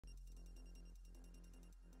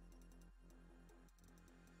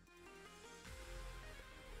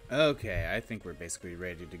Okay, I think we're basically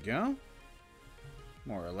ready to go.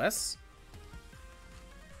 More or less.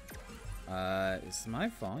 Is my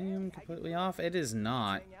volume completely off? It is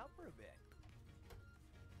not.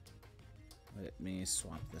 Let me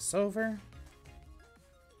swap this over.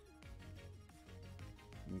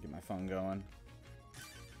 Let me get my phone going.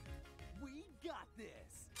 We got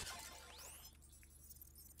this.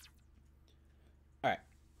 Alright.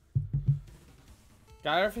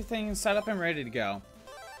 Got everything set up and ready to go.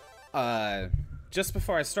 Just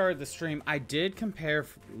before I started the stream, I did compare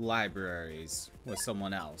libraries with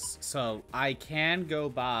someone else. So I can go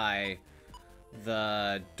buy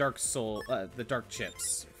the the dark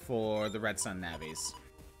chips for the Red Sun Navies.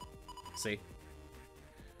 See?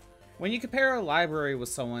 When you compare a library with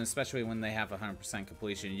someone, especially when they have 100%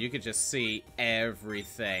 completion, you could just see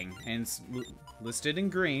everything. And it's listed in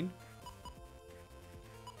green.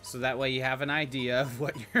 So that way you have an idea of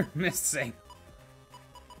what you're missing.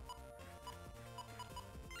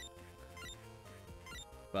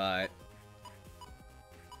 But,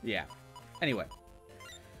 yeah. Anyway.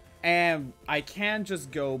 And I can just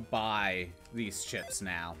go buy these chips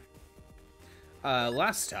now.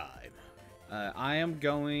 Last time, I am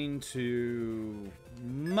going to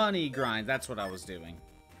money grind. That's what I was doing.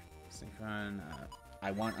 Synchron,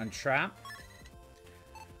 I want Untrap.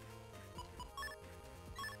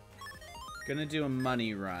 Gonna do a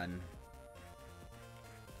money run.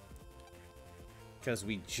 Because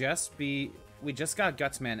we just got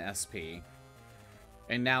Gutsman SP.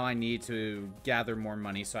 And now I need to gather more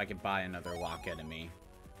money so I can buy another lock enemy.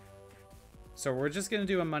 So we're just going to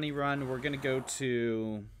do a money run. We're going to go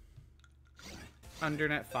to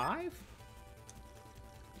Undernet 5?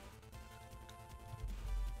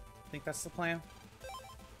 I think that's the plan.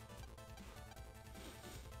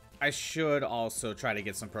 I should also try to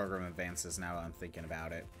get some program advances now that I'm thinking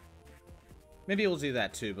about it. Maybe we'll do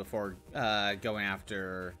that too before going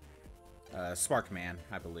after Sparkman,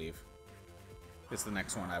 I believe. It's the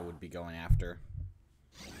next one I would be going after.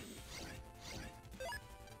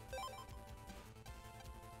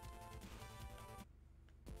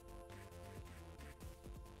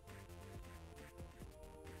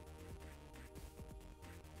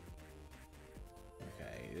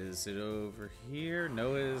 Okay, is it over here?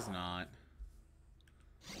 No, it is not.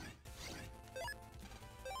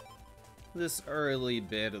 This early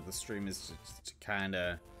bit of the stream is just to kind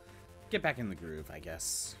of get back in the groove, I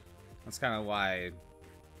guess. That's kind of why I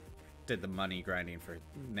did the money grinding for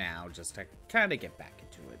now, just to kind of get back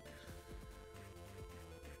into it.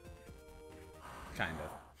 Kind of.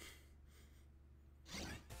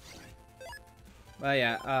 But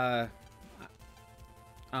yeah,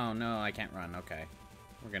 oh no, I can't run. Okay.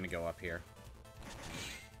 We're gonna go up here.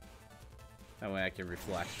 That way I can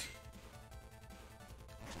reflect.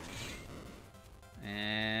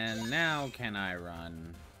 And now can I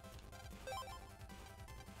run?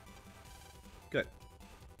 Good.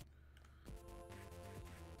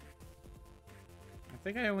 I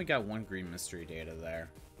think I only got one green mystery data there.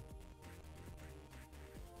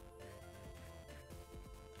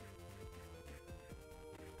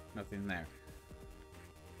 Nothing there.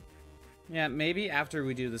 Yeah, maybe after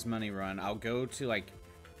we do this money run, I'll go to, like...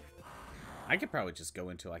 I could probably just go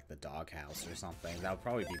into, like, the doghouse or something. That would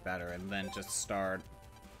probably be better. And then just start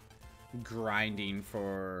grinding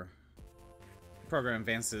for program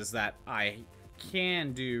advances that I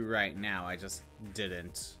can do right now. I just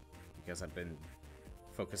didn't because I've been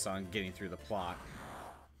focused on getting through the plot.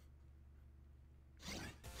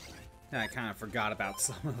 And I kind of forgot about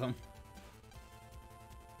some of them.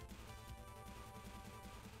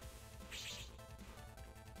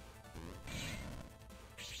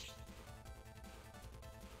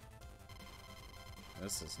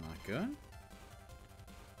 This is not good.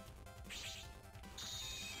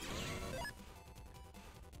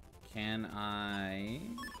 Can I...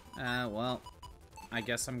 well, I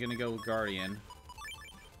guess I'm gonna go with Guardian.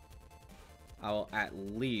 I'll at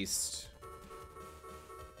least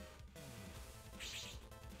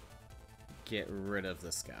get rid of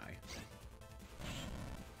this guy.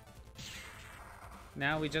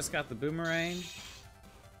 Now we just got the boomerang.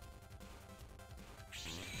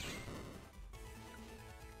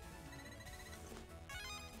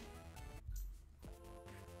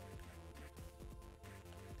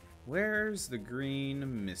 Where's the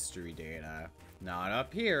green mystery data? Not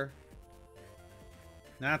up here.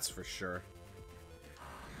 That's for sure.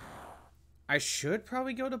 I should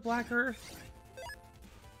probably go to Black Earth,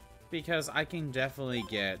 because I can definitely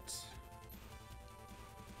get...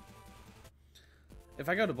 If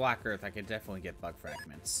I go to Black Earth, I can definitely get bug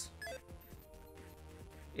fragments.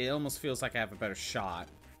 It almost feels like I have a better shot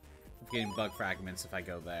of getting bug fragments if I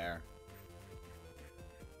go there.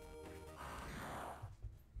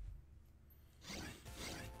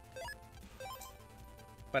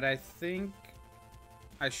 But I think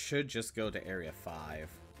I should just go to Area 5.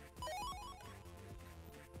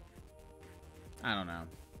 I don't know.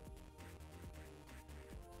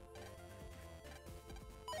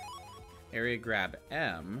 Area grab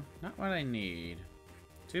M. Not what I need.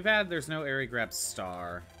 Too bad there's no area grab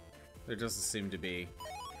star. There doesn't seem to be.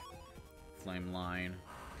 Flame line.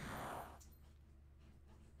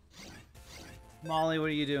 Molly, what are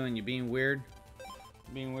you doing? You being weird?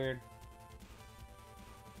 Being weird?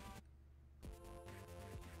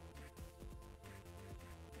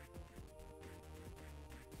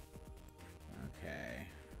 Okay.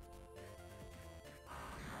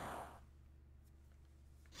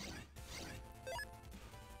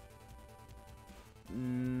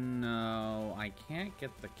 No, I can't get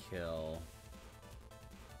the kill.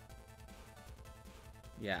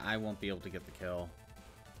 Yeah, I won't be able to get the kill.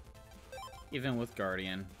 Even with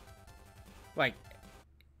Guardian. Like,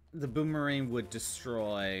 the boomerang would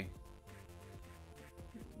destroy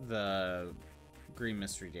the green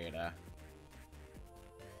mystery data.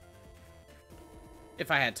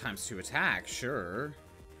 If I had times 2 attack, sure.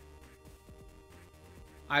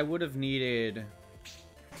 I would have needed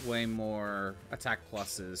way more attack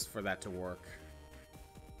pluses for that to work.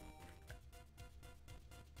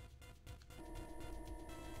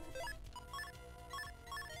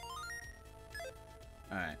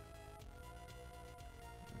 Alright.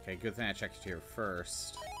 Okay, good thing I checked here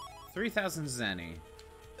first. 3,000 Zenny.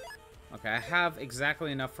 Okay, I have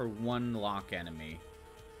exactly enough for one lock enemy.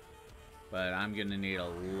 But I'm gonna need a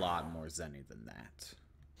lot more Zenny than that.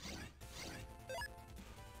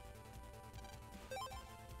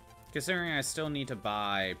 Considering I still need to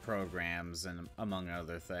buy programs and among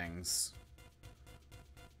other things.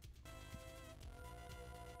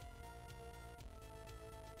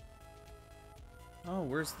 Oh,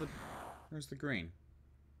 where's the green?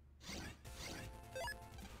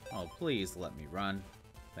 Oh, please let me run.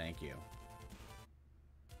 Thank you.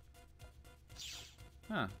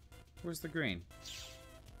 Huh. Where's the green?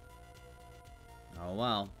 Oh,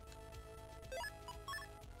 well.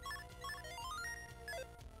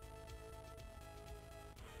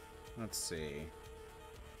 Let's see.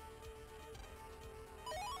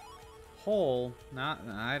 Hole?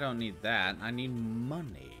 I don't need that. I need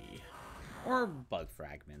money. Or bug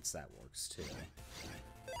fragments, that works too.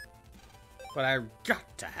 But I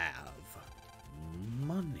got to have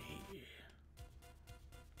money.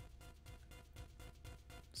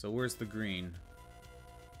 So where's the green?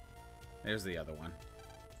 There's the other one.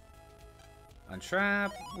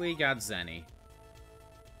 Untrap, we got Zenny.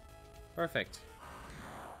 Perfect.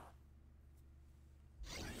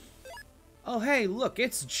 Oh hey, look,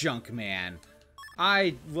 it's Junkman.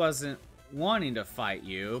 I wasn't wanting to fight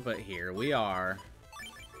you, but here we are.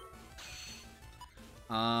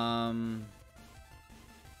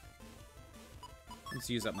 Let's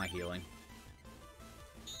use up my healing.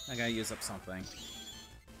 I gotta use up something.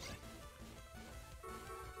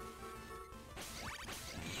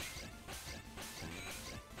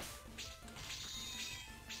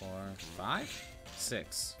 Four, 5,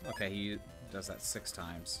 6. Okay, he does that 6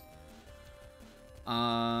 times.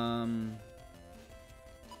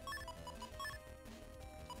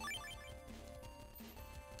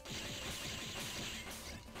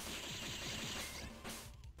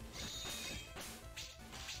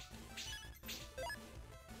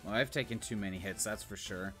 Well, I've taken too many hits, that's for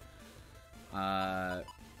sure.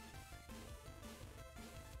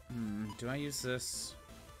 Do I use this?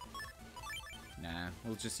 Nah,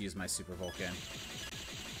 we'll just use my Super Vulcan.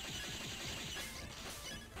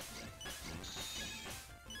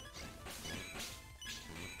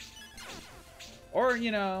 Or,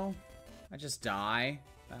 you know, I just die.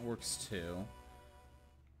 That works too.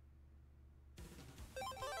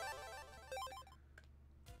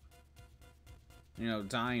 You know,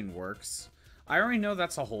 dying works. I already know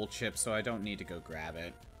that's a whole chip, so I don't need to go grab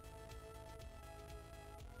it.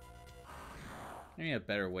 I need a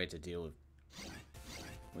better way to deal with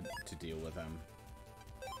him.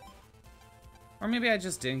 Or maybe I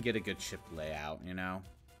just didn't get a good chip layout, you know?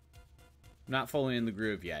 I'm not fully in the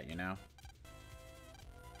groove yet, you know?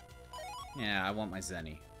 Yeah, I want my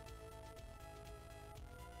Zenny.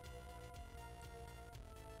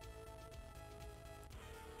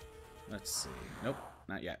 Let's see. Nope,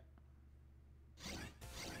 not yet.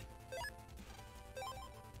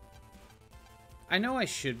 I know I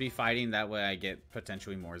should be fighting, that way I get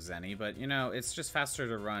potentially more Zenny, but, you know, it's just faster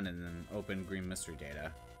to run and then open green mystery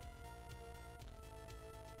data.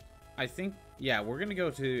 I think, yeah, we're gonna go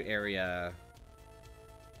to area...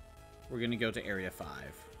 We're gonna go to Area 5.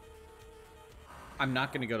 I'm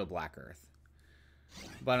not gonna go to Black Earth.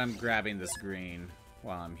 But I'm grabbing this green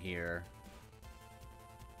while I'm here.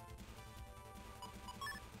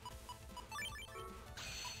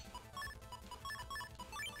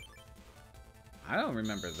 I don't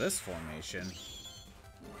remember this formation.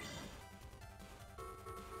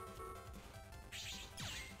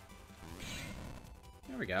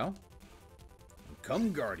 There we go.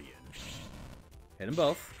 Come Guardian. Hit them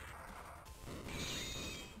both.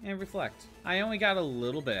 And reflect. I only got a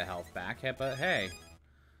little bit of health back, but hey.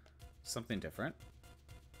 Something different.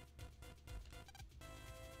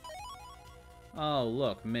 Oh,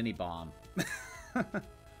 look. Mini bomb.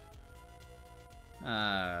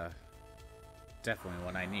 Definitely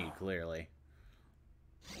what I need, clearly.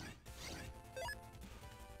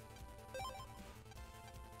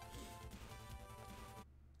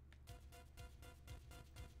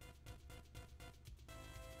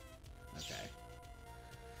 Okay.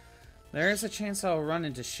 There is a chance I'll run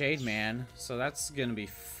into Shade Man, so that's gonna be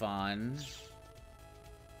fun.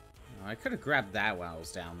 Oh, I could have grabbed that while I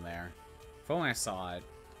was down there. If only I saw it.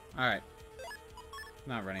 Alright.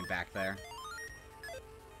 Not running back there.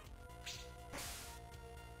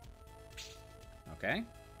 Okay.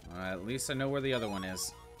 At least I know where the other one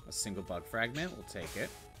is. A single bug fragment. We'll take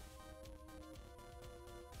it.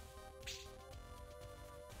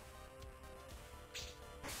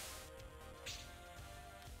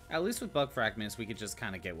 At least with bug fragments, we could just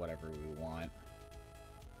kind of get whatever we want.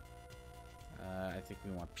 I think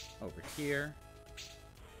we want over here.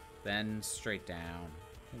 Then straight down.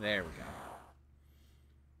 There we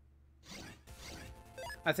go.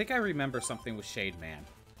 I think I remember something with Shade Man.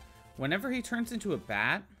 Whenever he turns into a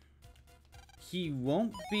bat, he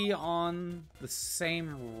won't be on the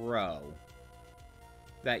same row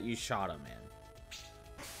that you shot him in.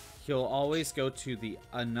 He'll always go to the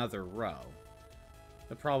another row.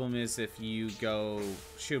 The problem is if you go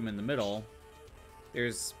shoot him in the middle,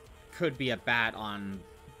 could be a bat on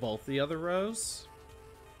both the other rows.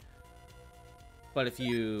 But if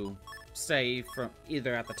you stay from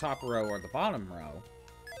either at the top row or the bottom row,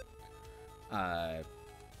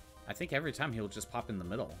 I think every time he'll just pop in the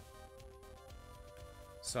middle.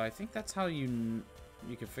 So I think that's how you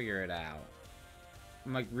can figure it out.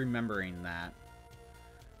 I'm like remembering that.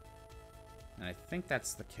 And I think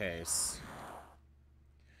that's the case.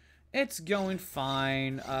 It's going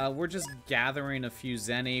fine. We're just gathering a few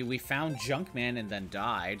Zenny. We found Junkman and then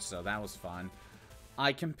died, so that was fun.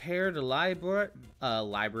 I compared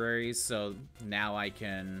libraries, so now I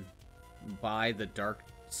can buy the Dark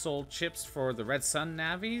Soul chips for the Red Sun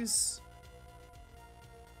Navis.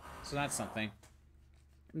 So that's something.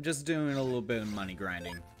 I'm just doing a little bit of money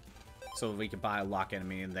grinding, so we can buy a lock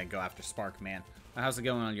enemy and then go after Sparkman. How's it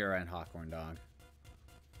going on your end, Hawkhorn Dog?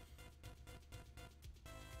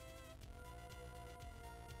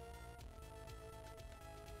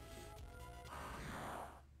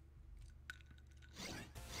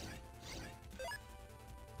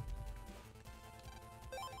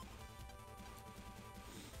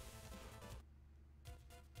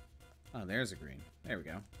 Oh, there's a green. There we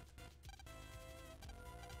go.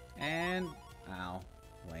 And... ow.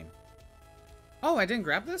 Lame. Oh, I didn't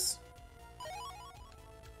grab this?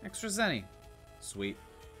 Extra Zenny. Sweet.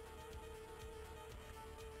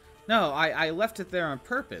 No, I left it there on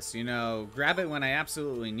purpose, you know. Grab it when I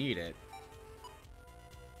absolutely need it.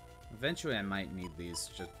 Eventually I might need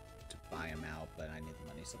these just to buy them out, but I need the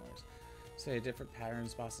money somewhere. Say different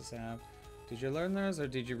patterns bosses have. Did you learn those, or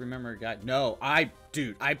did you remember a guide? No,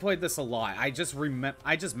 dude, I played this a lot. I just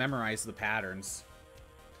memorized the patterns.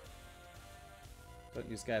 Don't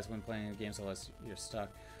use guys when playing games unless you're stuck.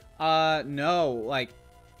 No, like,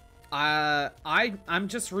 I'm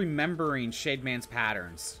just remembering Shade Man's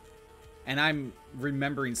patterns, and I'm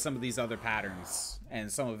remembering some of these other patterns,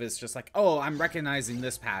 and some of it's just like, oh, I'm recognizing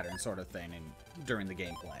this pattern, sort of thing, during the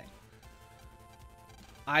gameplay.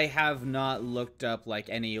 I have not looked up, like,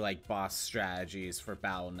 any, like, boss strategies for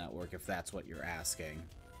Battle Network, if that's what you're asking.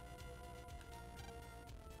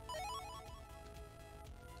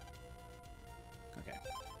 Okay.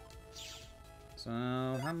 So,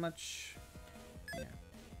 how much... yeah.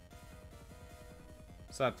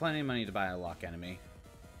 So I have plenty of money to buy a lock enemy.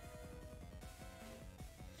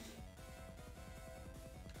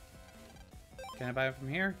 Can I buy it from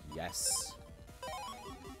here? Yes.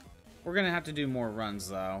 We're gonna have to do more runs,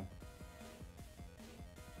 though.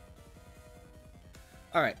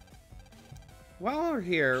 Alright. While we're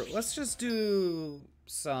here, let's just do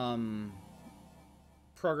some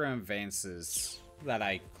program advances that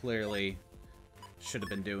I clearly should have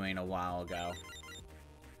been doing a while ago.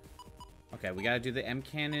 Okay, we gotta do the M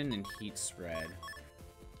cannon and heat spread.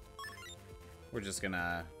 We're just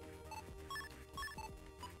gonna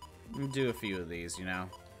do a few of these, you know.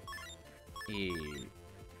 E,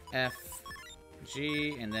 F,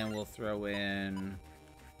 G, and then we'll throw in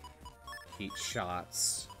heat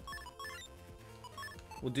shots.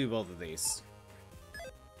 We'll do both of these.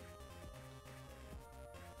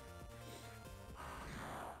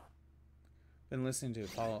 Been listening to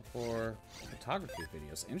Fallout 4 photography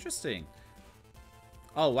videos. Interesting.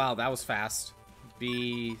 Oh, wow, that was fast.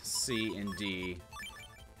 B, C, and D.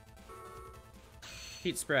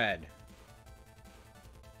 Heat spread.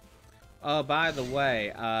 Oh, by the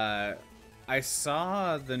way, I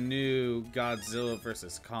saw the new Godzilla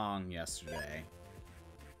vs. Kong yesterday.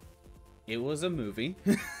 It was a movie.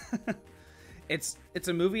 It's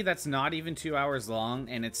a movie that's not even 2 hours long,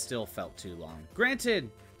 and it still felt too long. Granted,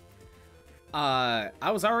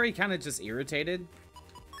 I was already kind of just irritated.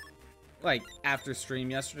 Like, after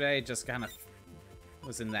stream yesterday, just kind of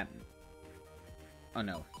was in that... Oh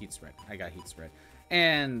no, heat spread. I got heat spread.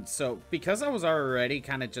 And so, because I was already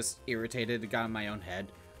kind of just irritated, got in my own head,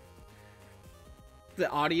 the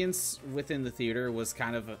audience within the theater was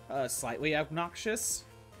kind of slightly obnoxious.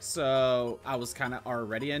 So, I was kind of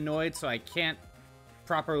already annoyed, so I can't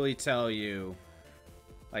properly tell you,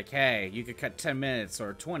 like, hey, you could cut 10 minutes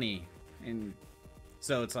or 20. And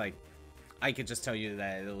so it's like, I could just tell you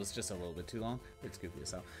that it was just a little bit too long. It's goofy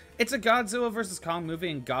as hell. It's a Godzilla vs. Kong movie,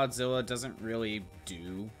 and Godzilla doesn't really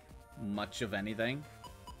do much of anything.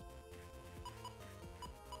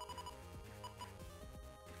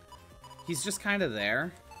 He's just kind of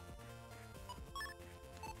there.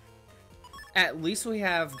 At least we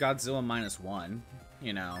have Godzilla -1,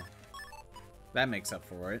 you know. That makes up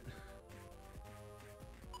for it.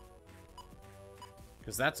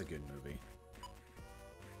 Because that's a good movie.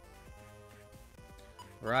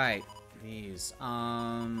 Right. These.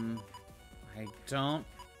 I don't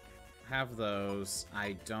have those.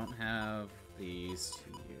 I don't have these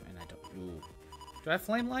two. And I don't... Ooh. Do I have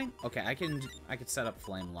flame line? Okay, I can set up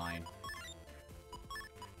flame line.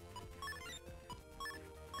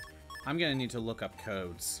 I'm gonna need to look up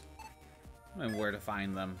codes. And where to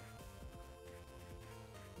find them.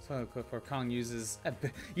 So, before Kong uses...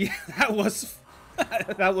 Yeah, that was...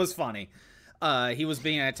 that was funny. He was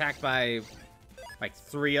being attacked by, like,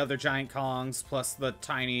 3 other giant Kongs, plus the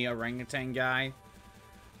tiny orangutan guy.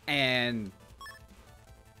 And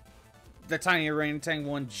the tiny orangutan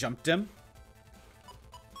one jumped him.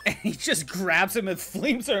 And he just grabs him and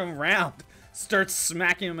flings him around. Starts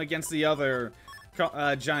smacking him against the other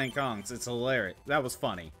giant Kongs. It's hilarious. That was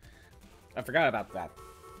funny. I forgot about that.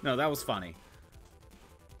 No, that was funny.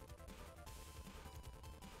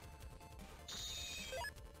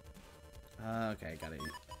 Okay,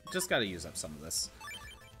 gotta use up some of this.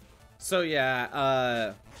 So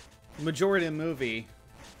yeah, majority of the movie,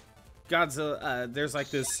 Godzilla, there's like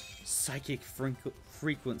this psychic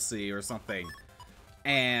frequency or something,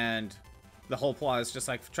 and the whole plot is just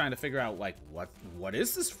like trying to figure out like what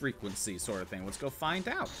is this frequency sort of thing. Let's go find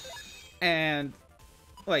out. And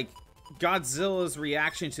like Godzilla's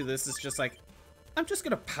reaction to this is just like, I'm just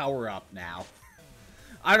gonna power up now.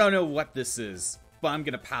 I don't know what this is, but I'm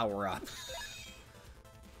gonna power up.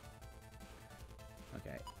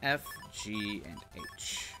 Okay, F, G, and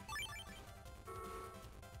H.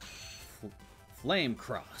 Flame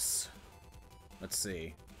cross. Let's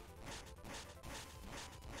see.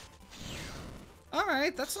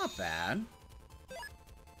 Alright, that's not bad.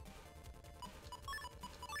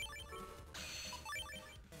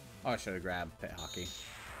 Oh, I should have grabbed pit hockey.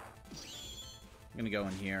 I'm gonna go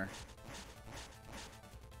in here.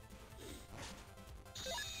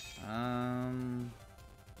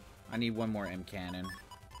 I need one more M cannon.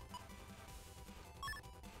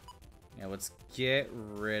 Yeah, let's get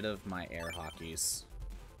rid of my air hockeys.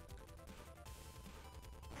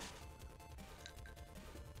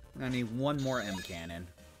 I need one more M cannon.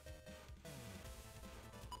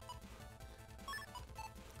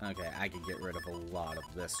 Okay, I could get rid of a lot of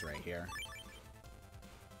this right here.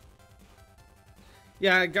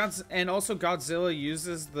 Yeah, and also Godzilla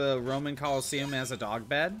uses the Roman Colosseum as a dog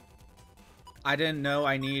bed. I didn't know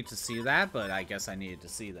I needed to see that, but I guess I needed to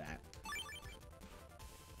see that.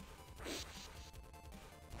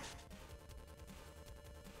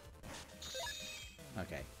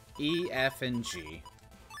 Okay, E, F, and G.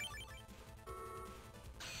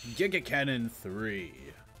 Giga Cannon 3.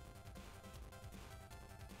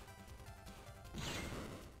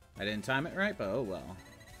 I didn't time it right, but oh well.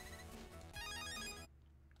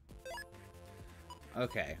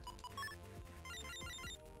 Okay.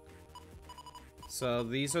 So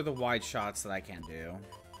these are the wide shots that I can do.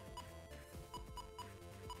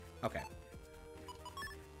 Okay.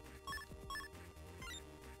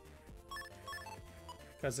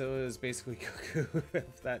 Because it was basically Goku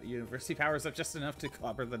if that university powers up just enough to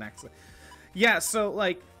clobber the next one. Yeah, so,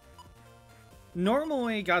 like,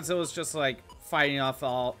 normally Godzilla's just, like, fighting off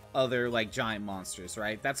all other, like, giant monsters,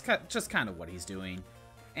 right? That's just kind of what he's doing.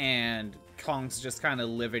 And Kong's just kind of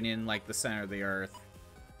living in, like, the center of the earth.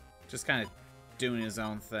 Just kind of doing his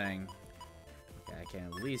own thing. Okay, I can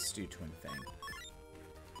at least do Twin Thing.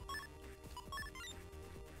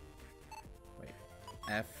 Wait.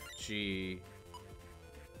 F, G...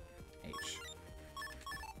 H.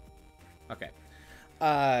 Okay.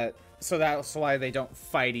 So that's why they don't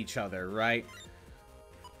fight each other, right?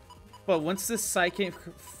 But once this psychic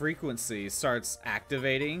frequency starts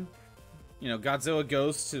activating, you know, Godzilla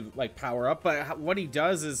goes to, like, power up. But what he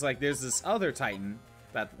does is, like, there's this other Titan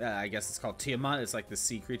that I guess it's called Tiamat. It's, like, the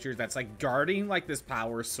sea creature that's, like, guarding, like, this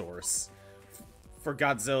power source for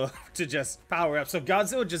Godzilla to just power up. So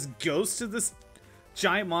Godzilla just goes to this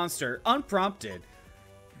giant monster, unprompted,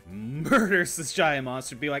 murders this giant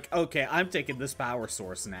monster, be like, okay, I'm taking this power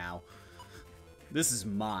source now. This is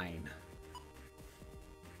mine.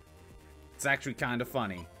 It's actually kind of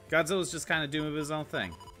funny. Godzilla's just kind of doing his own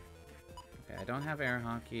thing. Okay, I don't have air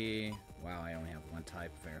hockey. Wow, I only have one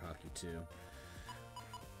type of air hockey too.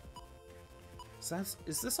 So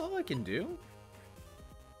is this all I can do?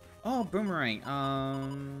 Oh, boomerang.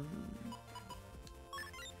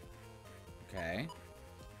 Okay.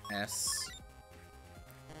 S.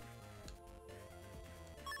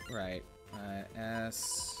 Right.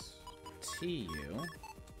 S. T. U.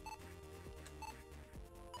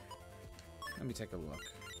 Let me take a look.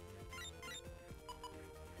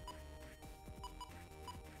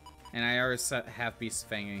 And I already have Beast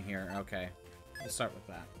Fang in here. Okay. We'll start with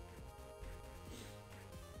that.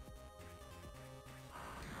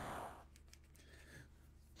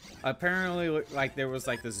 Apparently, like, there was,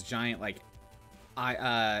 like, this giant, like,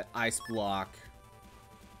 ice block.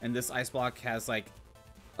 And this ice block has, like,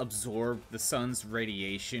 absorbed the sun's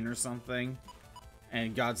radiation or something.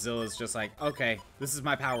 And Godzilla's just like, okay, this is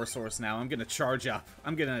my power source now. I'm gonna charge up.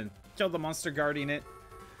 I'm gonna kill the monster guarding it.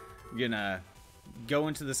 I'm gonna go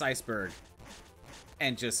into this iceberg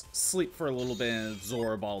and just sleep for a little bit and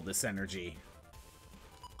absorb all this energy.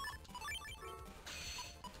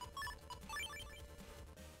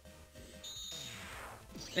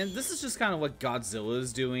 And this is just kind of what Godzilla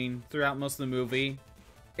is doing throughout most of the movie.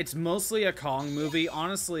 It's mostly a Kong movie.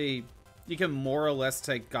 Honestly, you can more or less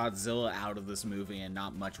take Godzilla out of this movie and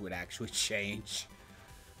not much would actually change.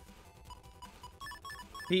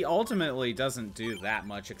 He ultimately doesn't do that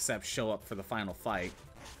much except show up for the final fight.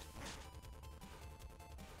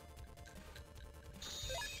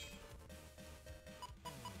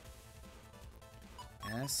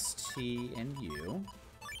 S, T, and U.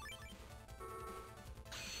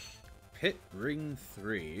 Pit Ring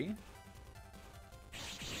 3.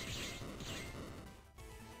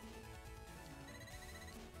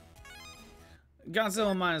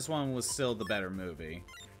 Godzilla -1 was still the better movie.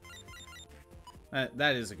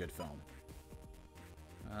 That is a good film.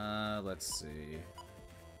 Let's see.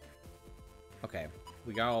 Okay,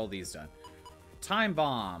 we got all these done. Time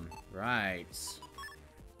Bomb, right.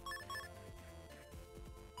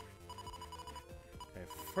 Okay,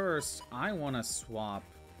 first, I want to swap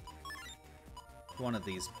one of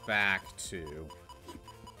these back to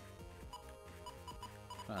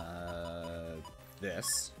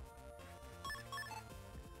this.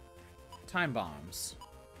 Time bombs.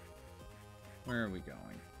 Where are we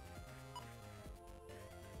going?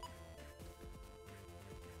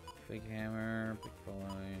 Big hammer,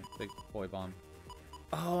 big boy bomb.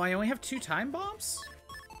 Oh, I only have 2 time bombs?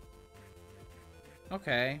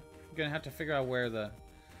 Okay. I'm gonna have to figure out where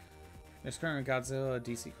there's currently Godzilla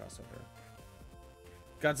DC crossover.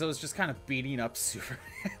 Godzilla's just kind of beating up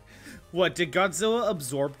Superman. What, did Godzilla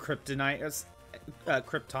absorb kryptonite as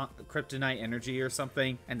kryptonite energy or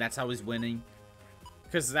something, and that's how he's winning?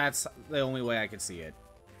 Because that's the only way I could see it.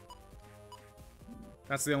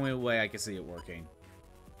 That's the only way I could see it working.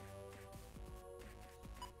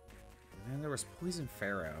 And then there was Poison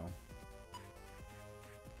Pharaoh.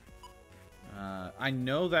 I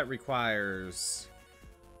know that requires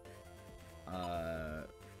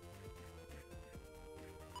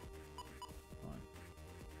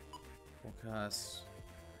Focus.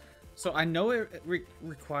 So I know it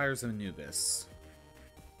requires Anubis.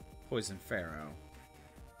 Poison Pharaoh.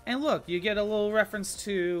 And look, you get a little reference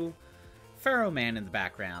to Pharaoh Man in the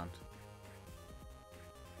background.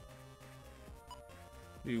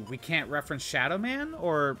 We can't reference Shadow Man?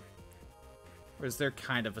 Or Or is there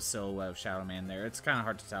kind of a silhouette of Shadow Man there? It's kind of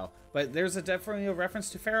hard to tell. But there's definitely a reference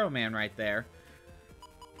to Pharaoh Man right there.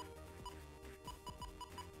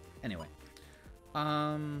 Anyway.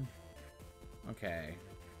 Okay.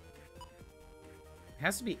 It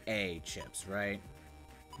has to be A chips, right?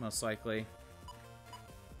 Most likely.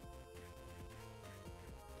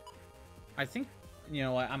 I think, you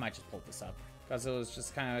know what, I might just pull this up. Godzilla's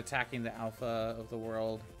just kind of attacking the alpha of the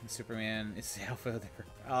world. And Superman is the alpha of the earth.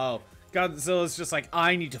 Oh, Godzilla's just like,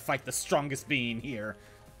 I need to fight the strongest being here.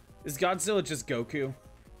 Is Godzilla just Goku?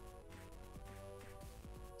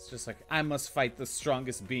 It's just like, I must fight the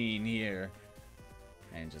strongest being here.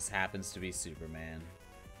 And it just happens to be Superman.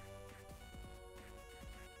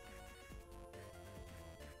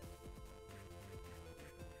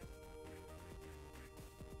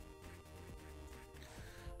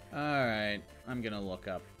 Alright, I'm gonna look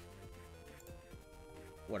up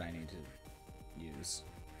what I need to use.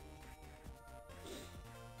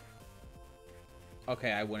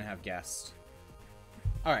 Okay, I wouldn't have guessed.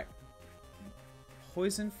 Alright.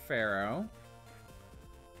 Poison Pharaoh.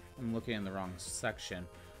 I'm looking in the wrong section.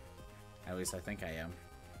 At least I think I am.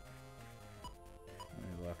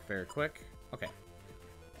 Let me look very quick. Okay.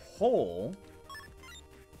 Hole.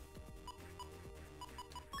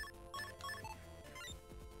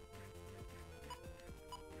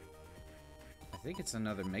 I think it's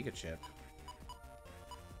another Mega Chip.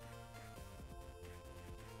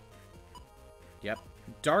 Yep.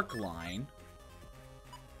 Dark Line.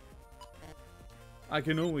 I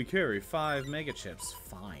can only carry 5 Mega Chips.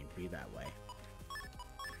 Fine, be that way.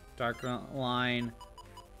 Dark Line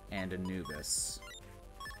and Anubis.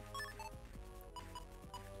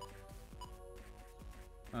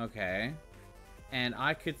 Okay. And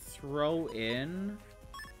I could throw in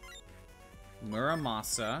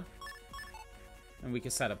Muramasa. And we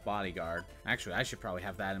can set up Bodyguard. Actually, I should probably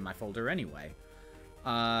have that in my folder anyway.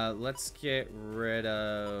 Let's get rid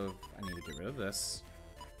of... I need to get rid of this.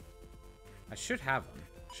 I should have them.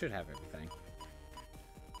 Should have everything.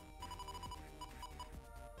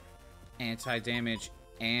 Anti-damage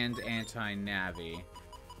and anti-navi.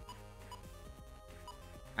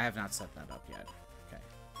 I have not set that up yet. Okay.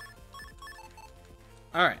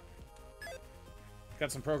 Alright.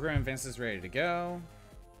 Got some program advances ready to go.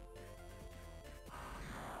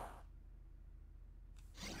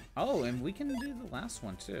 Oh, and we can do the last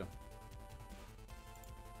one, too.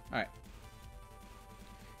 Alright.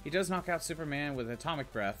 He does knock out Superman with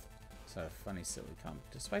Atomic Breath. It's a funny, silly comment.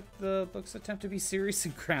 Despite the book's attempt to be serious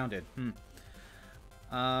and grounded.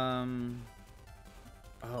 Okay,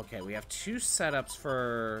 we have 2 setups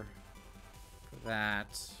for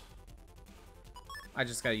that. I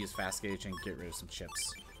just gotta use Fast Gauge and get rid of some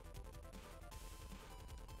chips.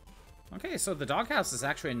 Okay, so the doghouse is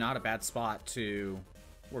actually not a bad spot to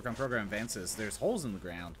work on program advances. There's holes in the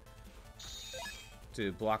ground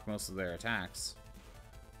to block most of their attacks.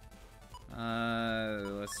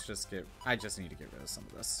 Let's just get... I just need to get rid of some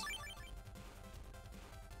of this.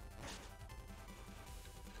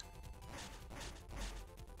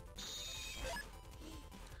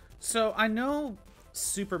 So, I know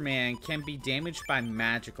Superman can be damaged by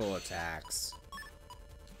magical attacks.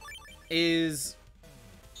 Is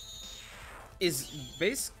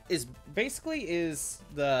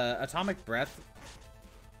the Atomic Breath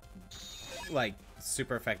like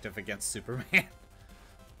super effective against Superman?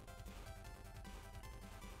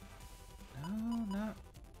 No, not.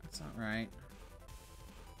 That's not right.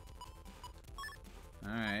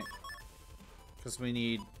 Alright. Because we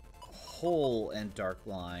need Hole and Dark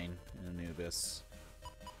Line in Anubis.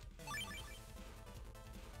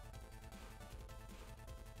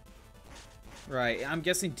 Right, I'm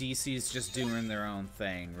guessing DC's just doing their own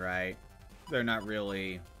thing, right? They're not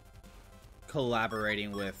really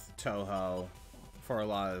collaborating with Toho for a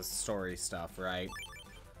lot of story stuff, right?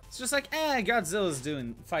 It's just like, Godzilla's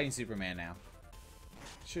fighting Superman now.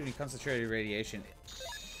 Shooting concentrated radiation.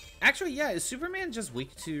 Actually, yeah, is Superman just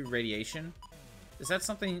weak to radiation? Is that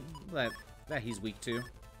something that he's weak to?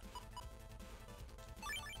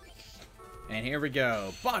 And here we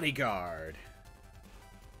go, Bodyguard.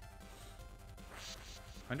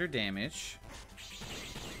 100 damage.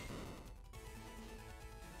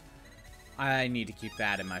 I need to keep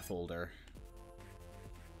that in my folder.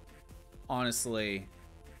 Honestly,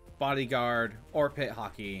 Bodyguard or Pit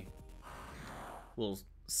Hockey will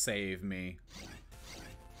save me.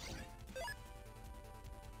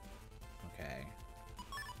 Okay.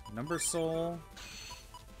 Number Soul.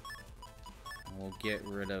 We'll get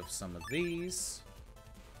rid of some of these.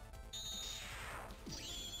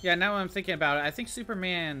 Yeah, now I'm thinking about it, I think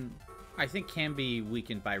Superman, can be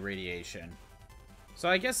weakened by radiation. So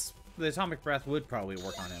I guess the Atomic Breath would probably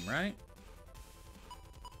work on him, right?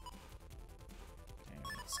 Okay,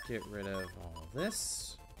 let's get rid of all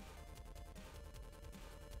this.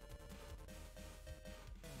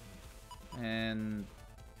 And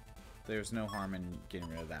there's no harm in getting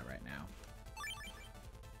rid of that right now.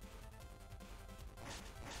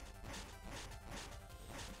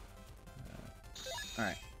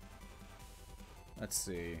 Alright. Let's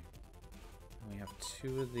see. We have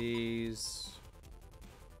 2 of these.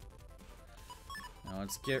 Now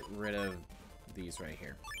let's get rid of these right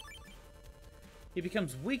here. He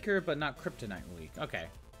becomes weaker, but not kryptonite weak. Okay.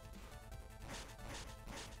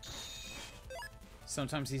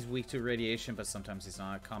 Sometimes he's weak to radiation, but sometimes he's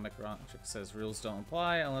not. Comic Logic says rules don't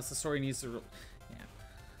apply unless the story needs to. Yeah.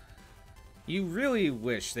 You really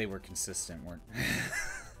wish they were consistent, weren't?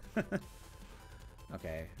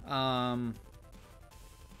 Okay.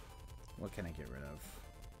 What can I get rid of?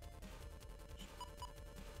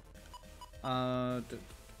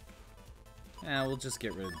 Yeah, we'll just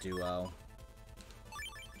get rid of Duo.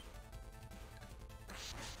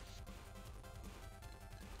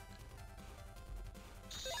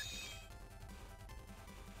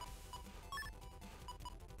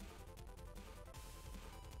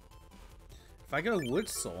 If I go Wood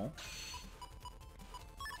Soul,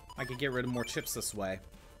 I could get rid of more chips this way.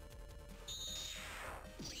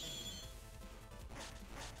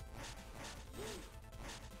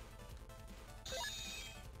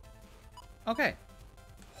 Okay.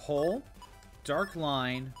 Hole, Dark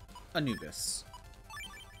Line, Anubis.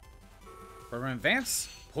 For advance,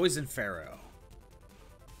 Poison Pharaoh.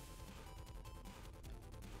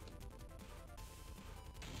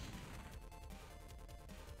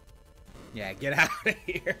 Yeah, get out of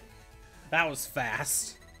here. That was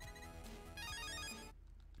fast.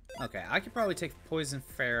 Okay, I could probably take Poison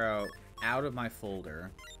Pharaoh out of my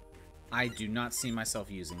folder. I do not see myself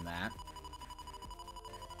using that.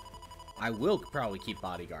 I will probably keep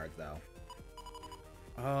Bodyguard, though.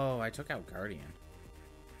 Oh, I took out Guardian.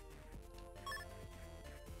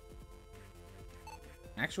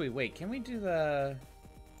 Actually, wait, can we do the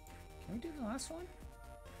last one?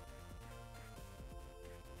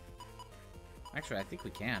 Actually, I think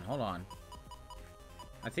we can. Hold on.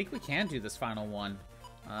 I think we can do this final one.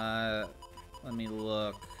 Let me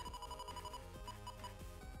look.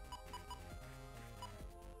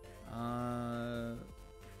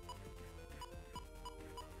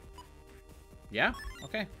 Yeah?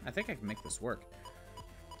 Okay. I think I can make this work.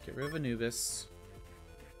 Get rid of Anubis.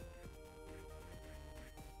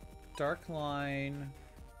 Dark Line.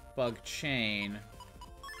 Bug Chain.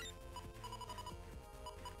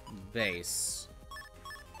 Base.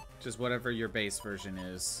 Just whatever your base version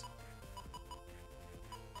is.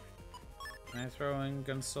 Can I throw in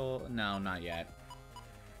Gunsoul? No, not yet.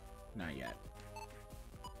 Not yet.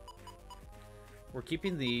 We're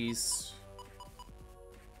keeping these.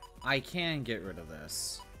 I can get rid of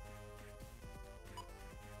this.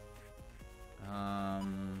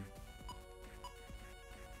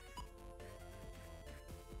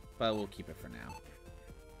 But we'll keep it for now.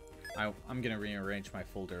 I'm gonna rearrange my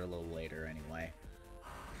folder a little later anyway.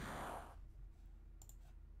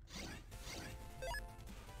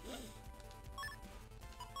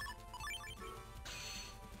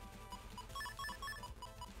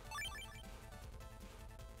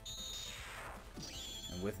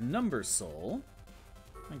 And with Number Soul,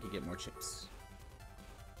 I can get more chips.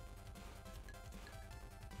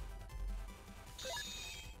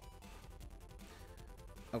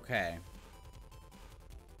 Okay.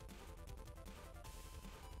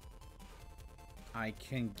 I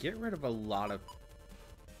can get rid of a lot of...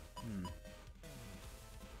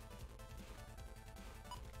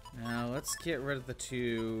 Now, let's get rid of the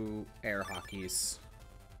 2 air hockeys.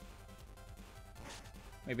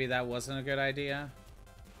 Maybe that wasn't a good idea?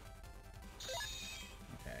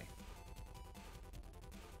 Okay.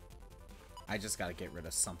 I just gotta get rid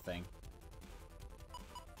of something.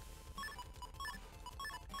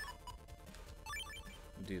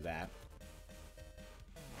 Do that.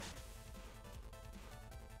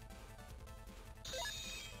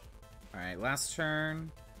 Alright, last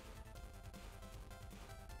turn.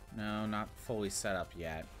 No, not fully set up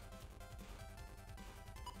yet.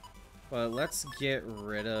 But let's get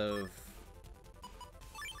rid of...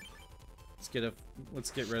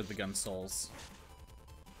 Let's get rid of the Gun Souls.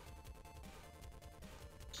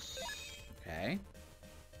 Okay.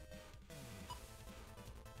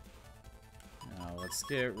 Now let's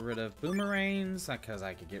get rid of Boomerangs, because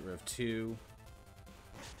I could get rid of 2.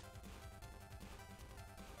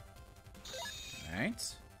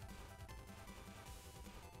 Alright.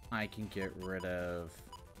 I can get rid of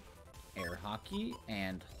air hockey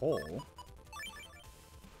and hole.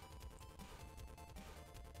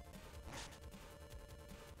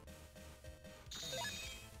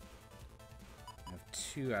 I have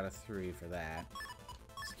 2 out of 3 for that.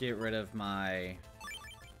 Let's get rid of my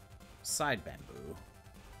side bamboo.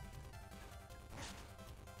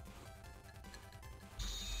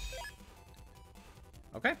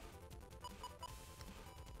 Okay.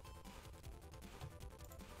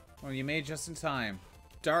 Well, you made just in time.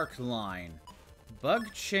 Dark line.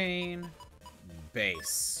 Bug chain.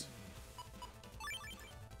 Base.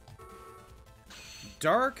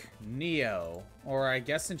 Dark Neo. Or I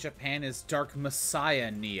guess in Japan is Dark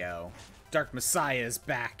Messiah Neo. Dark Messiah is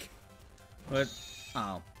back. But,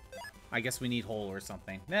 oh. I guess we need hole or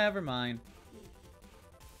something. Never mind.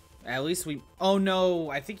 At least we... Oh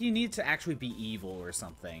no, I think you need to actually be evil or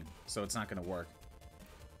something. So it's not going to work.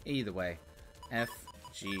 Either way. F,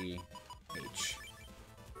 G, H.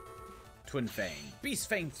 Twin Fang. Beast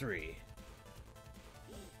Fang 3.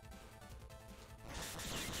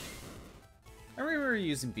 I remember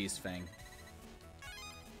using Beast Fang.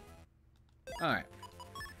 Alright.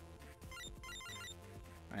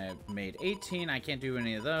 I have made 18. I can't do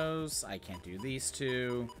any of those. I can't do these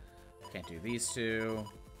 2. Can't do these 2.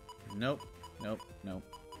 Nope. Nope. Nope.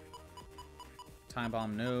 Time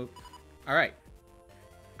bomb. Nope. Alright.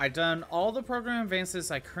 I've done all the program advances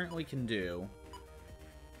I currently can do.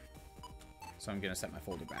 So I'm going to set my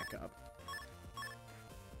folder back up.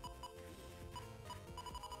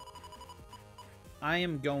 I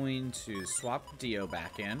am going to swap Dio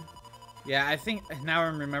back in. Yeah, I think now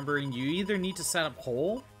I'm remembering you either need to set up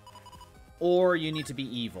hole or you need to be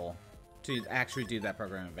evil to actually do that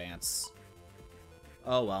program advance.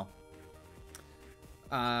 Oh well.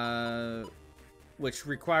 Which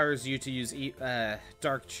requires you to use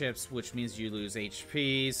dark chips, which means you lose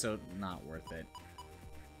HP, so not worth it.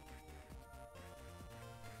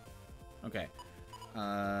 Okay.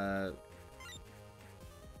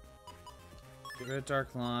 Get rid of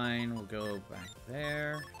dark line. We'll go back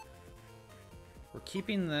there. We're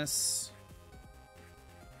keeping this.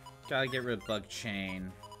 Gotta get rid of bug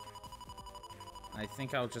chain. I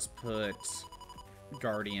think I'll just put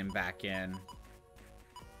Guardian back in.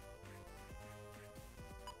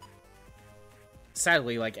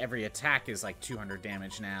 Sadly, like, every attack is like 200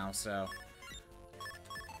 damage now, so...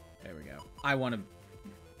 There we go. I want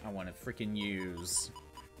to freaking use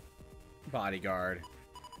Bodyguard.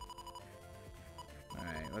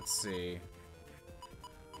 Alright, let's see.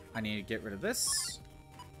 I need to get rid of this.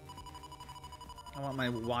 I want my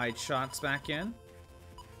wide shots back in.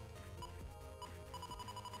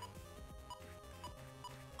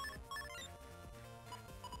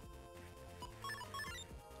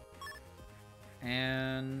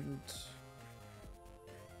 And...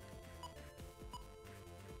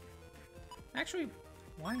 Actually,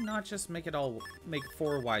 why not just make it all... Make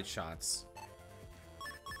 4 wide shots?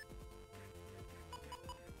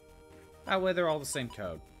 That way they're all the same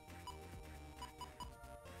code.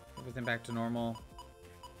 Everything back to normal.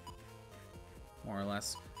 More or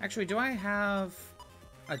less. Actually, do I have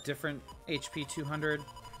a different HP 200?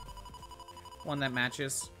 One that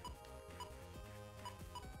matches?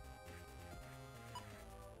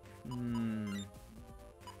 I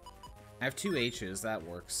have 2 H's, that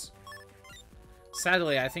works.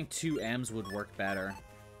 Sadly, I think 2 M's would work better.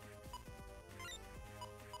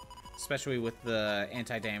 Especially with the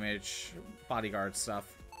anti-damage bodyguard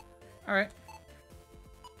stuff. Alright.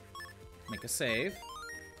 Make a save.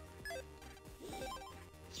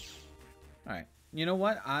 Alright. You know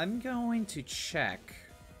what? I'm going to check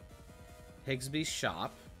Higsby's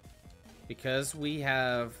shop. Because we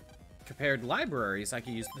have compared libraries, I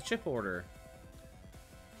can use the chip order.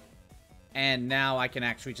 And now I can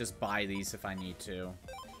actually just buy these if I need to.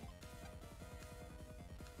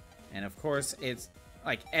 And of course, it's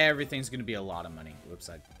like everything's going to be a lot of money. Whoops,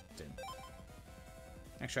 I didn't.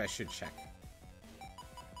 Actually, I should check.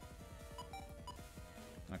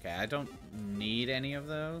 Okay, I don't need any of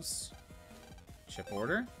those. Chip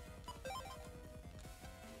order.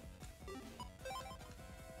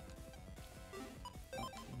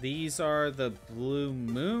 These are the Blue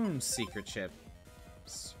Moon secret chips.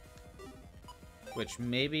 Which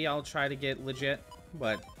maybe I'll try to get legit,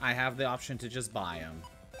 but I have the option to just buy them.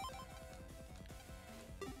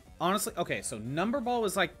 Honestly, okay, so Number Ball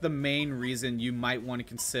is like the main reason you might want to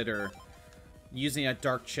consider using a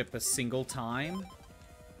dark chip a single time.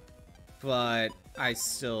 But I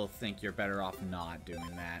still think you're better off not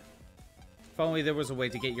doing that. If only there was a way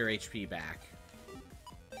to get your HP back.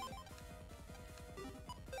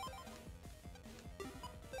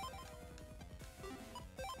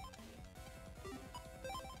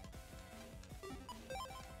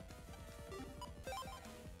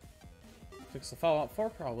 Fixed the Fallout 4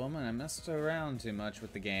 problem, and I messed around too much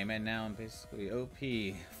with the game, and now I'm basically OP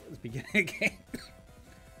for the beginning of the game.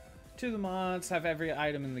 Two of the mods have every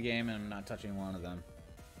item in the game, and I'm not touching one of them.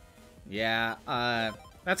 Yeah,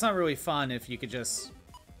 that's not really fun if you could just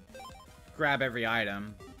grab every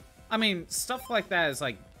item. I mean, stuff like that is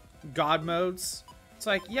like God modes. It's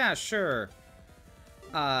like, yeah, sure.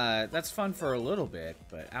 That's fun for a little bit,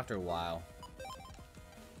 but after a while,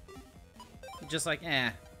 just like, eh.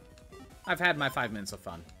 I've had my 5 minutes of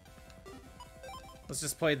fun. Let's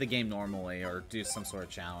just play the game normally or do some sort of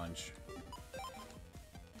challenge.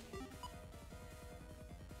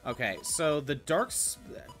 Okay, so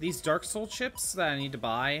these Dark Soul chips that I need to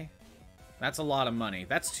buy, that's a lot of money.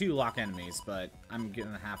 That's 2 lock enemies, but I'm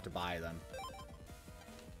gonna have to buy them.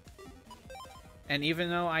 And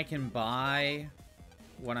even though I can buy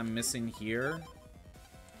what I'm missing here,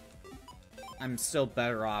 I'm still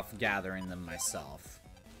better off gathering them myself.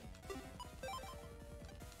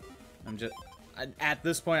 At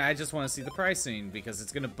this point, I just want to see the pricing because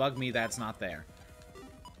it's gonna bug me that it's not there.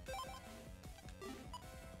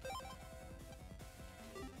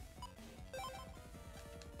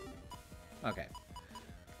 Okay.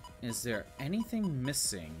 Is there anything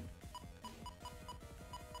missing?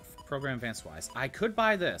 Program advanced wise. I could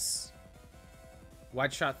buy this.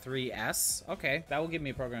 Wide Shot 3S. Okay, that will give me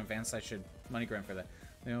a program advanced. I should money grant for that.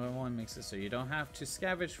 The other one makes it so you don't have to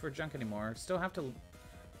scavenge for junk anymore. Still have to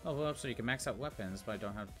level up so you can max out weapons, but I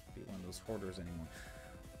don't have to be one of those hoarders anymore.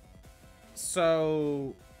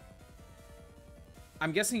 So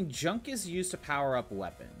I'm guessing junk is used to power up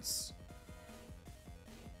weapons.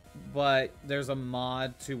 But there's a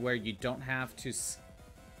mod to where you don't have to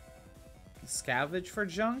scavenge for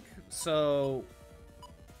junk, so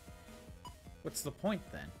what's the point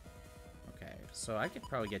then? Okay, so I could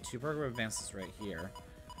probably get 2 program advances right here.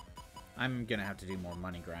 I'm gonna have to do more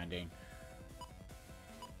money grinding.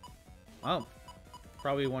 Oh,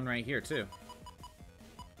 probably one right here too.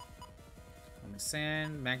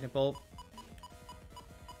 Sand, magnet bolt.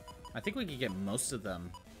 I think we could get most of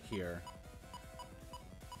them here.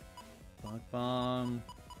 Bug bomb.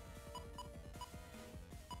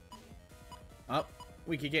 Oh,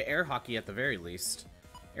 we could get air hockey at the very least.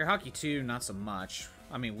 Air hockey 2, not so much.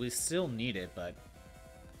 I mean, we still need it, but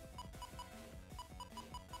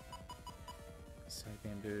side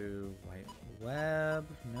bamboo, white web,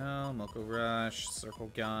 no, Moko Rush,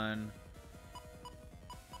 circle gun,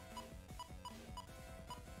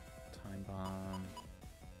 time bomb.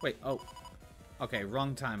 Wait, oh, okay,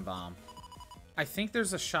 wrong time bomb. I think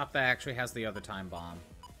there's a shop that actually has the other time bomb.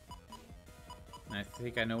 And I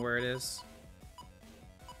think I know where it is.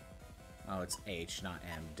 Oh, it's H, not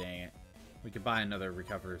M. Dang it. We could buy another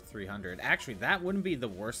Recover 300. Actually, that wouldn't be the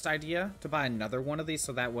worst idea, to buy another one of these,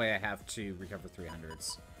 so that way I have 2 Recover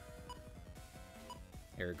 300s.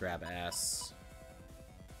 Air Grab S.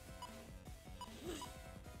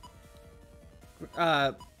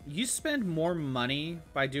 You spend more money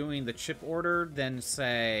by doing the chip order than,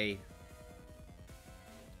 say...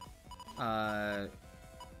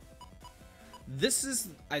 this is...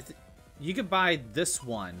 you could buy this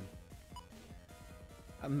one,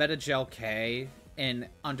 a Metagel K, in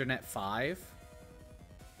Undernet 5,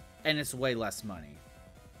 and it's way less money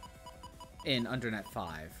in Undernet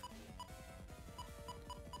 5.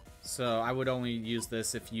 So I would only use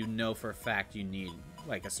this if you know for a fact you need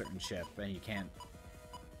like a certain chip, and you can't,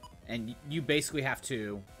 and you basically have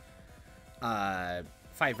to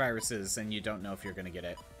fight viruses and you don't know if you're gonna get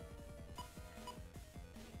it.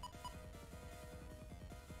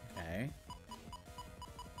 Okay.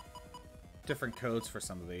 Different codes for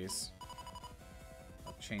some of these.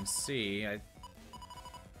 Chain C, I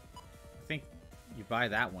think you buy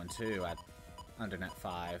that one too at Undernet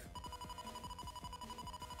 5.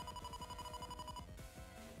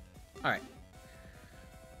 Alright.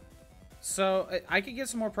 So, I could get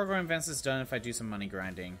some more program advances done if I do some money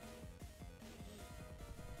grinding.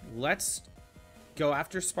 Let's go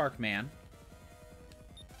after Sparkman.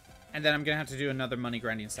 And then I'm going to have to do another money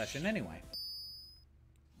grinding session anyway.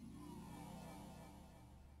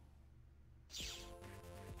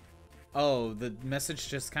 Oh, the message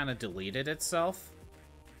just kind of deleted itself?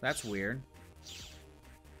 That's weird.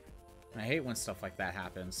 I hate when stuff like that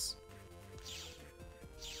happens.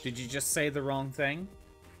 Did you just say the wrong thing?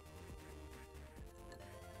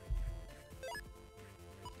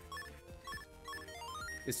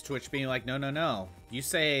 Is Twitch being like, no, no, no. You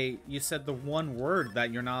said the one word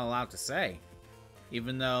that you're not allowed to say.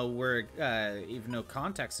 Even though even though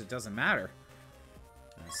context, it doesn't matter.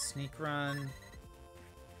 Sneak run.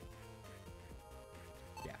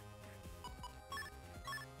 Yeah.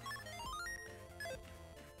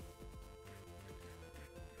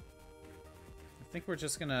 think we're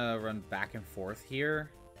just gonna run back and forth here,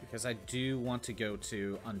 because I do want to go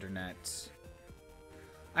to Undernet.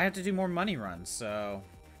 I have to do more money runs, so...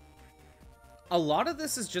 A lot of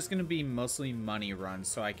this is just gonna be mostly money runs,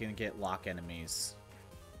 so I can get lock enemies.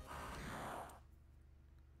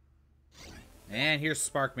 And here's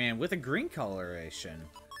Sparkman with a green coloration.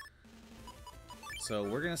 So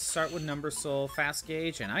we're gonna start with Number Soul, Fast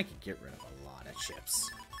Gauge, and I could get rid of a lot of chips.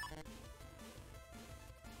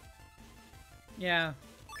 Yeah,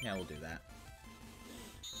 we'll do that.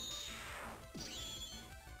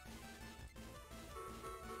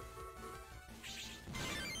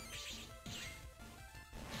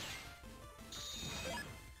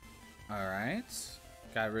 Alright.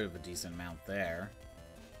 Got rid of a decent amount there.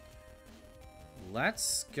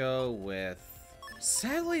 Let's go with...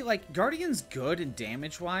 Sadly, like, Guardian's good in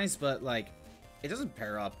damage-wise, but, like, it doesn't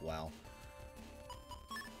pair up well.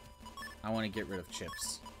 I want to get rid of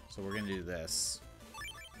chips. So we're going to do this.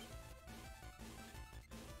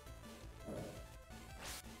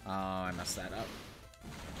 Oh, I messed that up.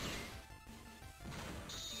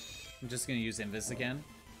 I'm just going to use Invis again.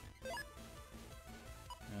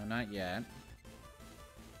 No, not yet.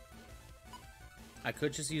 I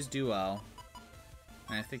could just use Duo.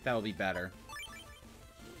 And I think that will be better.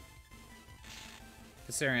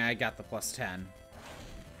 Considering I got the plus 10.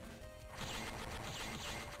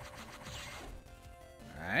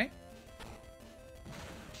 Alright.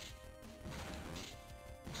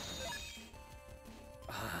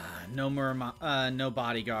 No more, no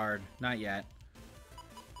bodyguard. Not yet.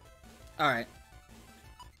 Alright.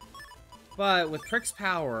 But with Prick's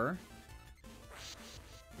power...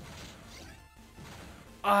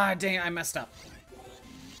 Ah, dang it, I messed up.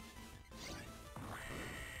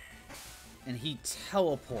 And he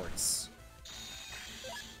teleports.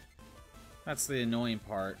 That's the annoying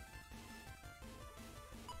part.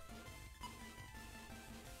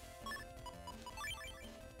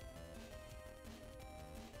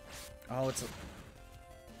 Oh, it's a...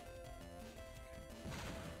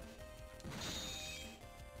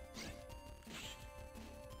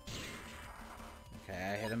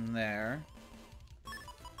 Okay, I hit him there.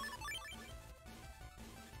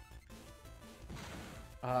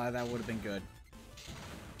 That would have been good.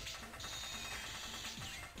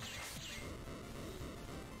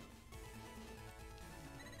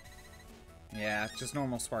 Yeah, just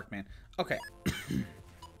normal Sparkman. Okay.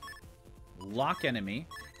 Lock enemy.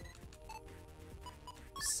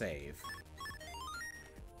 Save.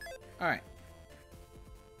 Alright.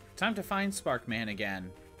 Time to find Sparkman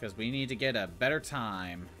again, because we need to get a better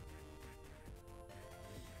time.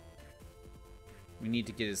 We need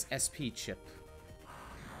to get his SP chip.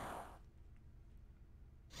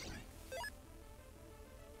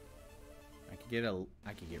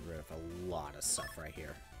 I could get rid of a lot of stuff right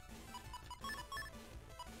here.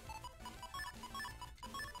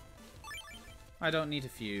 I don't need to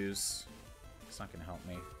fuse. It's not gonna help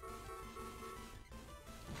me.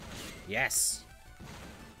 Yes!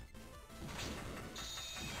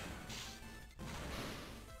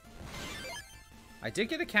 I did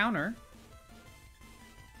get a counter.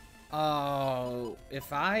 Oh,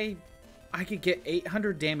 if I could get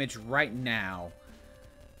 800 damage right now.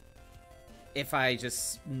 If I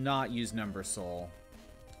just not use Number Soul.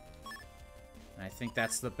 I think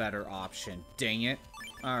that's the better option. Dang it.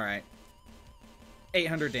 Alright.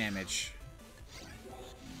 800 damage.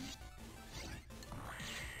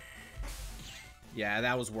 Yeah,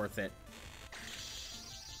 that was worth it.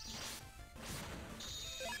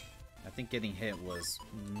 I think getting hit was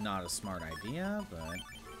not a smart idea, but...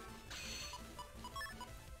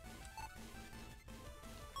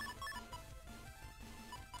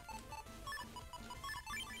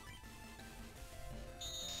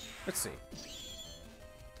 Let's see.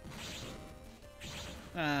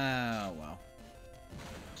 Oh, well.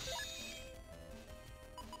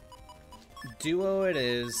 Duo it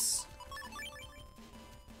is.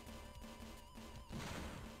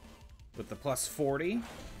 With the plus 40.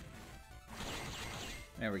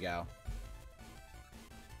 There we go.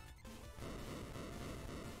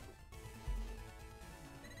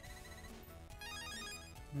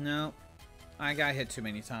 No. I got hit too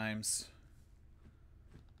many times.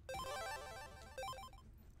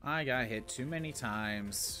 I got hit too many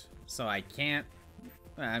times, so I can't...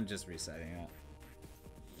 I'm just resetting it.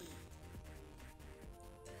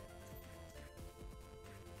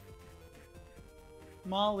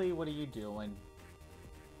 Molly, what are you doing?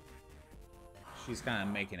 She's kind of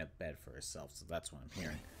making a bed for herself, so that's what I'm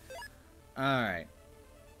hearing. Alright.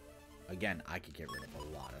 Again, I could get rid of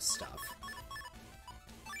a lot of stuff.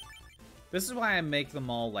 This is why I make them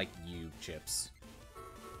all like you, Chips.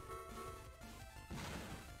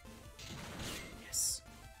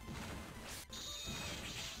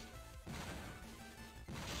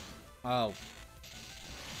 Oh.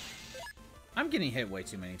 I'm getting hit way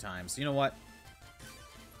too many times. You know what?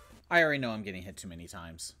 I already know I'm getting hit too many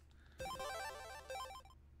times.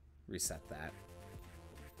 Reset that.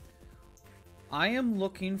 I am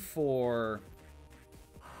looking for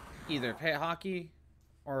either pit hockey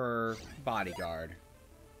or bodyguard.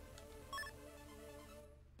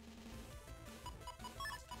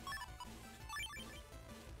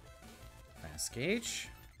 Fast gauge.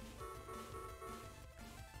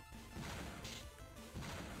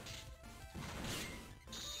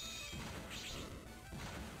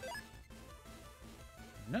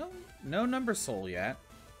 No number soul yet.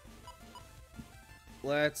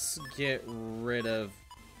 Let's get rid of...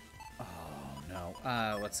 Oh, no.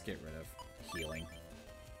 Let's get rid of healing.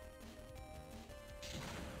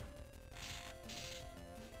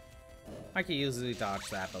 I could easily dodge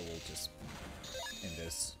that, but we'll just end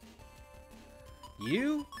this.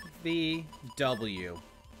 U, V, W.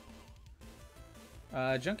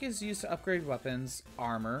 Junk is used to upgrade weapons,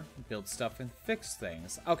 armor, build stuff, and fix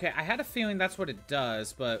things. Okay, I had a feeling that's what it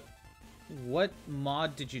does, but what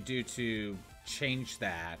mod did you do to change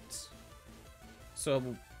that?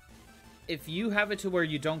 So, if you have it to where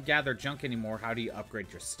you don't gather junk anymore, how do you upgrade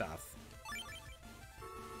your stuff?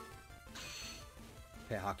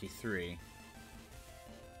 Pit Hockey 3.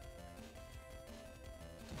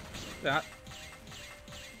 That.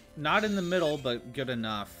 Not in the middle, but good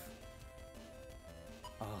enough.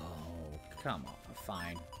 Oh, come on.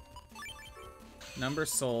 Fine. Number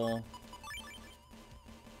soul.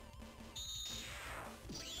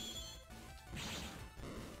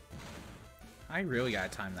 I really gotta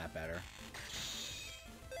time that better.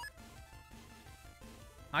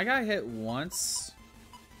 I got hit once.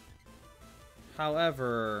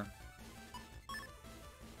 However,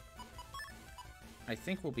 I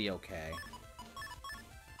think we'll be okay.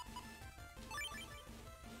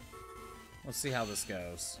 Let's see how this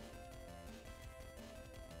goes.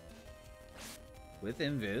 With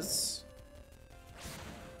Invis.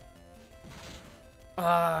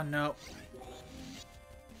 Ah, no.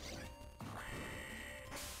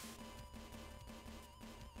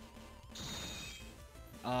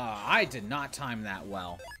 I did not time that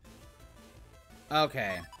well.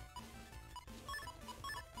 Okay.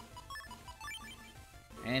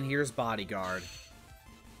 And here's Bodyguard.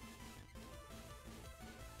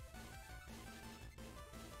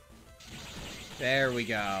 There we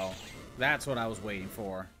go. That's what I was waiting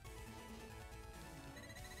for.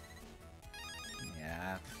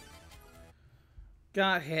 Yeah.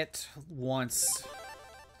 Got hit once.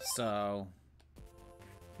 So...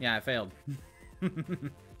 yeah, I failed.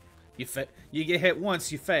 You get hit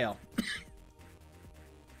once, you fail.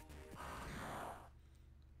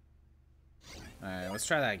 Alright, let's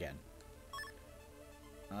try that again.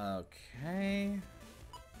 Okay.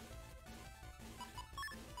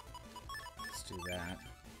 Let's do that.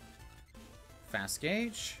 Fast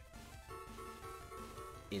gauge.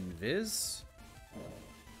 Invis.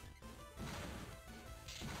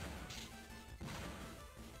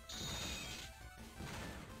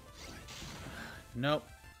 Nope.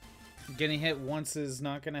 Getting hit once is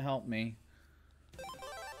not going to help me.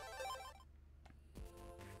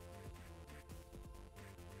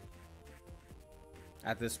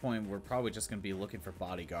 At this point, we're probably just going to be looking for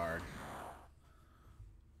Bodyguard.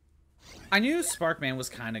 I knew Sparkman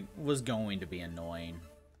was going to be annoying.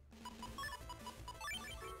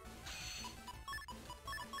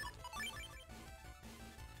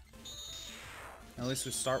 At least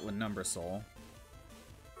we start with Number Soul.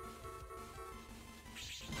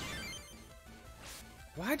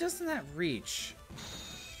 Why doesn't that reach?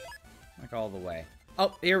 Like all the way.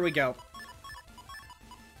 Oh, here we go.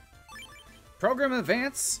 Program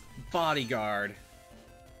Advance, Bodyguard.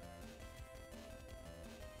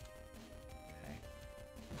 Okay.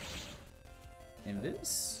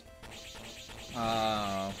 Invis.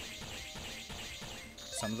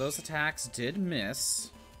 Some of those attacks did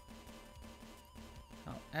miss.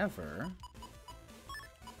 However...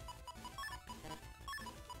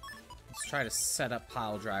 let's try to set up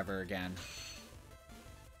Pile Driver again.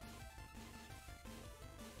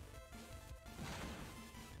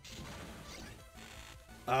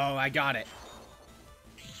 Oh, I got it.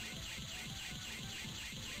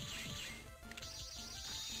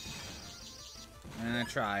 And I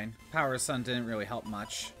tried. Power Sun didn't really help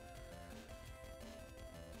much.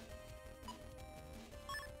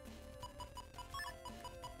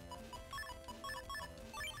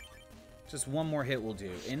 Just one more hit will do.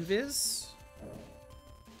 Invis.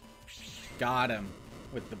 Got him.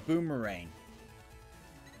 With the boomerang.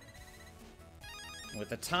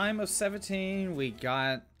 With a time of 17, we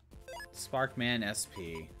got Sparkman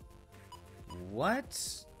SP.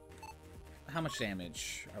 What? How much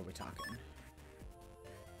damage are we talking?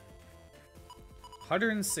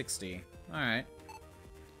 160. Alright.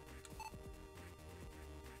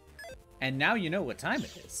 And now you know what time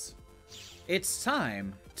it is. It's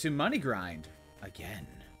time to money grind again.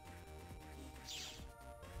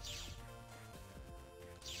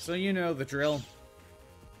 So you know the drill.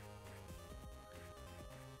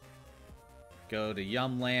 Go to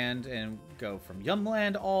Yumland and go from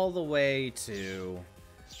Yumland all the way to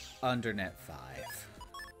Undernet 5.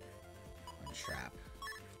 And trap.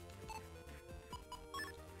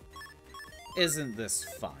 Isn't this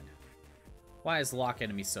fun? Why is lock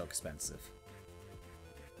enemy so expensive?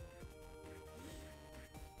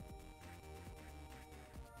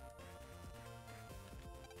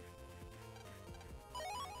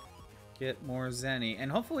 Get more Zenny.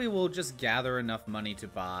 And hopefully we'll just gather enough money to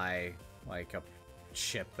buy, like, a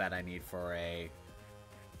chip that I need for a...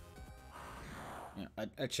 You know,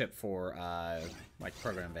 a chip for, like,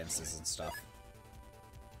 program advances and stuff.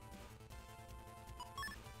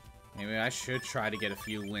 Maybe I should try to get a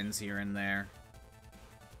few wins here and there.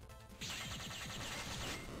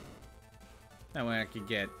 That way I could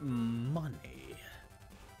get money.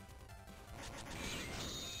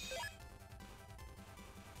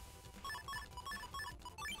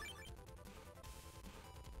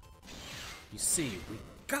 You see, we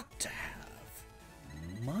got to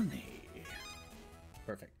have money.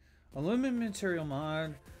 Perfect. Unlimited material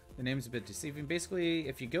mod. The name's a bit deceiving. Basically,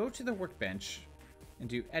 if you go to the workbench and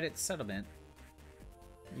do edit settlement,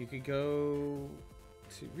 you could go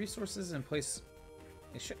to resources and place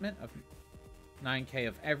a shipment of 9k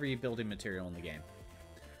of every building material in the game.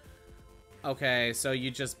 Okay, so you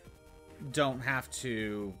just don't have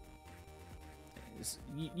to...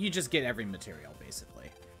 You just get every material, basically.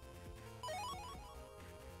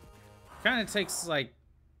 Kind of takes, like,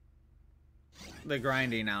 the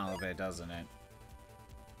grinding out of it, doesn't it?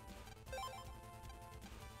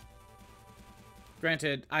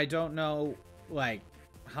 Granted, I don't know, like,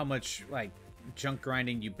 how much, like, junk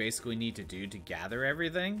grinding you basically need to do to gather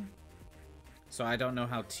everything. So I don't know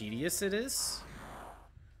how tedious it is.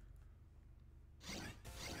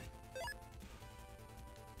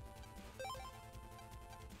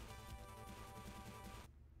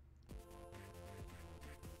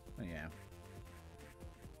 But yeah.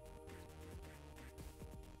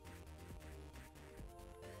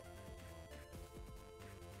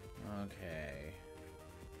 Okay.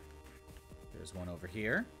 There's one over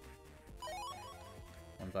here.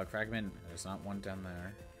 One bug fragment. There's not one down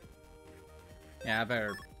there. Yeah, I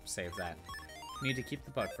better save that. Need to keep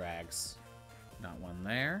the bug frags. Not one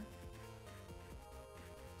there.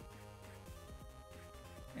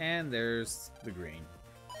 And there's the green.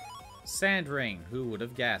 Sand ring. Who would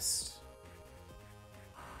have guessed?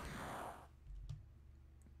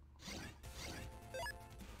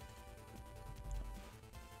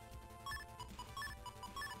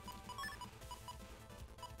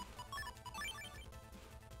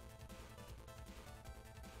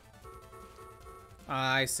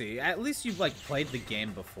 I see. At least you've, like, played the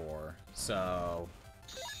game before, so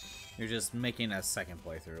you're just making a second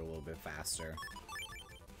playthrough a little bit faster.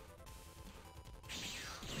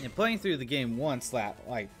 And playing through the game once, that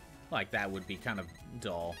like that would be kind of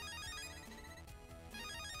dull.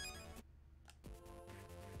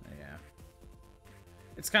 Yeah.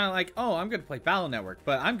 It's kind of like, oh, I'm going to play Battle Network,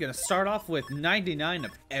 but I'm going to start off with 99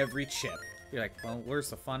 of every chip. You're like, well, where's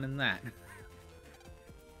the fun in that?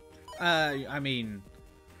 I mean,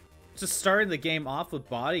 just starting the game off with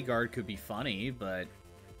Bodyguard could be funny, but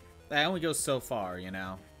that only goes so far, you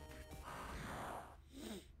know?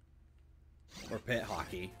 Or Pit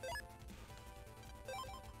Hockey.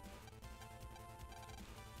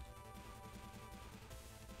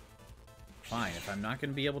 Fine, if I'm not going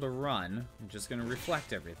to be able to run, I'm just going to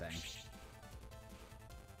reflect everything.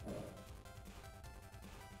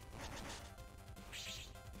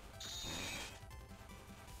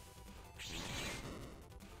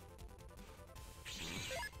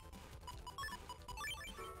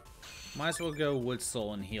 Might as well go Wood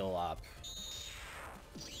Soul and heal up.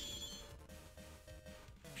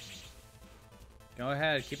 Go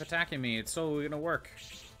ahead, keep attacking me. It's totally gonna work.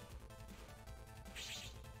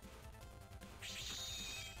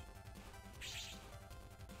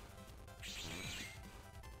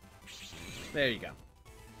 There you go.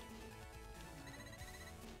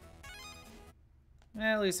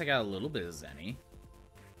 At least I got a little bit of Zenny.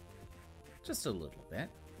 Just a little bit.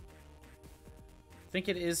 I think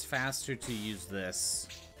it is faster to use this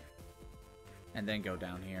and then go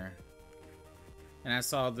down here. And I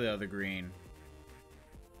saw the other green.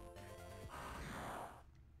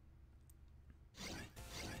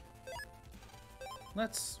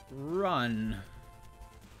 let's run.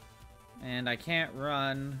 And I can't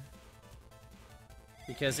run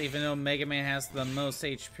because even though Mega Man has the most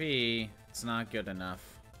HP, it's not good enough.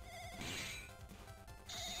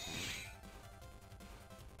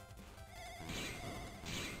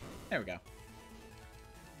 There we go.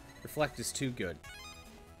 Reflect is too good.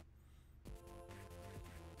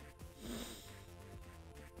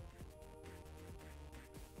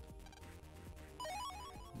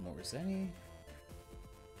 More Zenny.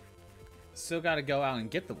 Still gotta go out and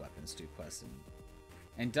get the weapons to quest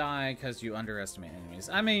and die because you underestimate enemies.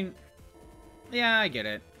 I mean, yeah, I get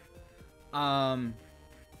it.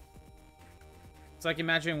 It's like,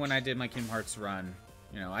 imagine when I did my Kingdom Hearts run.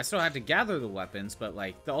 You know, I still had to gather the weapons, but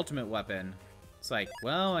like the ultimate weapon, it's like,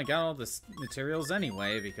 well, I got all the materials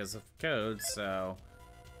anyway because of codes, so.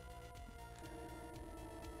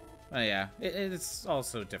 But yeah, it's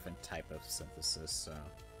also a different type of synthesis, so.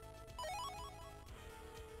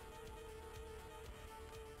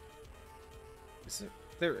 Is it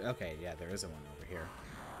there? Okay, yeah, there is a one over here.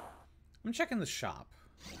 I'm checking the shop.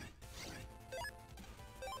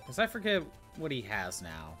 Because I forget what he has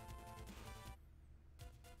now.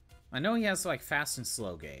 I know he has, like, fast and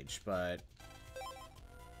slow gauge, but...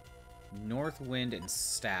 North wind and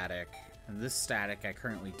static. And this static I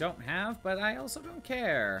currently don't have, but I also don't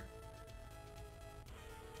care.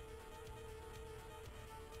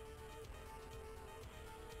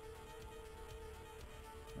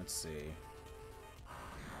 Let's see.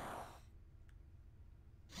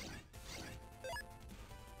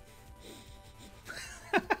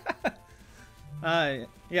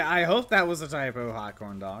 Yeah, I hope that was a typo, Hot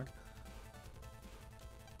Corn Dog.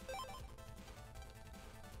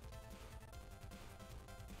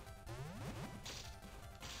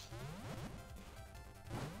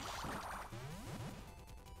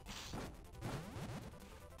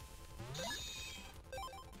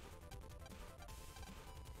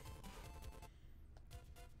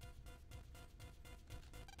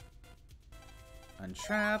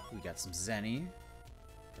 Untrap, we got some Zenny.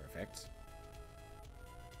 Perfect.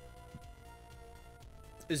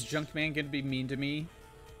 Is Junkman gonna be mean to me?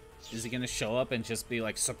 Is he gonna show up and just be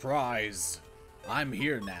like, surprise! I'm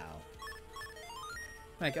here now.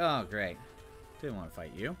 Like, oh great. Didn't want to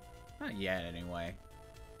fight you. Not yet, anyway.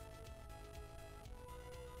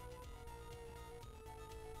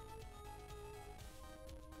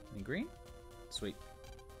 Any green? Sweet.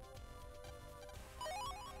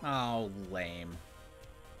 Oh, lame.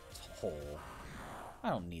 It's a hole. I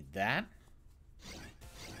don't need that.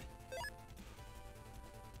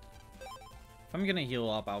 If I'm gonna heal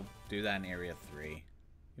up, I'll do that in Area 3.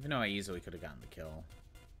 Even though I easily could have gotten the kill.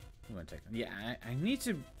 I'm gonna take them. Yeah, I need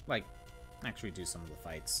to, like, actually do some of the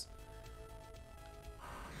fights.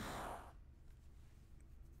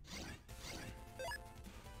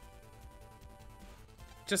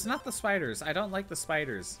 Just not the spiders. I don't like the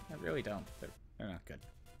spiders. I really don't. They're not good.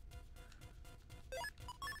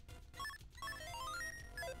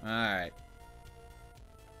 Alright.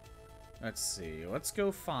 Let's see. Let's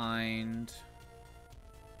go find...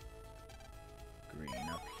 green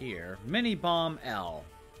up here. Mini Bomb L.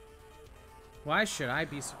 Why should I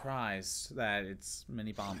be surprised that it's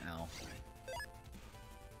Mini Bomb L?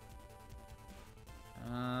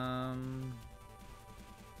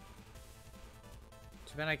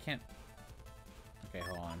 Too bad I can't... Okay,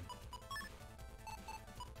 hold on.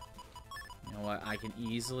 You know what? I can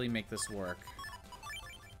easily make this work.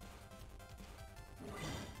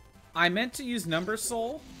 I meant to use Number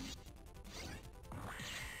Soul.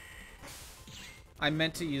 I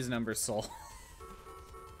meant to use Number Soul.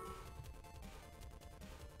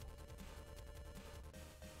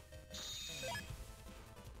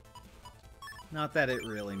 Not that it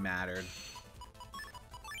really mattered.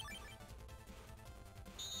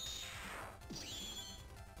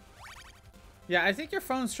 Yeah, I think your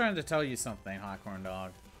phone's trying to tell you something, Hot Corn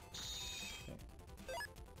Dog.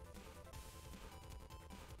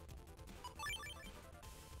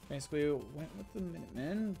 Basically, we went with the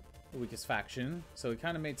Minutemen, the weakest faction, so it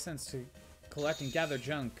kind of made sense to collect and gather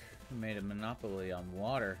junk and made a monopoly on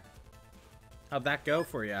water. How'd that go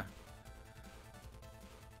for you?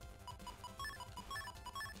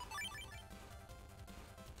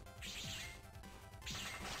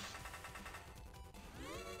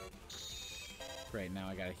 Great, now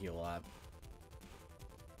I gotta heal up.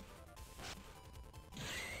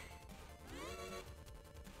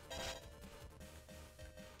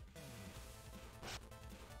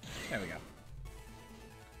 There we go.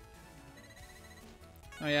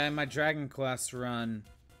 Oh yeah, in my Dragon Quest run,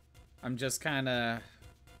 I'm just kind of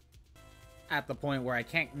at the point where I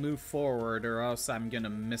can't move forward or else I'm gonna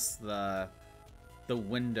miss the the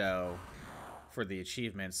window for the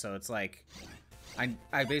achievement. So it's like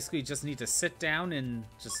I basically just need to sit down and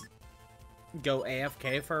just go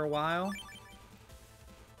AFK for a while,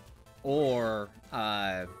 or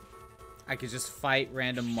I could just fight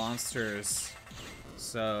random monsters,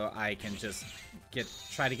 so I can just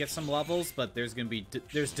try to get some levels. But there's gonna be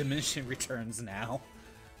there's diminishing returns now,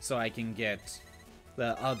 so I can get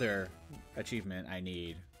the other achievement I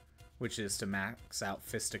need, which is to max out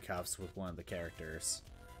fisticuffs with one of the characters.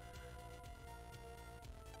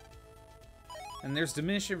 And there's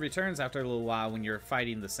diminishing returns after a little while when you're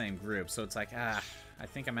fighting the same group, so it's like, I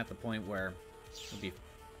think I'm at the point where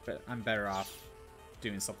I'm better off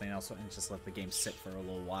doing something else and just let the game sit for a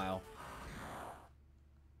little while.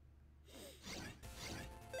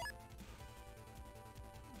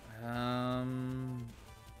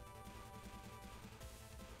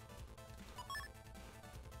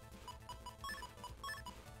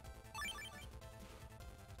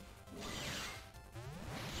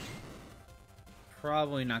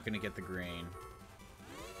 Probably not going to get the green.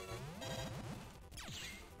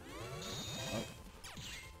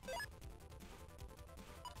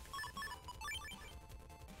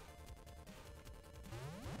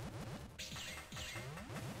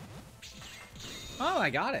 Oh,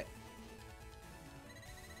 I got it.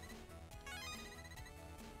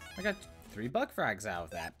 I got 3 bug frags out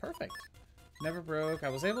of that. Perfect. Never broke. I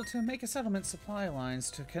was able to make a settlement supply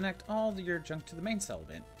lines to connect all your junk to the main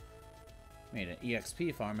settlement. Made an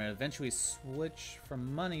EXP farm and eventually switch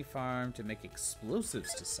from money farm to make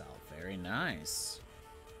explosives to sell. Very nice.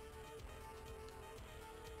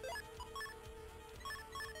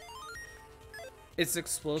 Is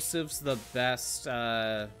explosives the best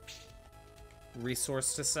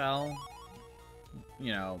resource to sell?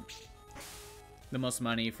 You know, the most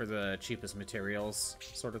money for the cheapest materials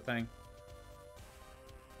sort of thing?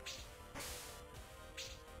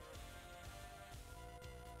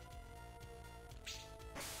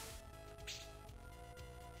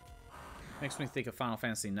 Makes me think of Final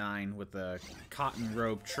Fantasy IX with the cotton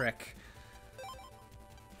robe trick.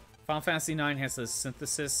 Final Fantasy IX has a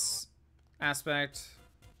synthesis aspect,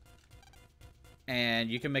 and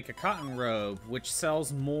you can make a cotton robe which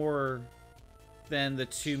sells more than the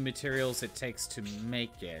 2 materials it takes to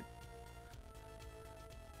make it.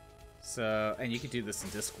 So, and you can do this in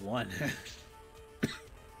disc 1.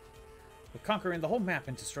 With conquering the whole map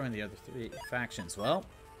and destroying the other 3 factions. Well,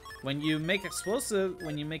 when you make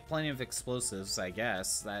plenty of explosives, I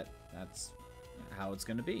guess that's how it's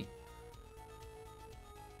gonna be.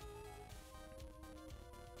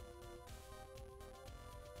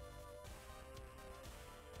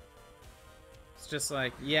 It's just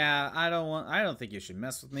like, yeah, I don't think you should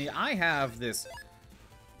mess with me. I have this,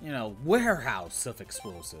 you know, warehouse of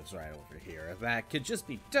explosives right over here that could just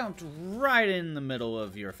be dumped right in the middle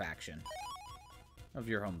of your faction, of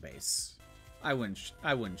your home base. I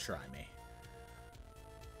wouldn't try me.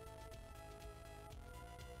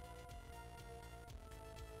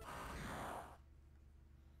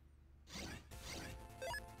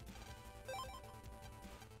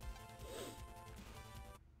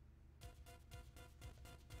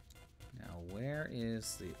 Now, where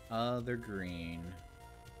is the other green?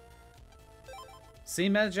 See,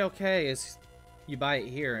 MedJLK is you buy it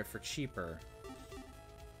here for cheaper.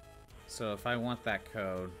 So if I want that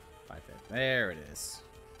code, there it is.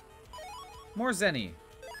 More Zenny.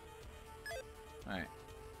 Alright.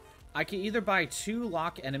 I can either buy 2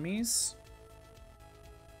 lock enemies,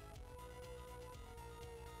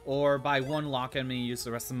 or buy 1 lock enemy and use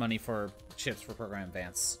the rest of the money for chips for Program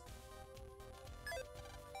Advance.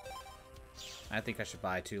 I think I should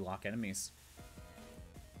buy 2 lock enemies.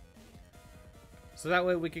 So that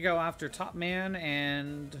way we could go after Top Man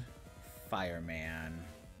and Fireman.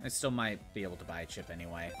 I still might be able to buy a chip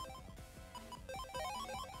anyway.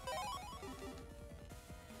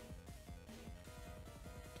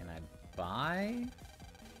 Can I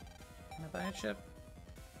buy a chip?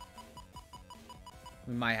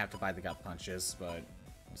 We might have to buy the gut punches, but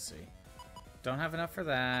we'll see. Don't have enough for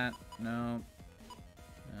that. No.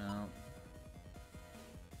 No.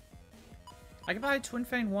 I can buy a Twin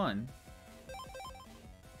Fang 1.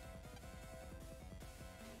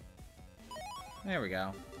 There we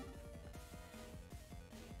go.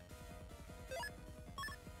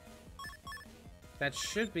 That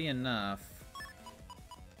should be enough.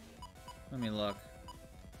 Let me look.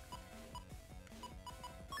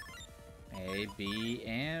 A, B,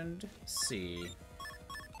 and C.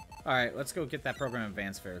 Alright, let's go get that Program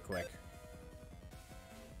Advance very quick.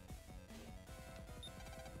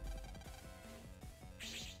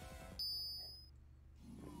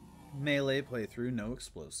 melee playthrough, no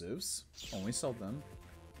explosives. Only sold them.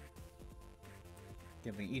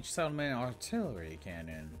 Giving each settlement an artillery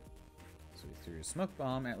cannon. So we threw a smoke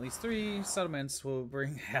bomb. At least 3 settlements will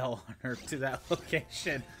bring hell on Earth to that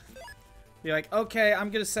location. Be like, okay, I'm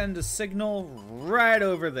gonna send a signal right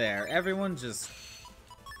over there. Everyone just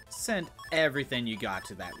send everything you got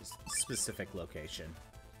to that specific location.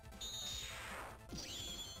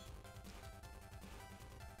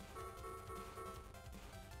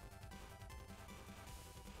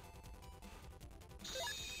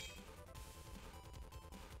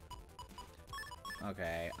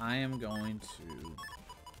 Okay, I am going to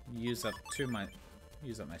use up my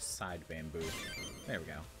side bamboo. There we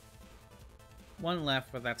go. 1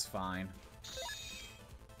 left, but that's fine.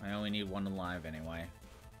 I only need 1 alive anyway.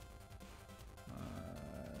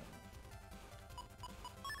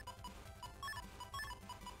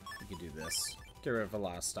 We could do this. Get rid of a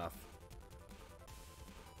lot of stuff.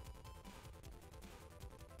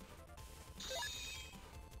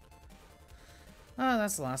 Oh,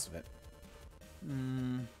 that's the last of it.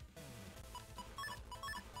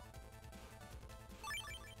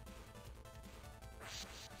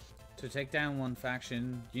 To take down 1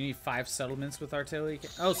 faction, you need 5 settlements with artillery.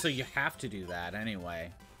 Oh, so you have to do that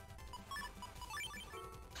anyway.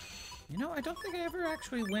 You know, I don't think I ever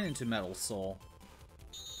actually went into Metal Soul.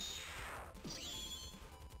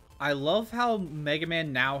 I love how Mega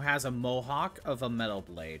Man now has a mohawk of a metal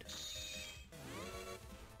blade.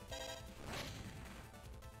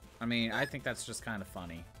 I mean, I think that's just kind of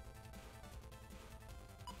funny.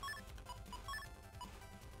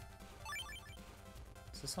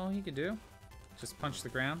 Is this all he could do? Just punch the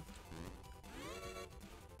ground?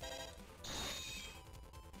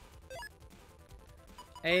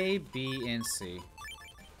 A, B, and C.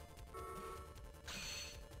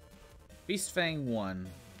 Beast Fang 1.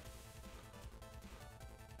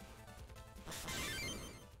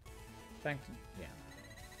 Yeah.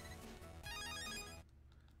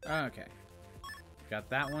 Okay. Got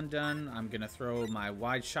that one done. I'm gonna throw my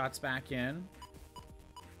wide shots back in.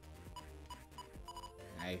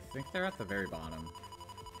 I think they're at the very bottom.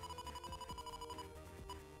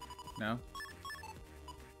 No?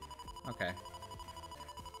 Okay.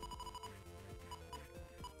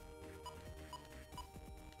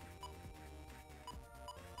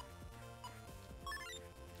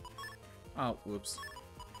 Oh, whoops.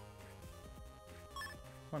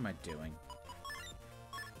 What am I doing?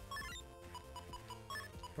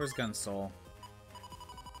 Where's Gun Soul?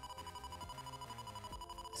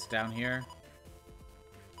 It's down here.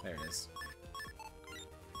 There it is.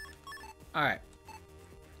 Alright.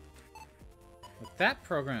 With that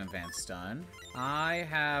program advance done, I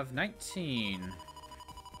have 19.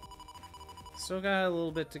 Still got a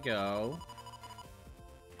little bit to go.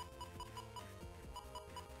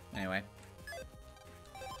 Anyway.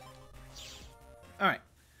 Alright.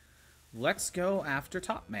 Let's go after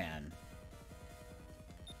Top Man.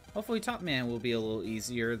 Hopefully Top Man will be a little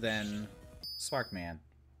easier than Spark Man.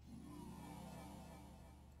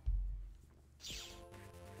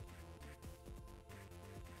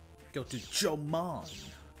 Go to Jomon.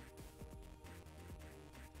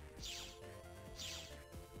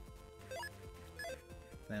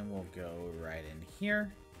 Then we'll go right in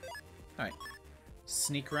here. Alright.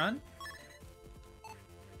 Sneak run.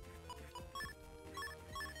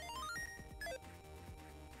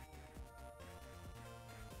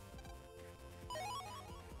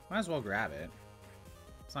 Might as well grab it.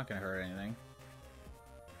 It's not gonna hurt anything.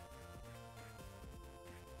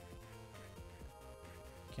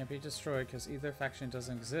 Can't be destroyed because either faction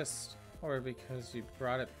doesn't exist, or because you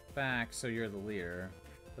brought it back so you're the leader,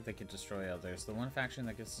 but they can destroy others. The one faction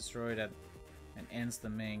that gets destroyed and ends the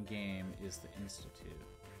main game is the Institute.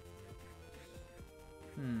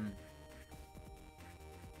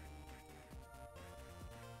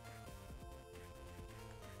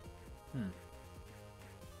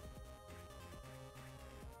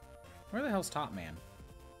 Where the hell's Top Man?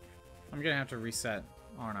 I'm gonna have to reset,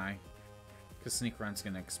 aren't I? Because Sneak Run's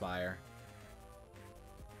gonna expire.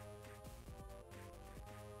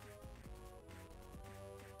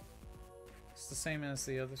 It's the same as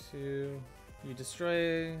the other two. You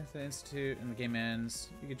destroy the Institute and the game ends.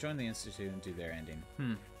 You can join the Institute and do their ending.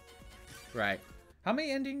 Right. How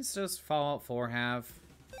many endings does Fallout 4 have?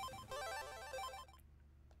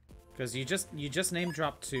 Because you just name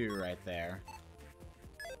dropped 2 right there.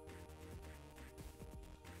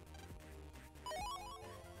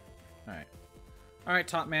 Alright. Alright,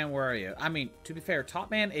 Top Man, where are you? I mean, to be fair, Top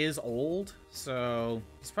Man is old, so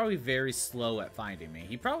he's probably very slow at finding me.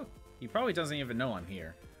 He probably doesn't even know I'm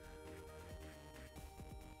here.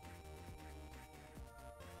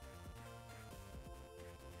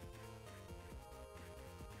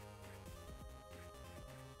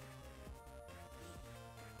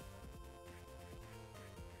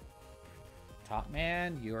 Top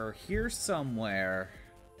Man, you're here somewhere.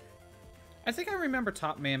 I think I remember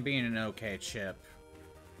Top Man being an okay chip.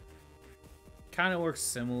 Kind of works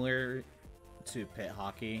similar to Pit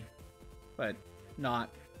Hockey, but not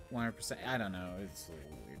 100%. I don't know. It's a little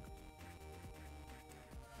weird.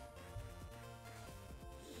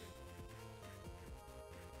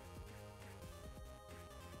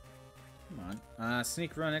 Come on.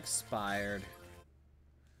 Sneak Run expired.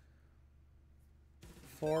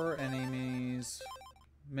 4 enemies.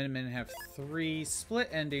 Minutemen have 3 split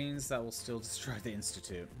endings that will still destroy the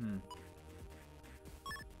Institute.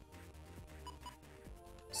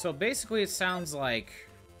 So basically it sounds like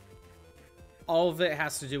all of it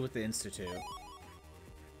has to do with the Institute.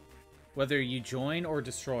 Whether you join or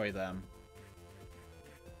destroy them.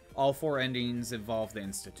 All 4 endings involve the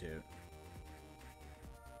Institute.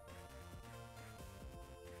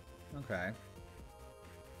 Okay.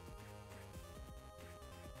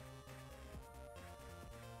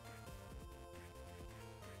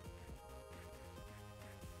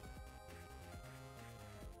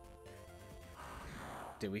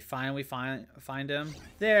 Did we finally find him?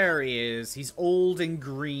 There he is. He's old and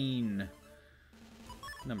green.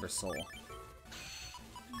 Number soul.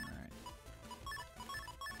 Alright.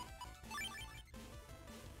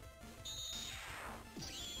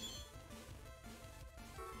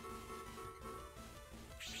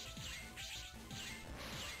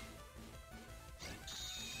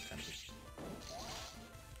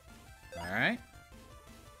 Alright.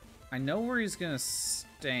 I know where he's gonna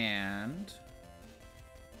stand.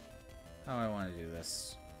 How do I want to do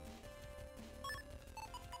this?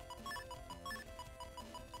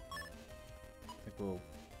 I think we'll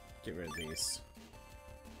get rid of these.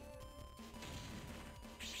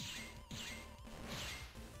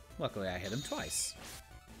 Luckily, I hit him twice.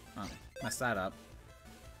 Oh, messed that up.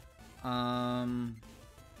 How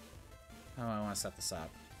do I want to set this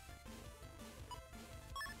up?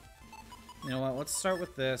 You know what? Let's start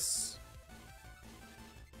with this.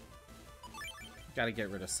 Gotta get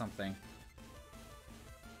rid of something.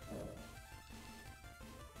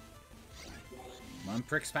 One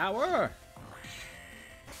prick's power!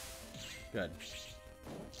 Good.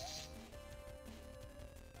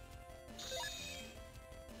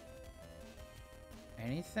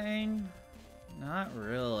 Anything? Not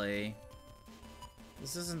really.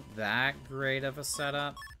 This isn't that great of a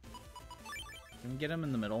setup. Can we get him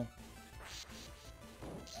in the middle?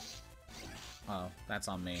 Oh, that's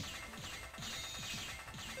on me.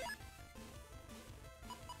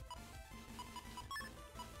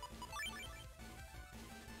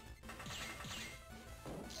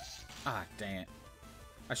 Ah, dang it.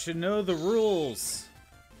 I should know the rules.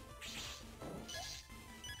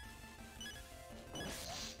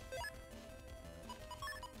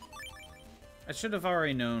 I should have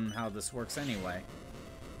already known how this works anyway.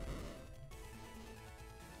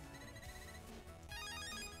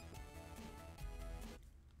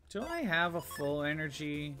 Do I have a full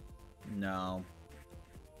energy? No.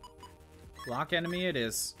 Lock enemy it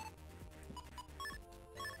is.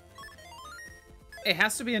 It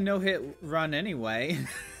has to be a no-hit run anyway.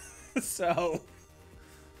 So...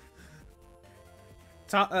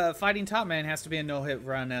 fighting Top Man has to be a no-hit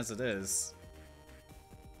run as it is.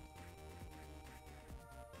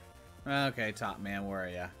 Okay, Top Man, where are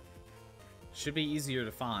ya? Should be easier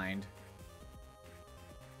to find.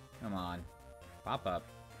 Come on. Pop up.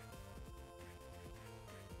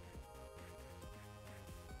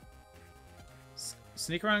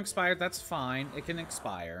 Sneak around expired, that's fine. It can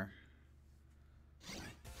expire.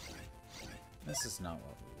 This is not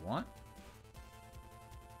what we want.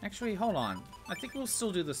 Actually, hold on. I think we'll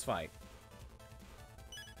still do this fight.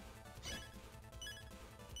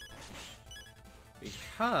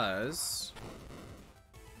 Because...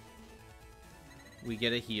 we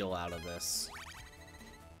get a heal out of this.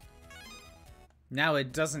 Now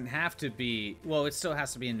it doesn't have to be... well, it still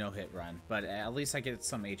has to be a no-hit run. But at least I get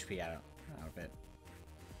some HP out of it.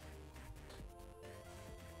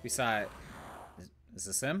 Besides... is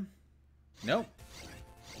this him? Nope.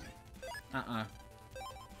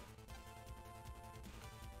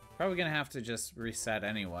 Probably gonna have to just reset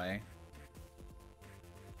anyway.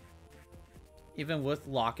 Even with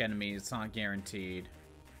lock enemies, it's not guaranteed.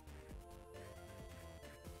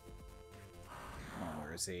 Oh,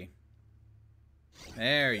 where is he?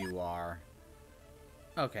 There you are.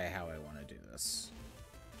 Okay, how I want to do this.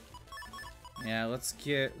 Yeah, let's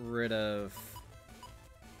get rid of...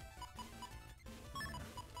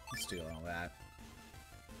 let's do all that.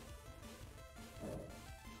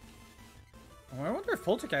 Oh, I wonder if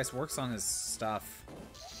Poltergeist works on his stuff.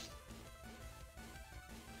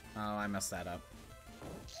 Oh, I messed that up.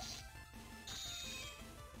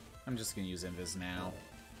 I'm just gonna use Invis now.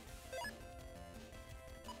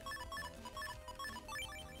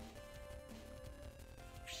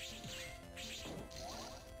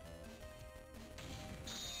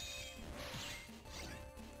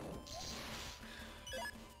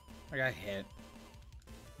 I got hit.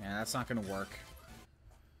 Yeah, that's not gonna work.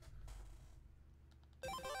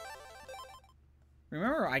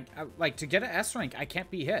 Remember, I like, to get an S rank, I can't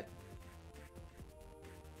be hit.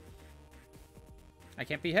 I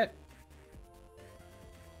can't be hit.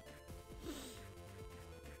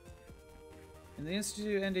 In the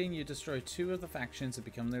Institute ending, you destroy 2 of the factions and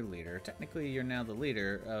become their leader. Technically, you're now the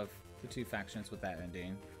leader of the 2 factions with that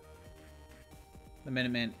ending. The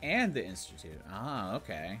Minutemen and the Institute. Ah,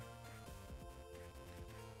 okay.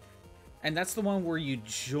 And that's the one where you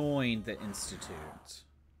join the Institute.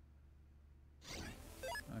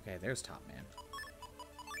 Okay, there's Top Man.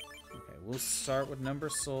 Okay, we'll start with Number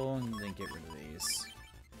Soul and then get rid of these.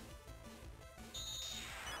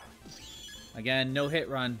 Again, no hit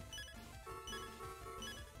run.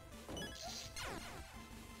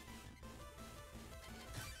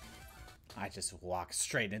 I just walked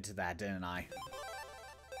straight into that, didn't I?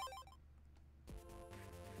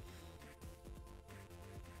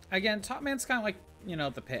 Again, Top Man's kind of like, you know,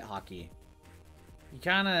 the pit hockey. You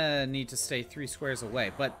kind of need to stay 3 squares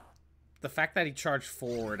away, but the fact that he charged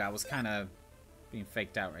forward, I was kind of being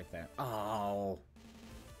faked out right there. Oh.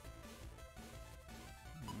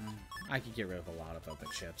 I could get rid of a lot of other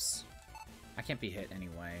chips. I can't be hit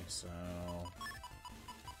anyway, so...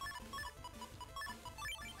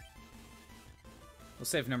 We'll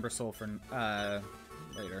save Number Soul for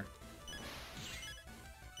later.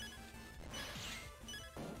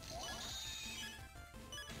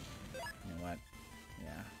 You know what?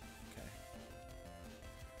 Yeah. Okay.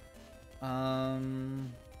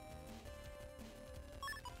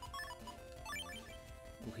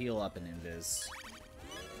 We'll heal up an Invis.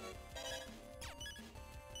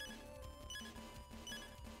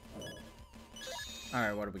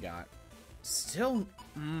 Alright, what do we got? Still...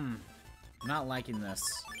 not liking this.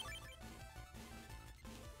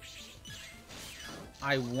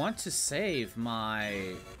 I want to save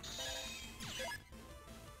my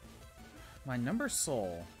Number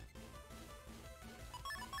Soul.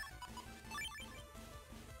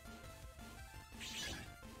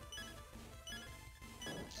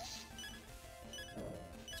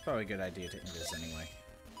 It's probably a good idea to end this anyway.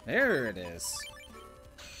 There it is.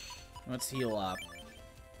 Let's heal up.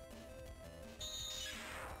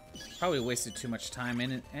 Probably wasted too much time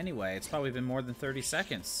in it anyway. It's probably been more than 30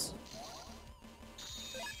 seconds.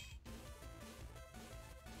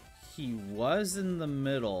 He was in the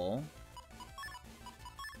middle.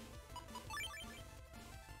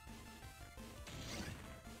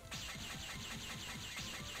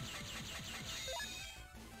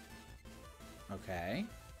 Okay.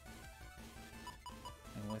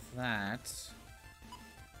 And with that...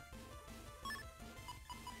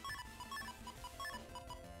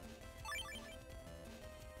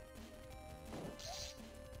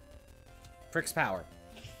 Frick's power.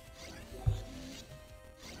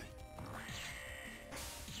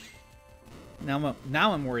 Now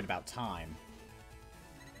I'm worried about time.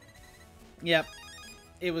 Yep.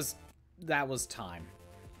 That was time.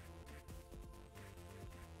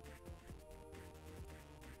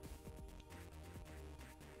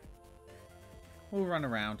 We'll run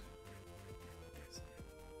around.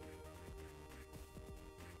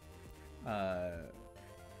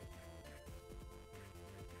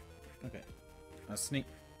 Okay. Sneak.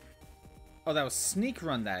 Oh, that was Sneak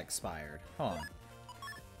Run that expired. Hold on.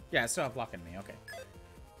 Yeah, it's still blocking me. Okay.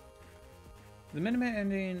 The Minuteman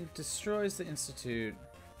ending destroys the Institute,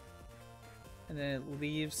 and then it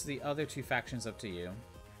leaves the other 2 factions up to you.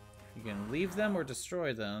 You can leave them or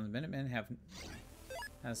destroy them. The Minutemen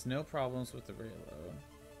has no problems with the railroad.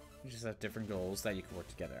 You just have different goals that you can work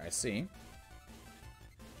together. I see.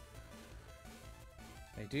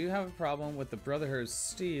 They do have a problem with the Brotherhood's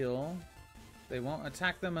steel. They won't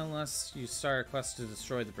attack them unless you start a quest to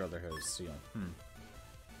destroy the Brotherhood's steel. Okay.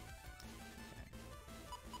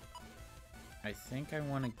 I think I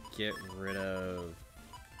want to get rid of...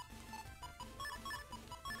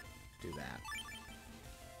 do that.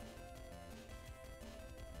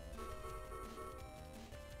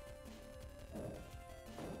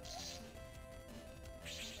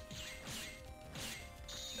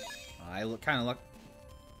 I kind of look...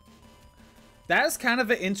 That is kind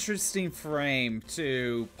of an interesting frame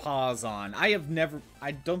to pause on. I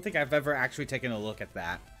don't think I've ever actually taken a look at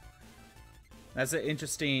that. That's an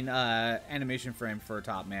interesting animation frame for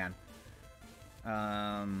Top Man. Oh,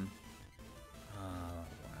 wow.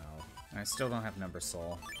 I still don't have Number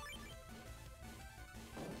Soul.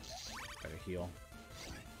 heal.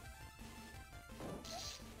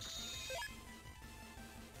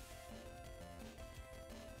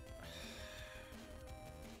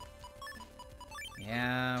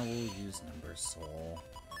 Yeah, we'll use Number Soul.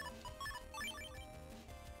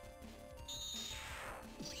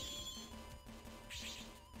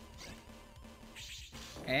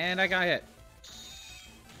 And I got hit.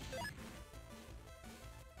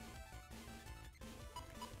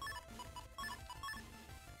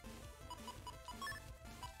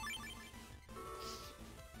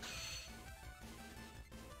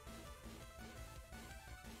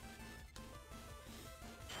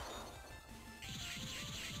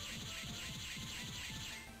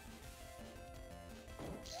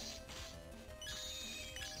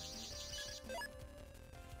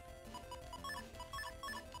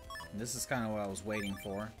 This is kind of what I was waiting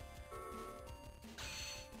for.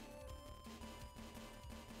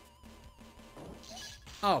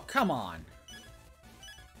 Oh, come on.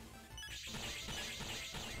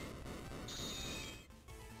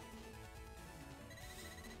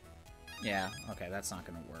 Yeah, okay, that's not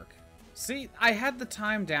gonna work. See, I had the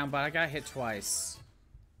time down, but I got hit twice.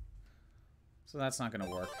 So that's not gonna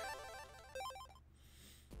work.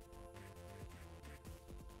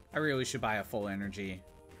 I really should buy a full energy.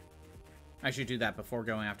 I should do that before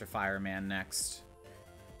going after Fireman next.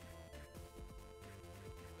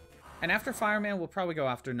 And after Fireman, we'll probably go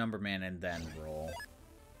after Numberman and then roll.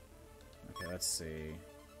 Okay, let's see.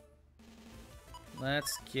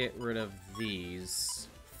 Let's get rid of these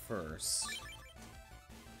first.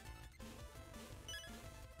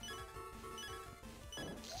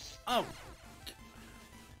 Oh!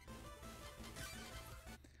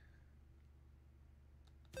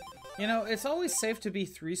 You know, it's always safe to be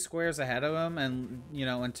 3 squares ahead of him, and, you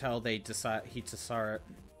know, until they decide he decides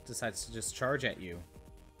to just charge at you.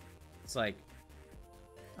 It's like,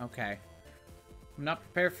 okay, I'm not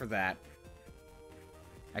prepared for that.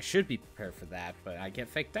 I should be prepared for that, but I get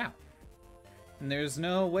faked out. And there's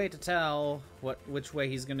no way to tell which way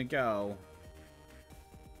he's gonna go.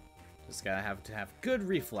 Just gotta have good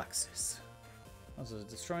reflexes. Also,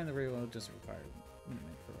 destroying the railroad doesn't require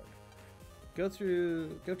Minutemen for it. Go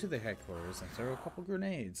to the headquarters and throw a couple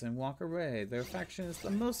grenades and walk away. Their faction is the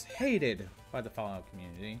most hated by the Fallout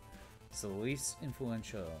community. It's the least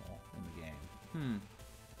influential in the game.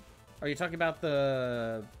 Are you talking about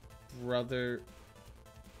the brother?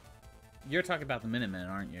 You're talking about the Minutemen,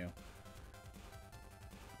 aren't you?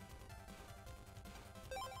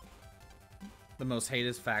 The most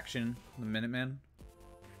hated faction, the Minutemen.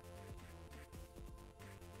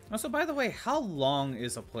 Also, by the way, how long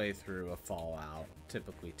is a playthrough of Fallout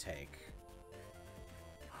typically take?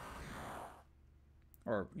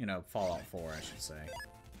 Or, you know, Fallout 4, I should say.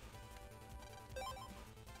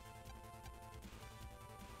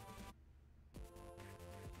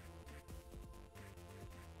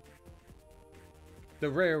 The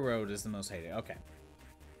railroad is the most hated. Okay.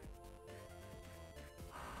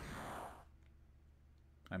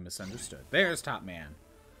 I misunderstood. There's Top Man.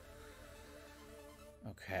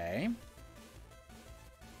 Okay.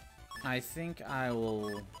 I think I will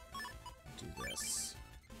do this.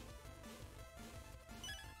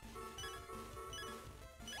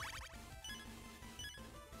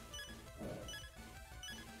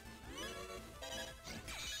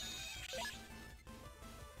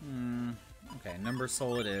 Okay, Number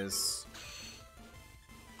Soul it is.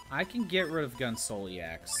 I can get rid of Gun Soul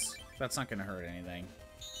EX. That's not gonna hurt anything.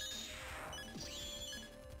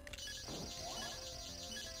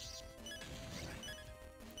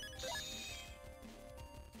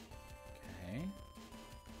 Okay.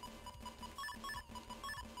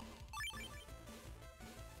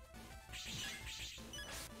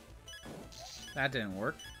 That didn't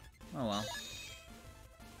work. Oh well.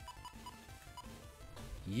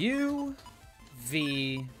 UVW.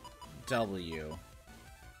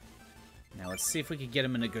 Now let's see if we can get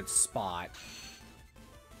him in a good spot.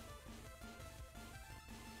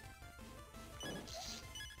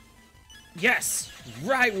 Yes!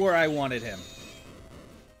 Right where I wanted him.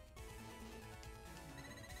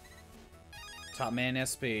 Top Man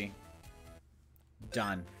SP.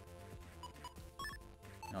 Done.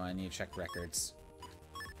 No, I need to check records.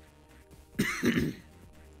 If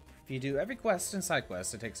you do every quest and side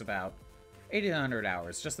quest, it takes about 800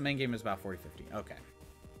 hours. Just the main game is about 40-50. Okay.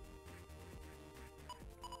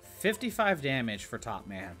 55 damage for Top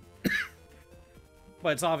Man.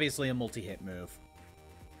 But it's obviously a multi-hit move.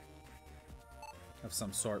 Of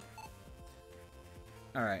some sort.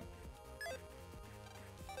 Alright.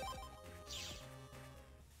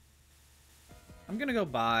 I'm gonna go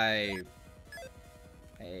buy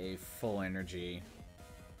a full energy.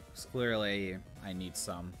 'Cause clearly, I need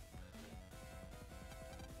some.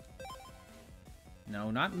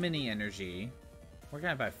 No, not mini energy. Where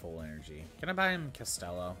can I buy full energy? Can I buy him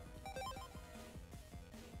Castello?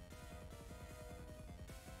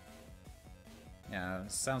 Yeah,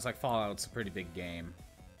 sounds like Fallout's a pretty big game.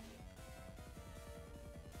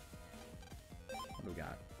 What do we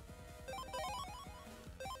got?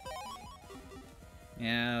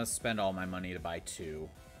 Yeah, spend all my money to buy 2.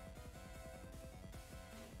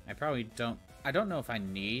 I probably don't... I don't know if I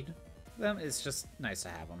need them. It's just nice to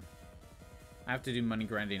have them. I have to do money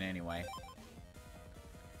grinding anyway.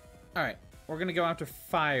 Alright, we're gonna go after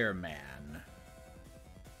Fireman.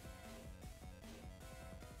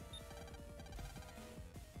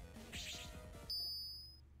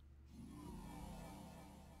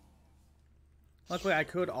 Luckily, I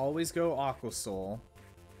could always go Aqua Soul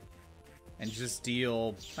and just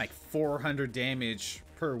deal like 400 damage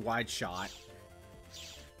per wide shot.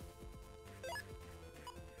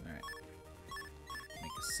 Alright.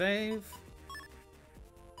 Make a save.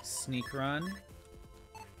 Sneak run.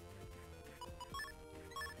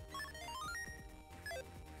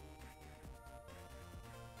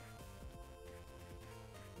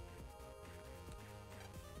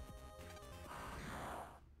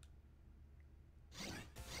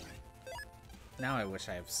 Now I wish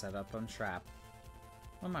I have set up on trap.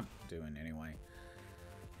 What am I doing anyway?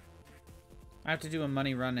 I have to do a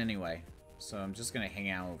money run anyway, so I'm just gonna hang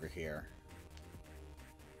out over here.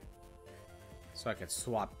 So I could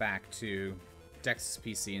swap back to Dex's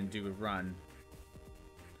PC and do a run.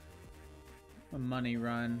 A money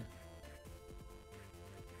run.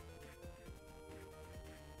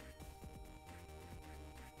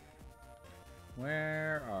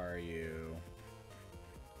 Where are you?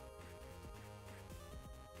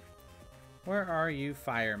 Where are you,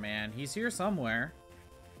 Fireman? He's here somewhere.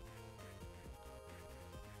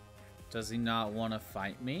 Does he not want to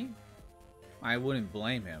fight me? I wouldn't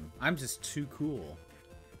blame him. I'm just too cool.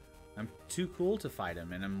 I'm too cool to fight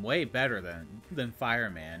him, and I'm way better than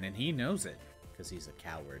Fireman, and he knows it, because he's a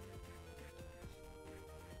coward.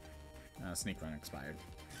 Sneak run expired.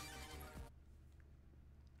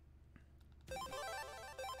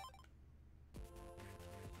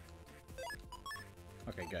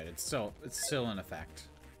 Okay, good. It's still in effect.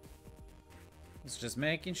 It's just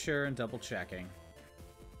making sure and double checking.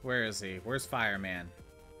 Where is he? Where's Fireman?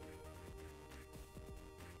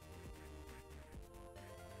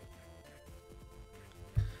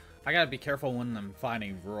 I gotta be careful when I'm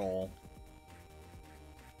finding roll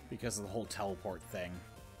because of the whole teleport thing.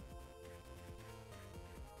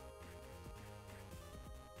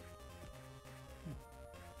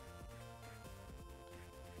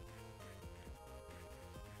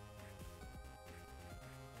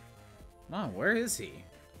 Oh, where is he?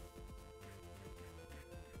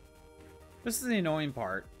 This is the annoying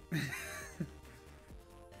part.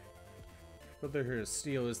 Whether her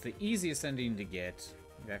steal is the easiest ending to get.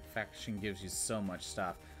 That faction gives you so much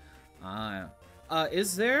stuff.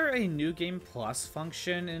 Is there a New Game Plus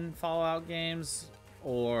function in Fallout games?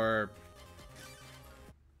 Or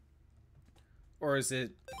is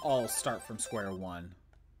it all start from square one?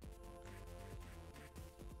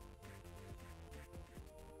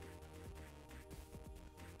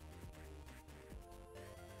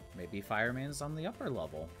 Maybe Fireman's on the upper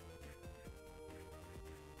level.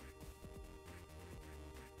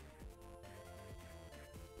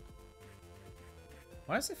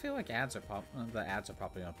 Why does it feel like the ads are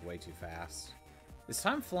popping up way too fast? Is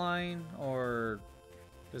time flying, or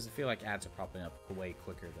does it feel like ads are popping up way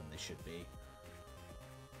quicker than they should be?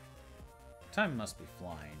 Time must be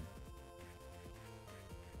flying.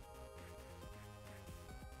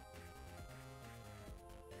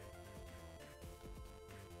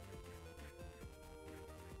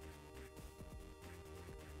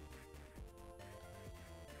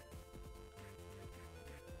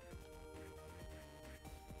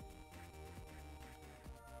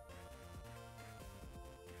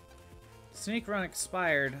 Sneak run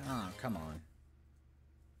expired. Oh, come on.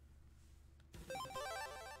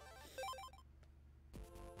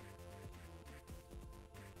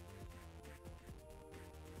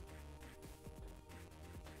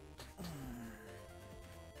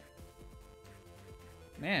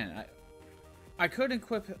 Man, I could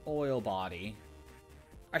equip Oil Body.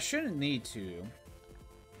 I shouldn't need to.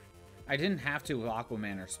 I didn't have to with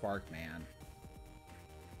Aquaman or Sparkman.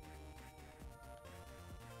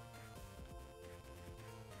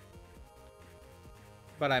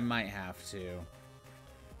 But I might have to.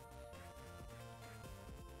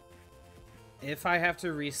 If I have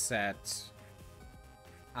to reset,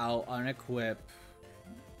 I'll unequip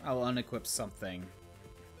something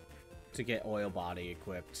to get oil body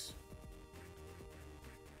equipped.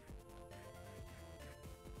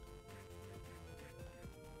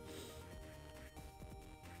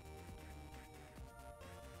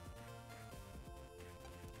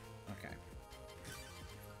 Okay.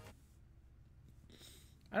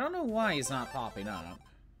 I don't know why he's not popping up.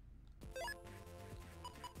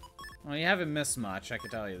 Well, you haven't missed much, I can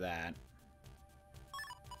tell you that.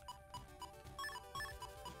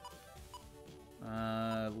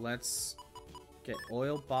 Let's get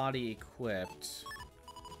oil body equipped.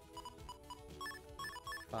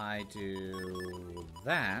 If I do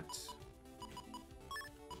that...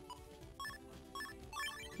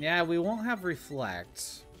 Yeah, we won't have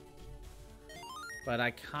reflect. But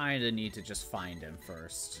I kinda need to just find him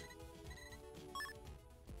first.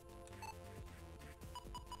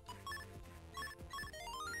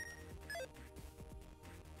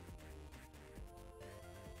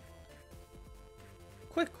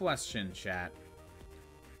 Quick question, chat.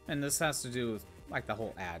 And this has to do with, like, the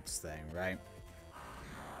whole ads thing, right?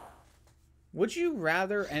 Would you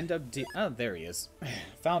rather end up oh, there he is.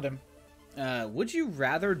 Found him. Would you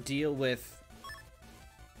rather deal with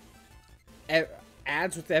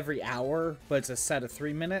ads with every hour, but it's a set of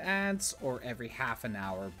 3-minute ads, or every half an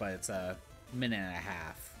hour, but it's a minute and a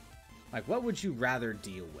half? Like, what would you rather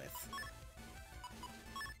deal with?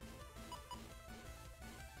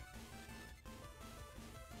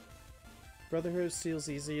 Brotherhood of Steel's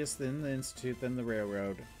easiest, then the Institute, then the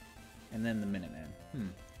Railroad, and then the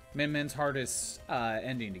Minutemen. Minutemen's hardest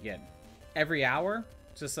ending to get. Every hour?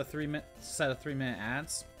 Just a set of 3-minute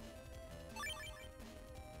ads?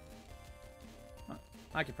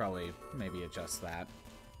 I could probably maybe adjust that.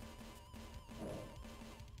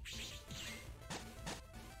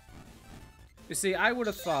 You see, I would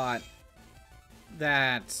have thought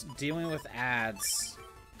that dealing with ads,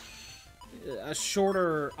 a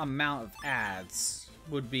shorter amount of ads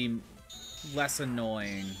would be less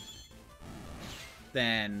annoying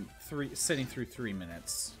than sitting through 3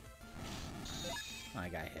 minutes. I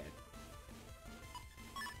got hit.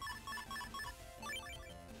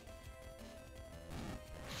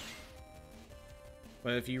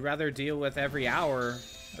 But if you rather deal with every hour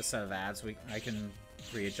a set of ads, I can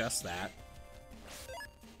readjust that.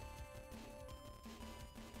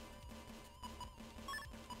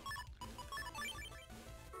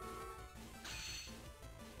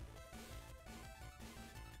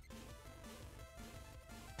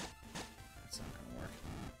 That's not gonna work.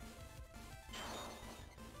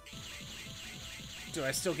 Do I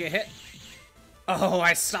still get hit? Oh,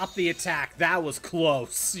 I stopped the attack. That was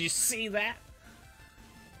close. You see that?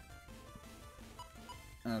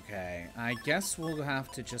 Okay, I guess we'll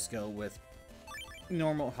have to just go with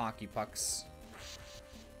normal hockey pucks.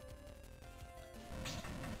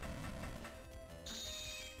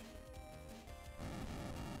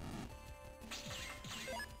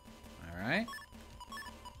 Alright.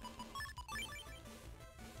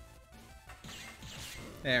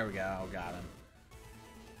 There we go, got him.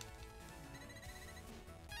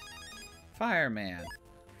 Fireman.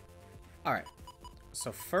 Alright.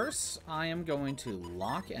 So first, I am going to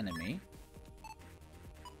lock enemy.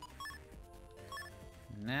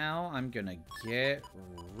 Now I'm gonna get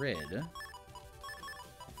rid of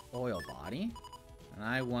oil body. And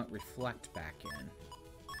I want reflect back in.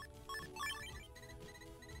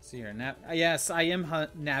 See here, yes, I am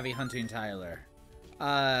Navi hunting Tyler.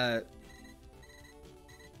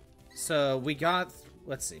 So we got,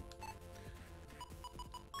 let's see.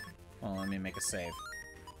 Well, let me make a save.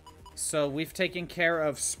 So we've taken care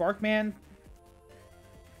of Sparkman.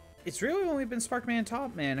 It's really only been Sparkman and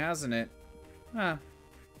Topman, hasn't it? Huh.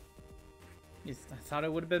 I thought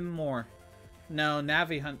it would have been more. No,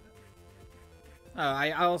 Navi Hunt. Oh,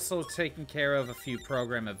 I also taken care of a few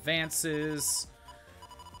program advances.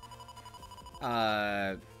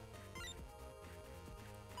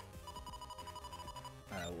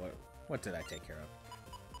 What did I take care of?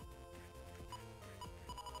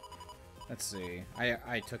 Let's see.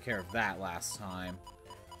 I took care of that last time.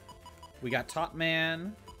 We got Top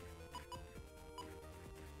Man.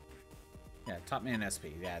 Yeah, Top Man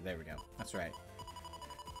SP. Yeah, there we go. That's right.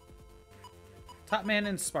 Top Man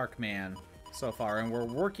and Sparkman so far, and we're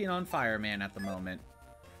working on Fireman at the moment.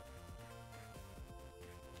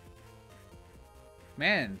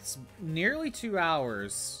 Man, it's nearly 2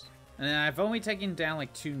 hours, and I've only taken down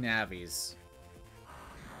like 2 Navis.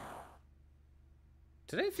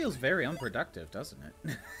 Today feels very unproductive, doesn't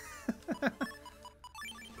it?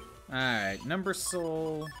 Alright, Number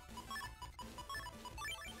Soul.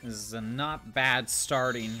 This is a not bad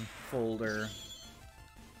starting folder.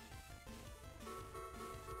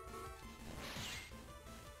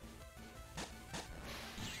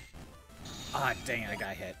 Ah, dang it, I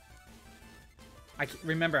got hit.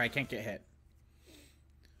 Remember, I can't get hit.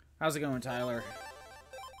 How's it going, Tyler?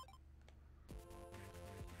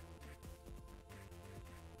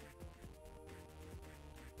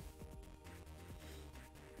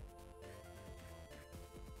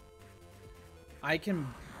 I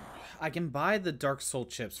can buy the Dark Soul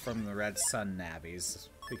chips from the Red Sun Navies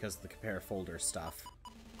because of the compare folder stuff.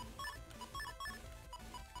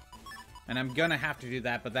 And I'm gonna have to do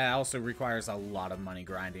that, but that also requires a lot of money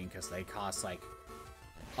grinding because they cost like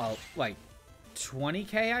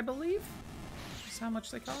 20k, I believe? That's how much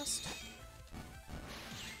they cost.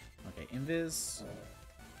 Okay, Invis.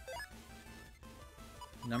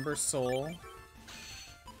 Number Soul.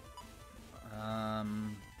 There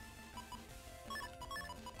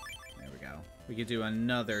we go. We could do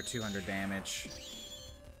another 200 damage.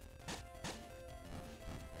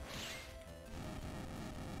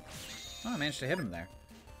 Oh, I managed to hit him there.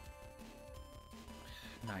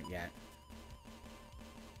 Not yet.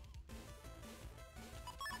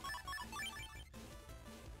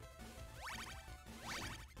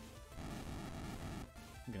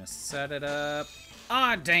 I'm gonna set it up.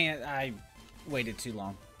 Ah, dang it! I waited too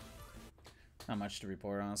long. Not much to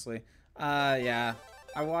report, honestly. Yeah.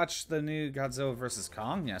 I watched the new Godzilla vs.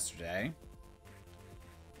 Kong yesterday.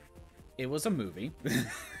 It was a movie.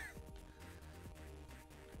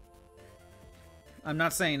 I'm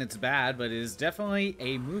not saying it's bad, but it is definitely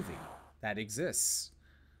a movie that exists.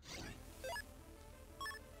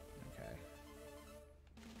 Okay.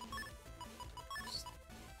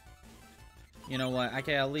 You know what? I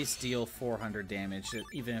can at least deal 400 damage,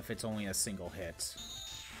 even if it's only a single hit.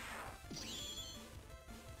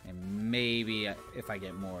 And maybe if I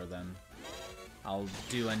get more, then I'll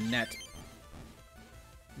do a net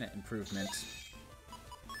improvement.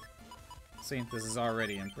 See, this is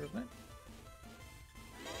already improvement.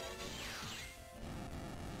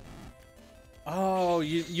 Oh,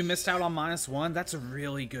 you missed out on -1? That's a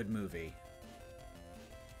really good movie.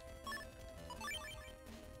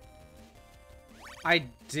 I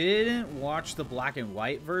didn't watch the black and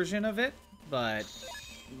white version of it, but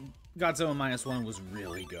Godzilla -1 was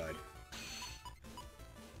really good.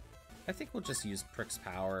 I think we'll just use Prick's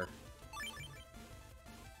power.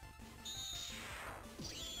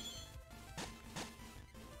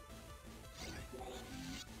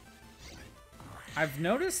 I've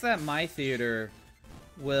noticed that my theater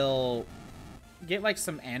will get like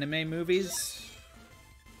some anime movies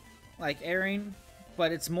like airing,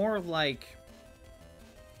 but it's more like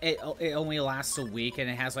it only lasts a week and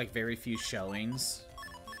it has like very few showings.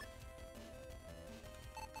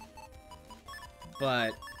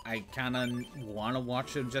 But I kind of want to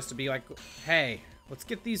watch them just to be like, hey, let's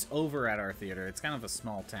get these over at our theater. It's kind of a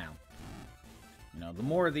small town. You know, the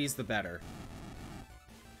more of these, the better.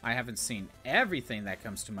 I haven't seen everything that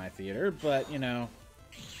comes to my theater, but, you know,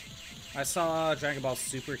 I saw Dragon Ball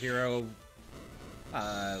Superhero,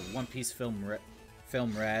 One Piece Film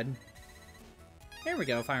Red. Here we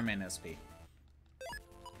go, Fireman SP.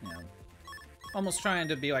 You know, almost trying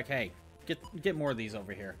to be like, hey, get more of these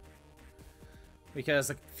over here. Because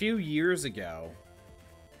a few years ago,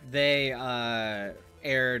 they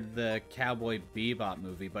aired the Cowboy Bebop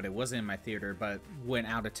movie, but it wasn't in my theater, but went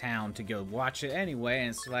out of town to go watch it anyway, and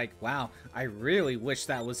it's like, wow, I really wish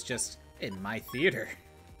that was just in my theater.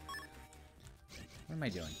 What am I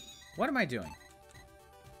doing? What am I doing?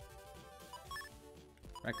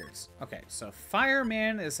 Records. Okay, so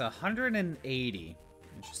Fireman is 180.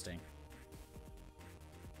 Interesting.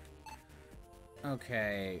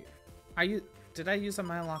 Okay. Did I use up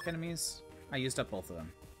my lock enemies? I used up both of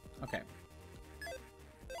them. Okay.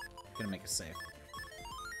 Gonna make a save.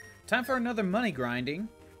 Time for another money grinding.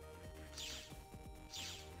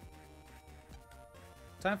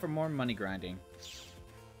 Time for more money grinding.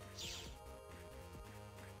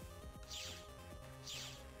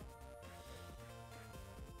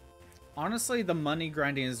 Honestly, the money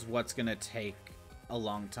grinding is what's gonna take a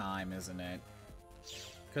long time, isn't it?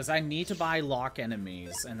 Because I need to buy lock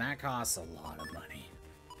enemies, and that costs a lot of money.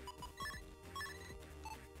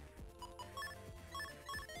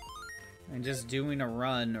 And just doing a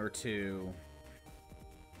run or two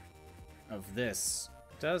of this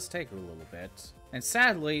does take a little bit. And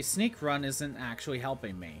sadly, sneak run isn't actually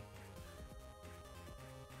helping me.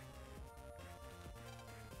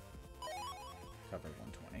 Cover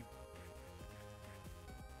 120.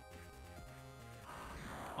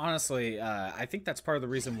 Honestly, I think that's part of the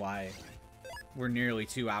reason why we're nearly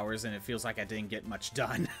 2 hours and it feels like I didn't get much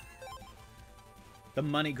done. The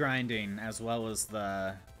money grinding, as well as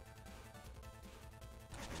the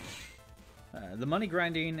money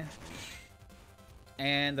grinding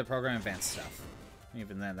and the program advanced stuff.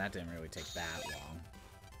 Even then, that didn't really take that long.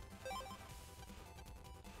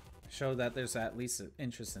 Show that there's at least an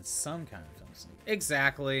interest in some kind of films.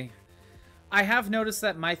 Exactly. I have noticed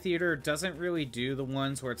that my theater doesn't really do the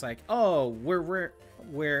ones where it's like, oh, we're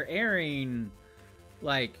airing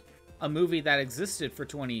like a movie that existed for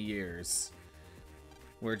 20 years.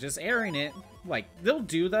 We're just airing it. Like, they'll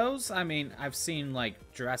do those. I mean, I've seen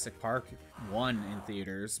like Jurassic Park 1 in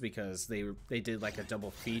theaters because they did like a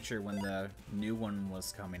double feature when the new one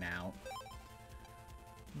was coming out.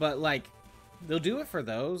 But like, they'll do it for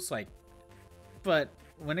those, like, but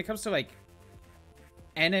when it comes to like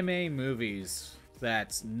anime movies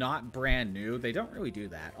that's not brand new, they don't really do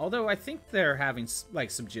that. Although I think they're having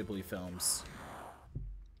like some Ghibli films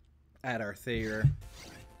at our theater,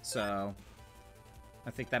 so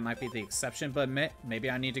I think that might be the exception. But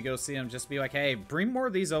maybe I need to go see them. Just be like, hey, bring more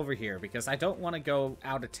of these over here, because I don't want to go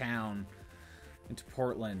out of town into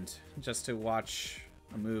Portland just to watch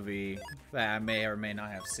a movie that I may or may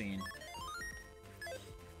not have seen.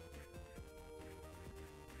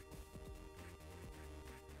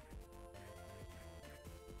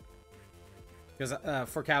 Because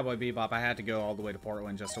for Cowboy Bebop, I had to go all the way to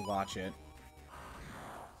Portland just to watch it.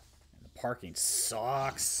 And the parking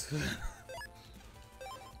sucks.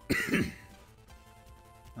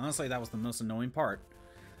 Honestly, that was the most annoying part.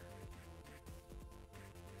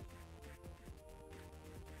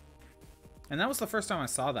 And that was the first time I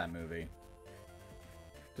saw that movie.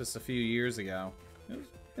 Just a few years ago.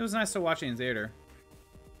 It was nice to watch it in theater.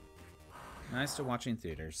 Nice to watch in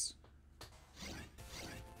theaters.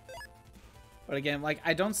 But again, like,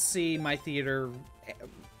 I don't see my theater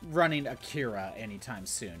running Akira anytime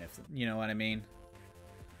soon, if you know what I mean.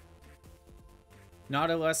 Not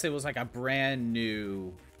unless it was like a brand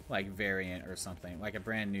new, like, variant or something. Like a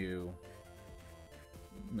brand new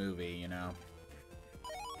movie, you know.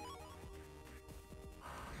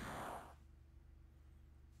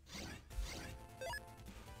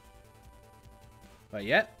 But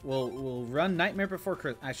yet, we'll run Nightmare Before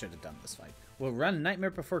Christmas. I should have done this fight. We'll run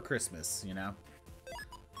Nightmare Before Christmas, you know?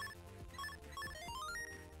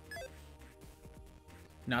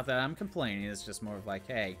 Not that I'm complaining, it's just more of like,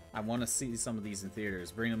 hey, I want to see some of these in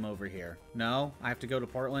theaters. Bring them over here. No, I have to go to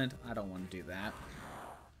Portland? I don't want to do that.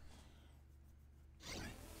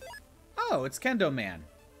 Oh, it's Kendo Man.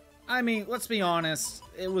 I mean, let's be honest.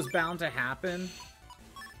 It was bound to happen.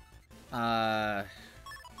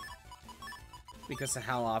 Because of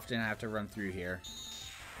how often I have to run through here.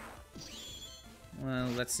 Well,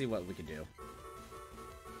 let's see what we can do.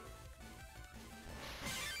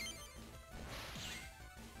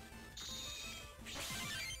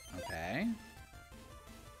 Okay.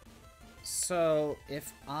 So,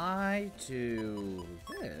 if I do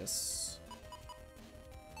this...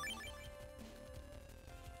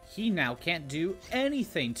 He now can't do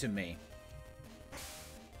anything to me.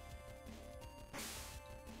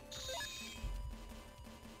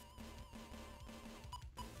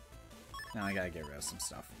 Now I gotta get rid of some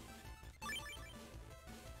stuff.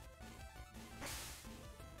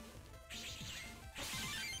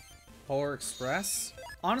 Polar Express?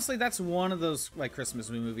 Honestly, that's one of those, like, Christmas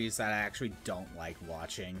movies that I actually don't like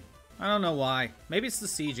watching. I don't know why. Maybe it's the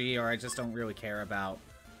CG, or I just don't really care about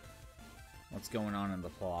what's going on in the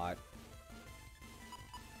plot.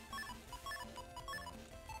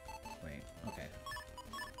 Wait, okay.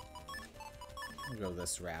 We'll go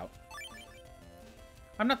this route.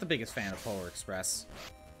 I'm not the biggest fan of Polar Express.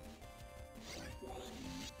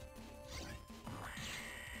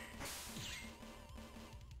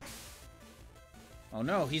 Oh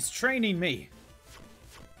no, he's training me!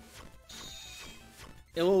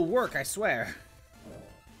 It will work, I swear.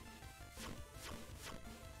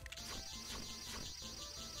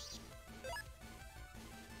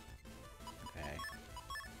 Okay.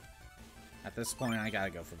 At this point, I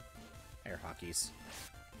gotta go for air hockeys.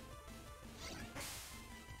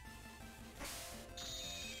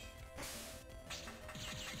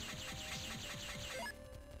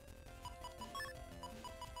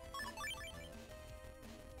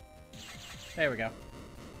 There we go.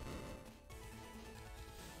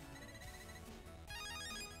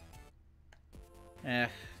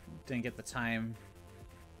 Didn't get the time.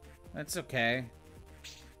 That's okay.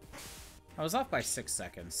 I was off by 6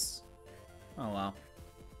 seconds. Oh well.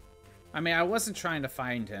 I mean, I wasn't trying to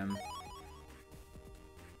find him.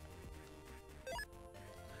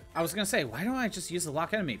 I was gonna say, why don't I just use a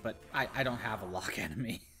lock enemy? But I don't have a lock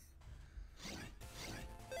enemy.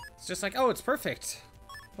 It's just like, oh, it's perfect.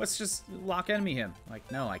 Let's just lock enemy him. Like,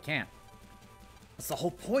 no, I can't. That's the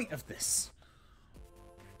whole point of this.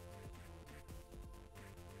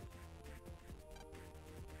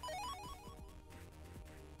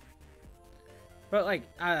 But, like,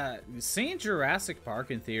 seeing Jurassic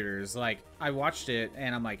Park in theaters, like, I watched it,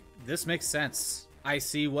 and I'm like, this makes sense. I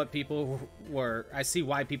see what people were... I see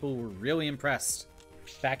why people were really impressed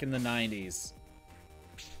back in the 90s.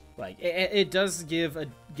 Like, it does give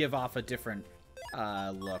off a different,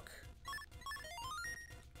 look.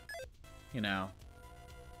 You know?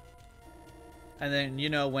 And then, you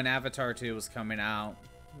know, when Avatar 2 was coming out,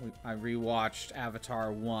 I rewatched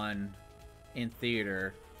Avatar 1 in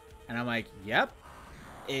theater, and I'm like, yep.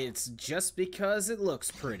 It's just because it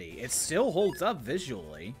looks pretty. It still holds up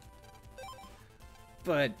visually.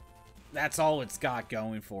 But that's all it's got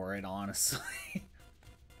going for it, honestly.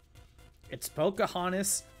 It's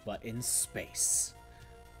Pocahontas, but in space.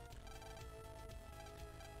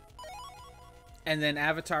 And then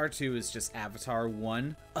Avatar 2 is just Avatar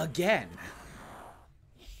 1 again.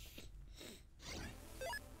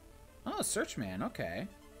 Oh, Searchman, okay.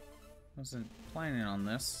 Wasn't planning on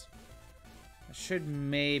this. I should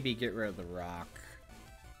maybe get rid of the rock.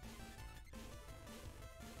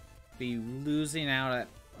 Be losing out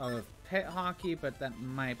of pit hockey, but that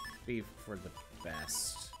might be for the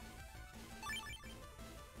best.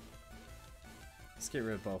 Let's get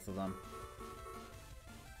rid of both of them.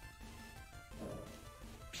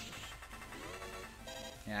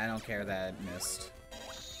 Yeah, I don't care that it missed.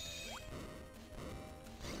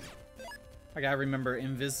 I gotta remember,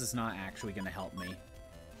 Invis is not actually gonna help me.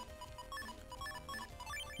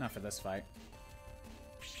 Not for this fight.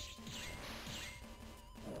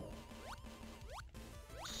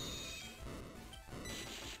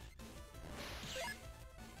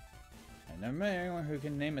 I never met anyone who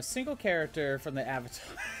can name a single character from the Avatar.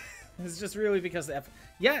 It's just really because the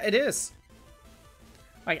yeah, it is.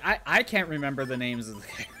 Like, I can't remember the names of the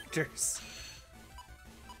characters.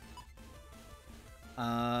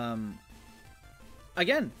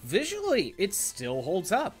 Again, visually, it still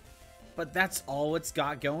holds up. But that's all it's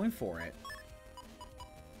got going for it.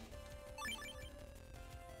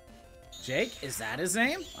 Jake, is that his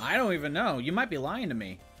name? I don't even know. You might be lying to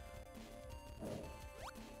me.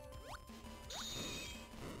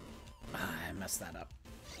 I messed that up.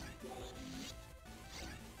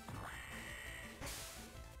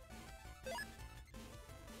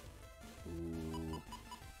 Ooh.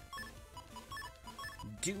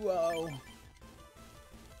 Duo.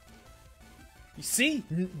 You see?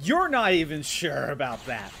 You're not even sure about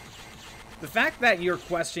that. The fact that you're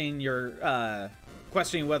questioning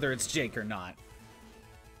questioning whether it's Jake or not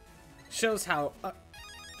shows how...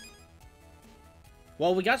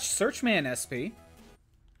 Well, we got Searchman SP.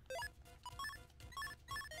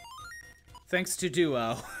 Thanks to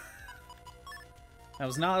Duo. That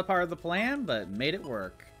was not a part of the plan, but made it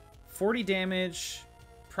work. 40 damage.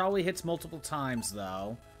 Probably hits multiple times,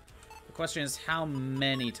 though. The question is, how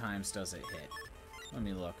many times does it hit? Let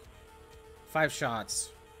me look. 5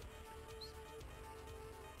 shots.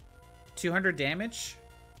 200 damage?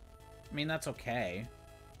 I mean, that's okay.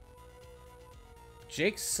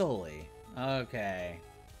 Jake Sully. Okay.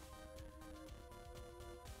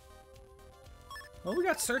 Well, we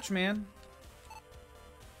got Searchman.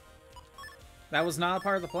 That was not a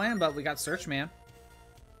part of the plan, but we got Searchman.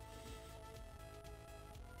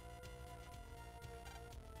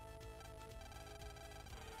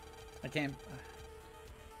 I can't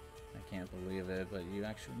believe it, but you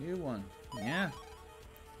actually knew one. Yeah.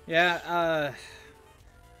 Yeah,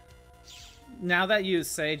 now that you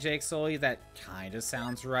say Jake Sully, that kind of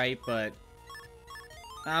sounds right, but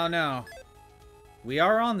I don't know. We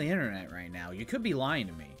are on the internet right now. You could be lying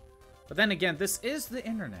to me. But then again, this is the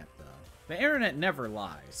internet, though. The internet never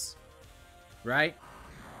lies. Right?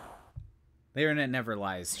 The internet never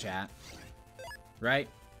lies, chat. Right?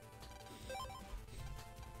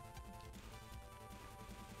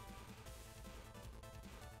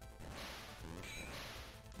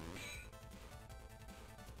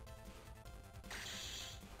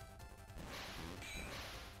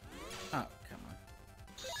 Oh, come on.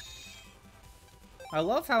 I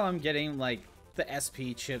love how I'm getting, like, the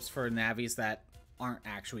SP chips for Navis that aren't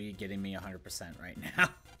actually getting me 100% right now.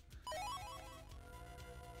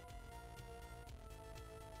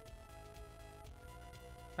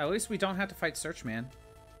 At least we don't have to fight Searchman.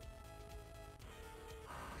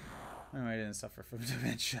 Oh, I didn't suffer from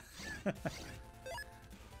dementia.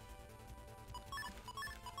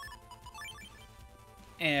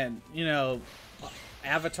 And, you know,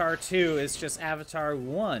 Avatar 2 is just Avatar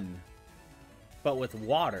 1, but with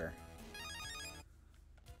water.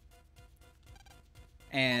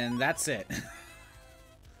 And that's it.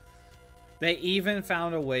 They even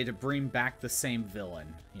found a way to bring back the same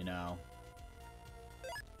villain, you know?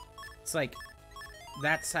 It's like,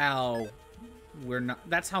 that's how we're not.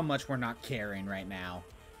 That's how much we're not caring right now.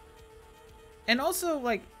 And also,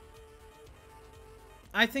 like,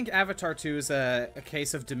 I think Avatar 2 is a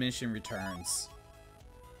case of diminishing returns.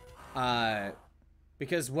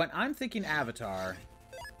 Because when I'm thinking Avatar,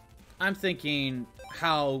 I'm thinking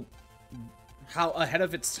how ahead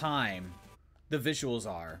of its time the visuals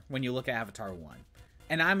are when you look at Avatar 1.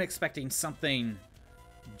 And I'm expecting something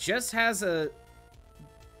just as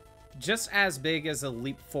big as a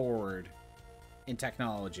leap forward in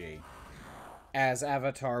technology as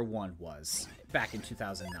Avatar 1 was back in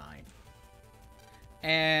 2009.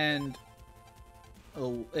 And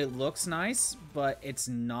it looks nice, but it's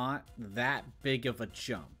not that big of a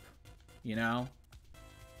jump, you know?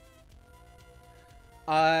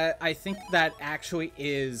 I think that actually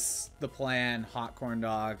is the plan, Hot Corn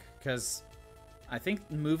Dog, because I think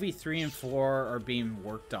movie 3 and 4 are being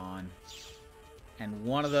worked on. And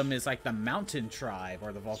one of them is like the Mountain Tribe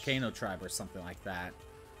or the Volcano Tribe or something like that.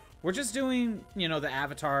 We're just doing, you know, the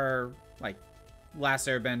Avatar, like, Last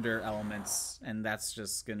Airbender elements, and that's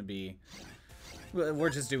just gonna be... We're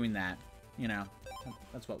just doing that, you know?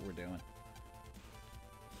 That's what we're doing.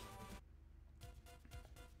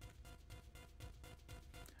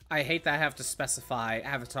 I hate that I have to specify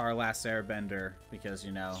Avatar Last Airbender, because,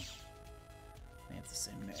 you know, they have the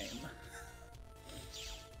same name.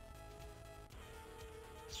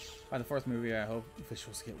 By the 4th movie, I hope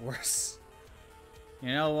visuals get worse.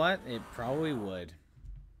 You know what? It probably would.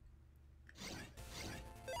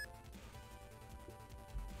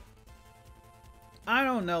 I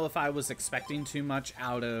don't know if I was expecting too much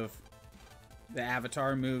out of the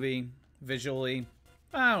Avatar movie, visually.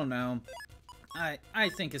 I don't know. I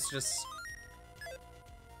think it's just...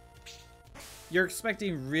 You're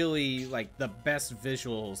expecting really, like, the best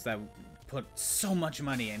visuals that put so much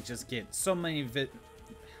money and just get so many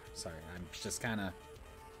Sorry, I'm just kind of...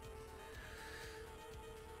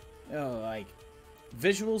 Oh, like,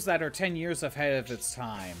 visuals that are 10 years ahead of its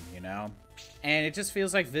time, you know? And it just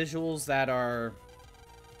feels like visuals that are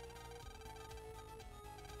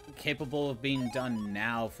capable of being done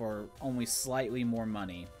now for only slightly more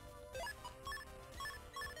money.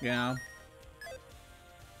 You know?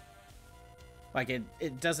 Like,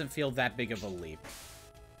 it doesn't feel that big of a leap.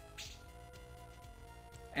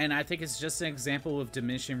 And I think it's just an example of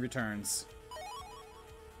diminishing returns.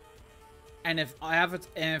 And if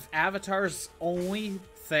Avatar's only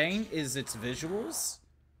thing is its visuals,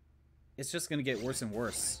 it's just gonna get worse and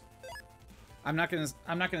worse. I'm not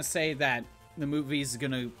gonna say that the movie's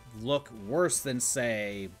gonna look worse than,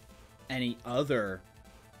 say, any other,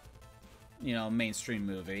 you know, mainstream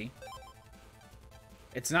movie.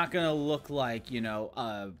 It's not gonna look like, you know,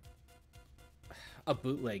 a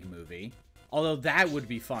bootleg movie. Although that would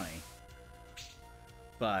be funny.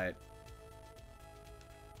 But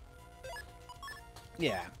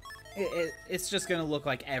yeah, it's just gonna look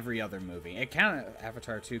like every other movie. It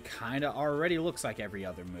Avatar 2 kind of already looks like every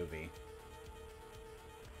other movie.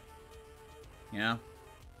 You know?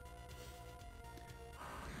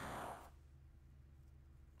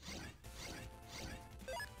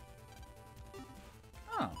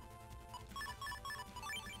 Oh.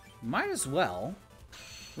 Might as well.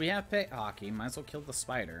 We have pit hockey. Might as well kill the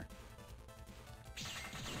spider.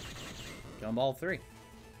 Kill them all 3.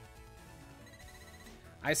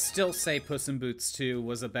 I still say Puss in Boots 2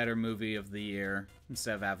 was a better movie of the year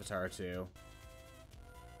instead of Avatar 2.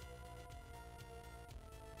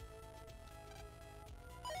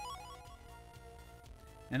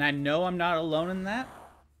 And I know I'm not alone in that,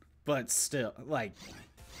 but still, like,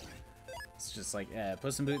 it's just like,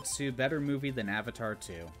 Puss in Boots 2, better movie than Avatar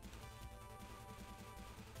 2.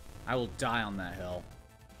 I will die on that hill.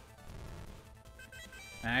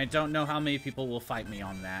 And I don't know how many people will fight me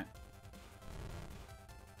on that.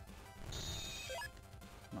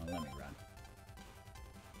 Come on, let me run.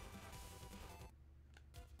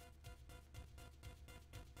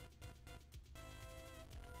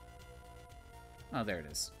 Oh, there it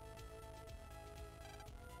is.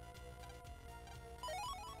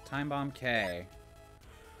 Time Bomb K.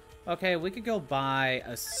 Okay, we could go buy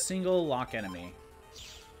a single lock enemy.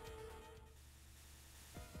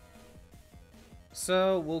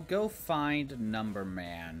 So, we'll go find Number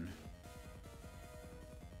Man.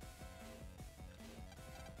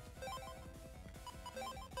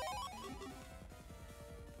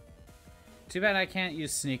 Too bad I can't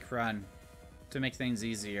use Sneak Run to make things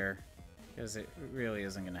easier, because it really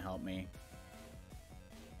isn't going to help me.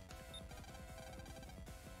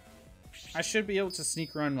 I should be able to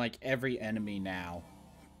Sneak Run like every enemy now.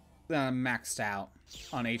 Maxed out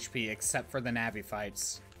on HP, except for the Navi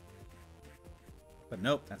fights. But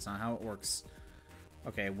nope, that's not how it works.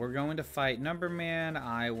 Okay, we're going to fight Number Man.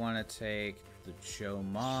 I want to take the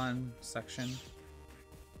Jomon section.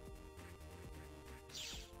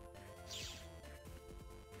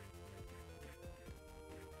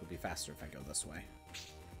 It'll be faster if I go this way.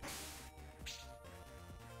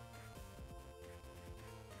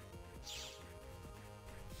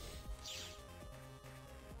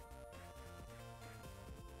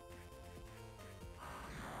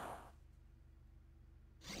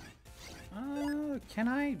 Can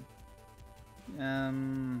I?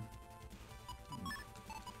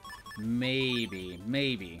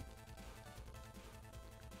 Maybe.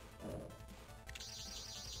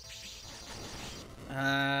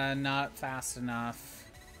 Not fast enough.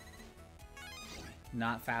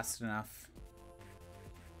 Not fast enough.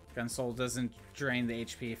 Gunsoul doesn't drain the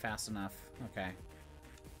HP fast enough. Okay.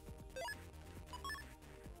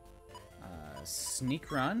 Sneak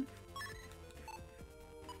run.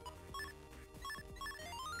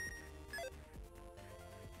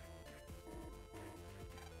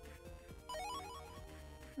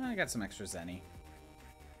 I got some extra Zenny.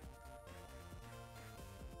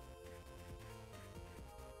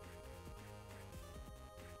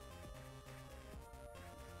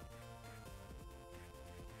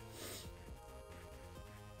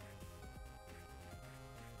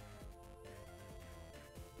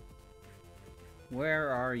 Where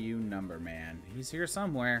are you, Number Man? He's here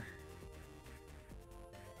somewhere.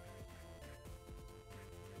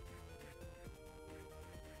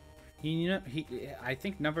 I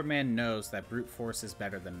think Number Man knows that brute force is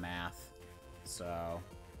better than math, so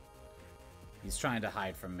he's trying to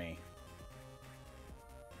hide from me.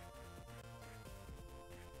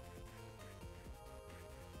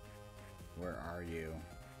 Where are you?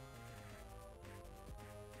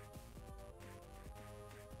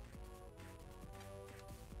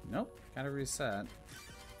 Nope, gotta reset.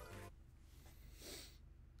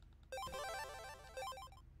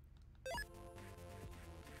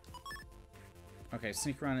 Okay,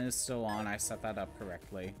 Sneak Run is still on. I set that up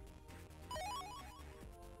correctly.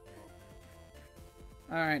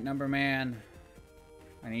 Alright, Number Man.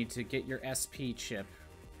 I need to get your SP chip.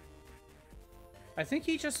 I think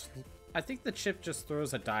the chip just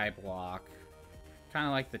throws a die block. Kind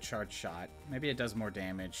of like the charge shot. Maybe it does more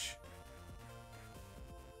damage.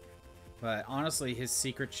 But honestly, his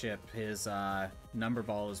secret chip, his number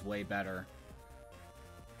ball is way better.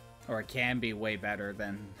 Or it can be way better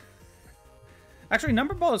than... Actually,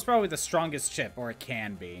 number ball is probably the strongest chip, or it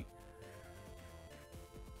can be.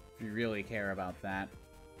 If you really care about that.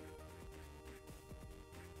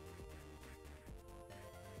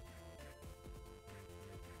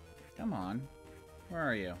 Come on. Where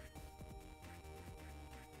are you?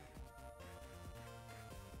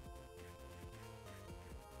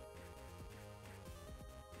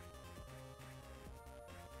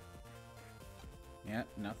 Yep,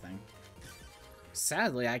 nothing.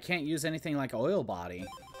 Sadly, I can't use anything like Oil Body.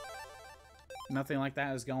 Nothing like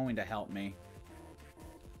that is going to help me.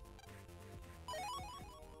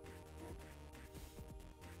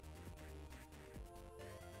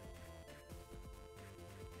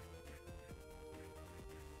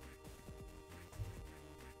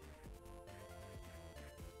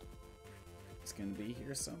 It's gonna be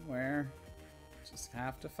here somewhere. Just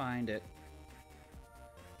have to find it.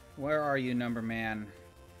 Where are you, Number Man?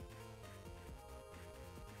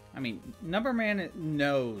 I mean, Number Man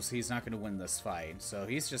knows he's not going to win this fight, so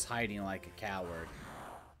he's just hiding like a coward.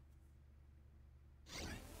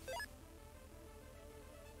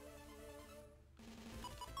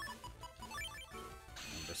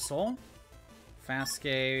 Number Soul. Fast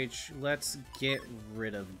Gauge. Let's get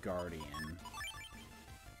rid of Guardian.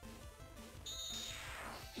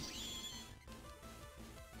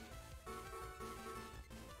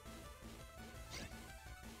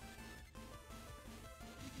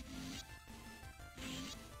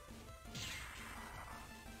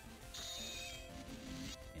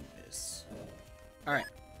 Alright.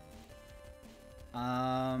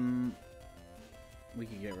 We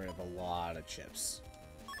could get rid of a lot of chips.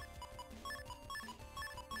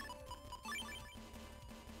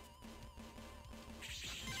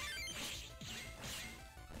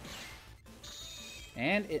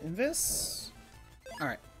 And Invis.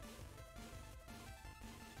 Alright.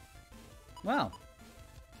 Well.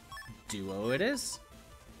 Duo it is.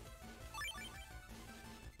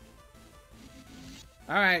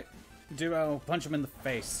 Alright. Duo, punch him in the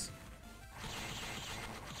face.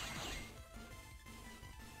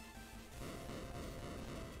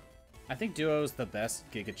 I think Duo is the best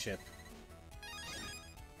Giga Chip.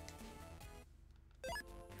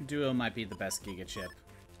 Duo might be the best Giga Chip.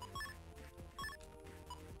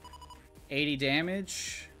 80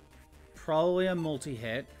 damage. Probably a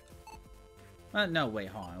multi-hit. No, wait,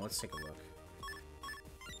 hold on. Let's take a look.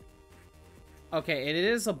 Okay, it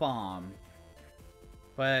is a bomb.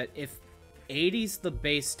 But if 80's the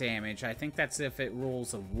base damage, I think that's if it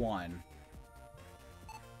rolls a 1.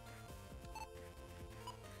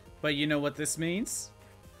 But you know what this means?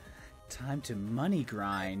 Time to money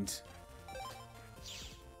grind.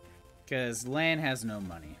 Because Lan has no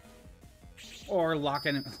money. Or lock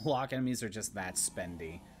enemies are just that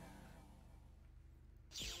spendy.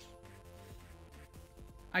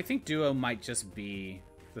 I think Duo might just be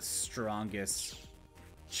the strongest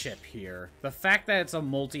chip here. The fact that it's a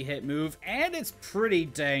multi-hit move, and it's pretty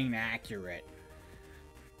dang accurate.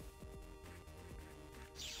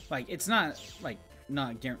 Like, it's not, like,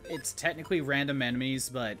 it's technically random enemies,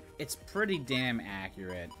 but it's pretty damn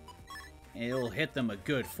accurate. And it'll hit them a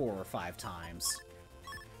good 4 or 5 times.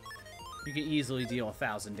 You can easily deal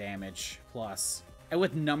 1,000 damage plus. And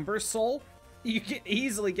with Number Soul, you can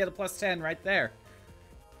easily get a plus 10 right there.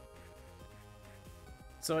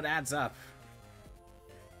 So it adds up.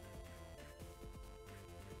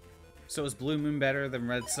 So is Blue Moon better than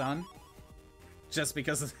Red Sun? Just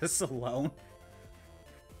because of this alone?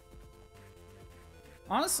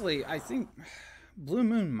 Honestly, I think Blue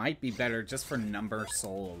Moon might be better just for Number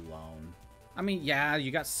Soul alone. I mean, yeah,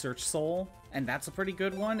 you got Search Soul, and that's a pretty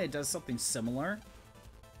good one. It does something similar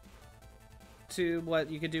to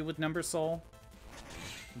what you could do with Number Soul.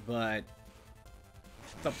 But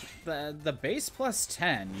the base plus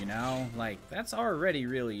 10, you know? Like, that's already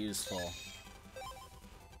really useful.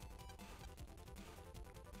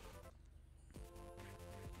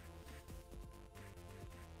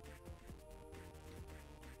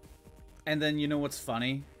 And then, you know what's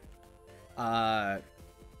funny?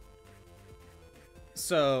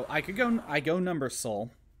 So I go Number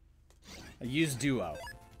Soul. I use Duo.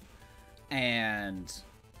 And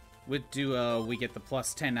with Duo, we get the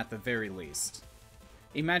plus 10 at the very least.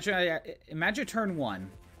 Imagine turn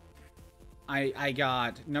 1. I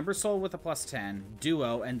got Number Soul with a plus 10,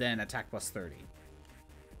 Duo, and then attack plus 30.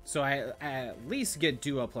 So I at least get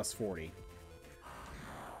Duo plus 40.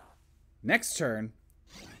 Next turn,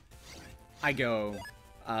 I go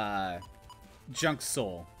Junk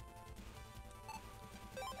Soul.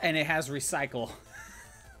 And it has Recycle.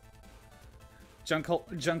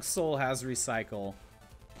 Junk Soul has Recycle.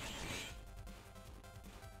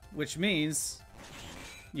 Which means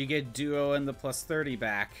you get Duo and the plus 30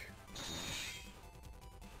 back.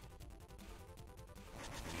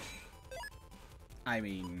 I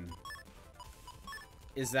mean,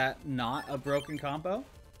 is that not a broken combo?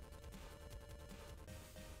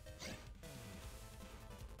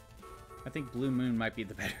 I think Blue Moon might be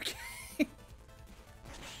the better game.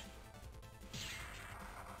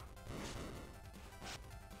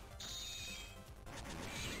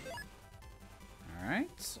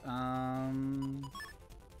 Alright, yeah,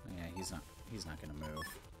 he's not gonna move.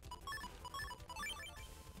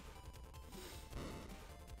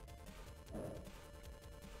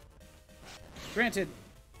 Granted,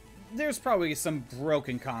 there's probably some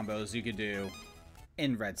broken combos you could do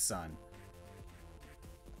in Red Sun.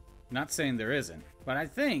 Not saying there isn't, but I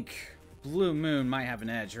think Blue Moon might have an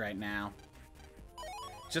edge right now.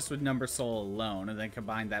 Just with Number Soul alone, and then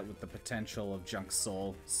combine that with the potential of Junk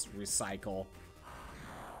Soul Recycle.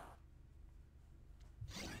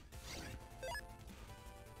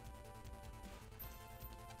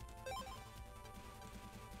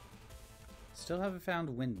 Still haven't found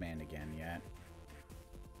Windman again yet.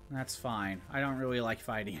 That's fine. I don't really like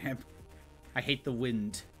fighting him. I hate the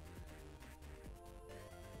wind.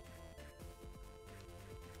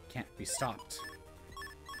 Can't be stopped.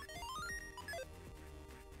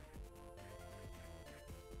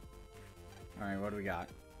 Alright, what do we got?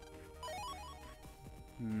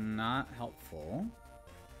 Not helpful.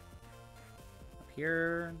 Up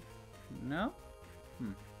here? No?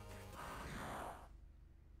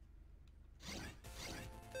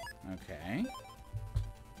 Okay.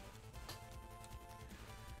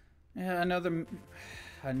 Yeah,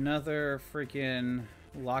 another freaking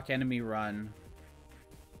lock enemy run.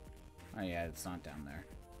 Oh yeah, it's not down there.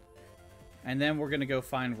 And then we're gonna go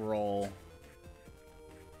find Roll.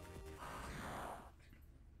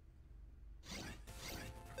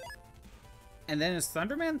 And then is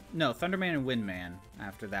Thunderman? No, Thunderman and Windman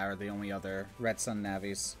after that are the only other Red Sun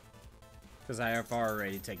Navis. Because I have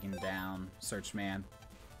already taken down Searchman.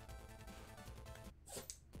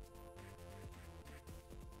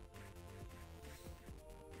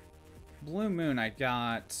 Blue Moon, I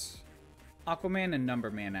got Aquaman and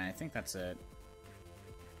Numberman, and I think that's it.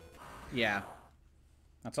 Yeah.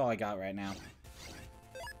 That's all I got right now.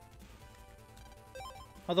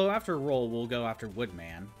 Although after Roll, we'll go after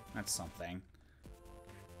Woodman. That's something.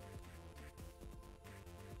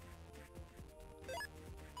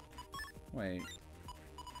 Wait.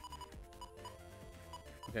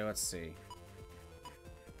 Okay, let's see.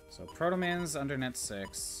 So Protoman's under net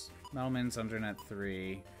 6. Metalman's under net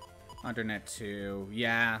 3. Under net 2.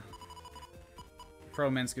 Yeah.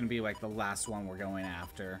 Protoman's gonna be like the last one we're going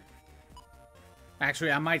after.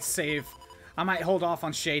 Actually, I might save... I might hold off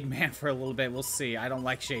on Shade Man for a little bit. We'll see. I don't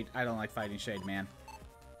like fighting Shade Man.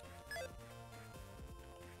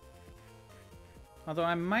 Although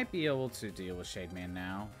I might be able to deal with Shade Man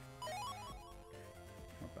now.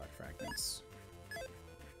 More bug fragments.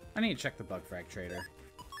 I need to check the bug frag trader.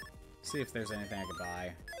 See if there's anything I could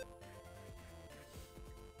buy.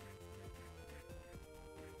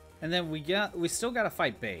 And then we still gotta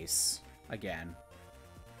fight Base again.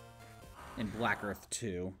 In Black Earth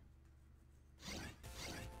 2.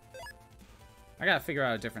 I gotta figure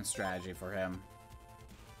out a different strategy for him.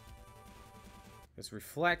 Because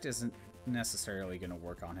Reflect isn't necessarily gonna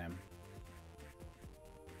work on him.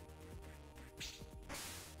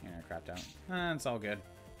 Yeah, crapped out. It's all good.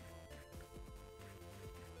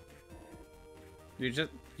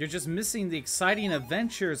 You're just missing the exciting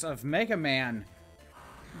adventures of Megaman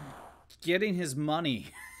getting his money.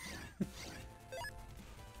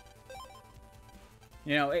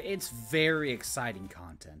 You know, it's very exciting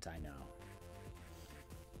content, I know.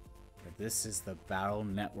 But this is the Battle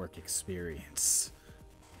Network experience.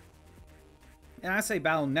 And I say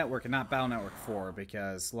Battle Network and not Battle Network 4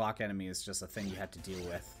 because Lock Enemy is just a thing you have to deal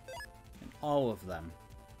with. In all of them.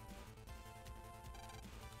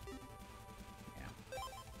 Yeah.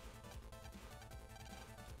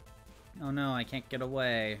 Oh no, I can't get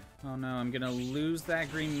away. Oh no, I'm gonna lose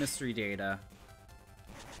that green mystery data.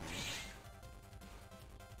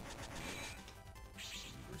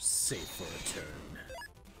 We're safe for a turn.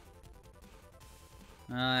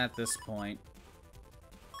 At this point.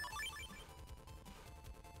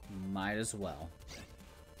 Might as well.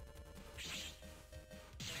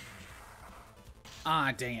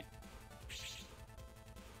 Ah, dang it.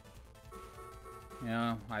 You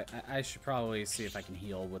know, I should probably see if I can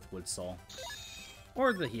heal with Wood Soul.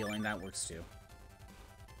 Or the healing, that works too.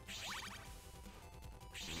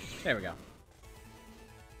 There we go.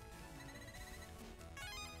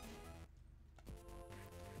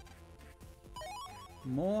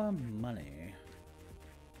 More money.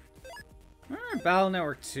 Battle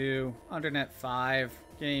Network 2, Undernet 5,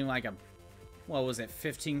 getting like a, what was it,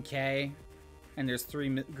 15k? And there's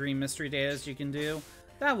 3 green mystery datas you can do.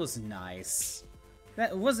 That was nice.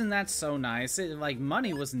 Wasn't that so nice? Like,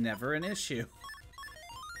 money was never an issue.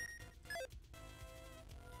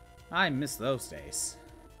 I miss those days.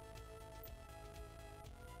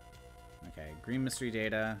 Okay, green mystery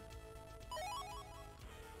data.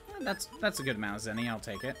 That's a good amount of Zenny, I'll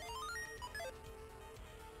take it.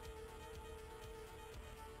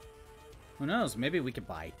 Who knows, maybe we could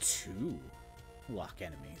buy 2 lock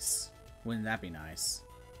enemies. Wouldn't that be nice?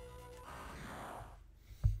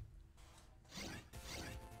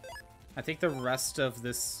 I think the rest of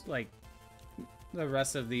this, like, the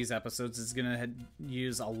rest of these episodes is gonna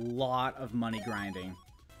use a lot of money grinding.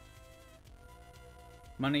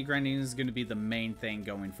 Money grinding is gonna be the main thing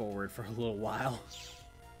going forward for a little while.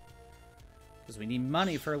 Because we need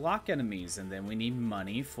money for lock enemies, and then we need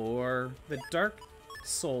money for the Dark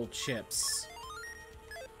Soul chips.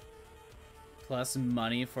 Plus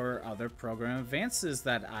money for other program advances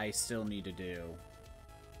that I still need to do.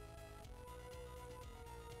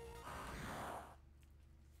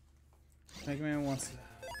 Megaman wants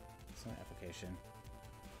some application.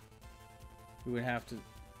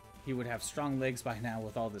 He would have strong legs by now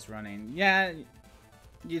with all this running. Yeah,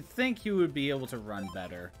 you'd think he would be able to run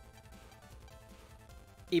better.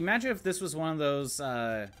 Imagine if this was one of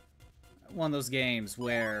those games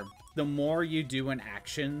where the more you do an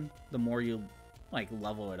action, the more you like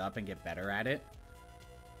level it up and get better at it.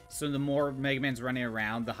 So the more Mega Man's running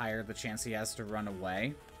around, the higher the chance he has to run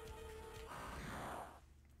away.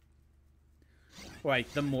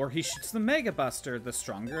 Like, the more he shoots the Mega Buster, the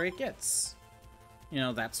stronger it gets. You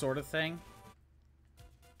know, that sort of thing.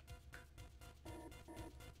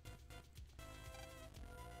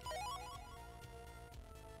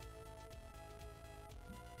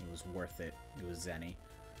 It was worth it. It was Zenny.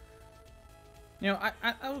 You know,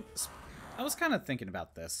 I was kind of thinking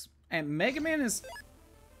about this. And Mega Man is...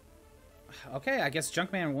 Okay, I guess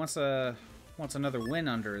Junkman wants another win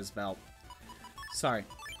under his belt. Sorry.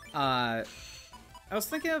 I was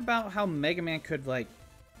thinking about how Mega Man could, like,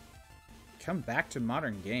 come back to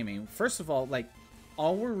modern gaming. First of all, like,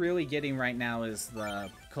 all we're really getting right now is the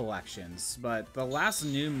collections, but the last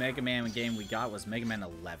new Mega Man game we got was Mega Man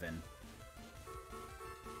 11.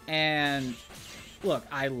 And look,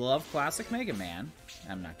 I love classic Mega Man.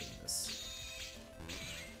 I'm not getting this.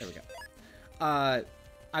 There we go.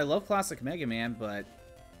 I love classic Mega Man, but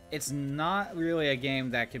it's not really a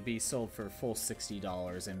game that could be sold for full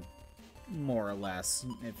 $60 and more or less,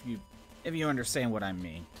 if you understand what I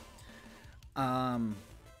mean.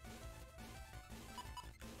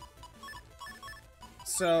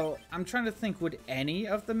 So I'm trying to think, would any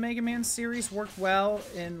of the Mega Man series work well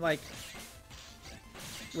in like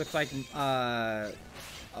with like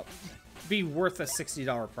be worth a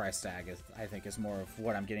 $60 price tag? I think is more of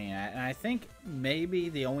what I'm getting at, and I think maybe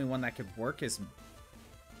the only one that could work is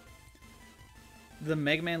the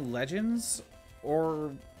Mega Man Legends,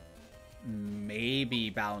 or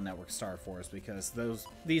maybe Battle Network Star Force, because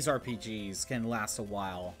these RPGs can last a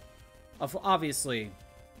while. Obviously,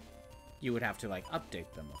 you would have to like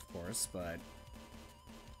update them, of course, but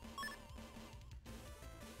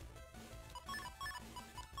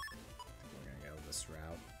we're gonna go this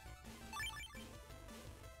route.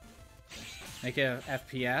 Make it a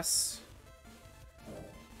FPS.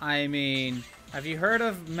 I mean, have you heard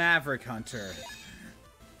of Maverick Hunter?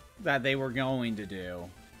 That they were going to do.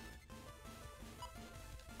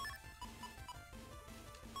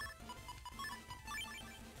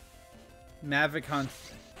 Maverick Hunter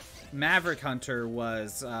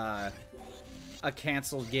was a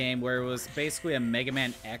canceled game where it was basically a Mega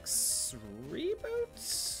Man X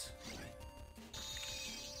reboot.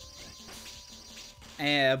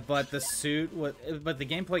 But the the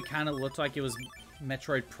gameplay kind of looked like it was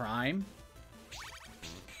Metroid Prime.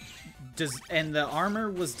 And the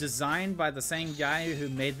armor was designed by the same guy who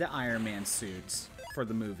made the Iron Man suits for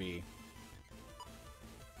the movie.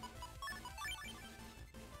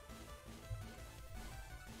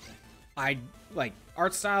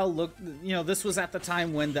 Art style looked, you know, this was at the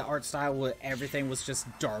time when the art style, everything was just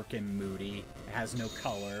dark and moody. It has no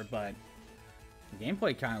color, but the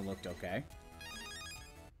gameplay kind of looked okay.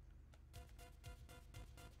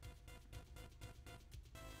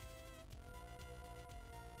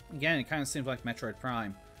 Again, it kind of seems like Metroid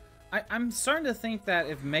Prime. I'm starting to think that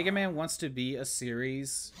if Mega Man wants to be a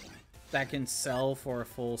series that can sell for a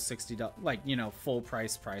full $60, like, you know, full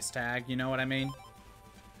price tag, you know what I mean?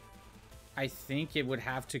 I think it would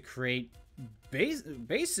have to create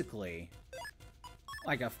basically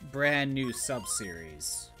like a brand new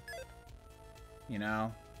sub-series, you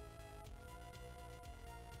know?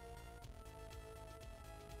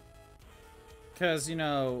 Because, you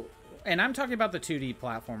know, and I'm talking about the 2D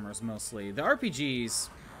platformers mostly. The RPGs,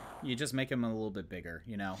 you just make them a little bit bigger,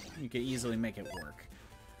 you know? You could easily make it work.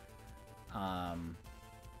 One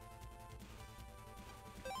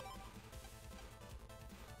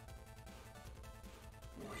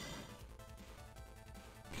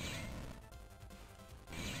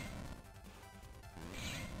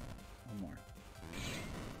more.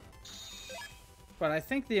 But I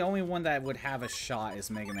think the only one that would have a shot is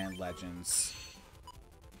Mega Man Legends.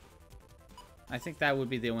 I think that would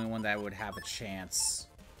be the only one that would have a chance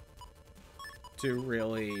to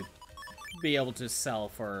really be able to sell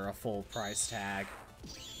for a full price tag.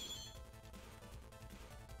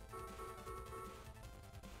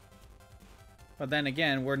 But then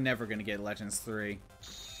again, we're never going to get Legends 3.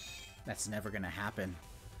 That's never going to happen.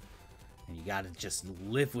 And you gotta just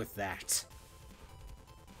live with that.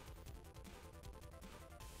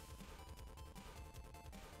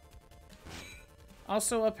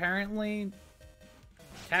 Also, apparently,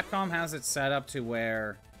 Capcom has it set up to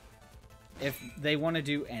where if they want to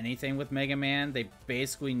do anything with Mega Man, they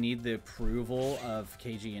basically need the approval of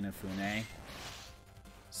Keiji Inafune.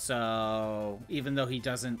 So, even though he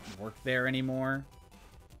doesn't work there anymore,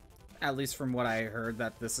 at least from what I heard,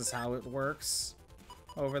 that this is how it works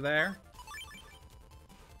over there.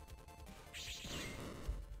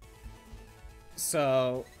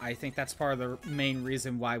 So, I think that's part of the main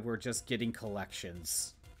reason why we're just getting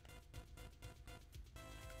collections.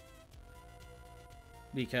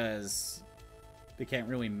 Because they can't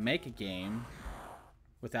really make a game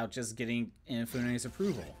without just getting Inafune's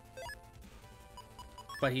approval.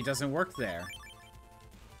 But he doesn't work there.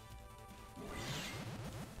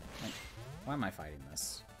 Like, why am I fighting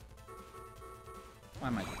this? Why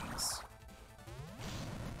am I doing this?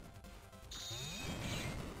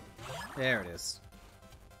 There it is.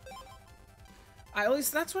 At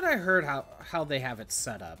least that's what I heard how they have it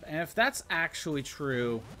set up. And if that's actually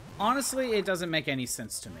true, honestly, it doesn't make any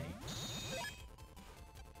sense to me.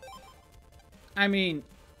 I mean,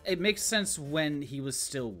 it makes sense when he was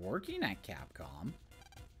still working at Capcom.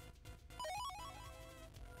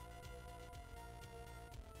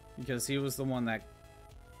 Because he was the one that...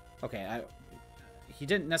 Okay, he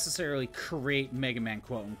didn't necessarily create Mega Man,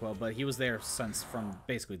 quote-unquote, but he was there since from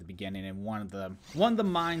basically the beginning, and one of the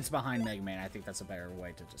minds behind Mega Man. I think that's a better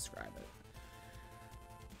way to describe it.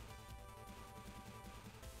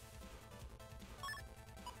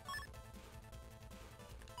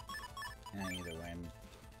 And either way,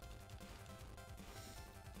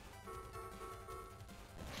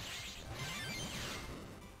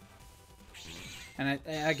 and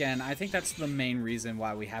again, I think that's the main reason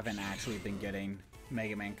why we haven't actually been getting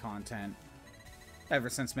Mega Man content ever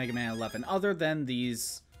since Mega Man 11, other than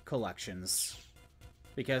these collections.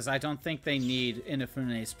 Because I don't think they need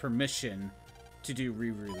Inafune's permission to do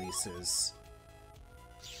re-releases.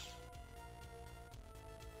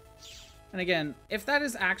 And again, if that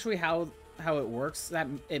is actually how it works,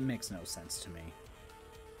 it makes no sense to me.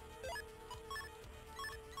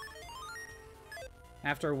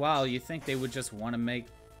 After a while, you think they would just want to make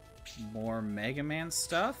more Mega Man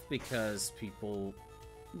stuff because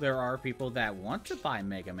there are people that want to buy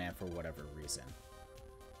Mega Man for whatever reason.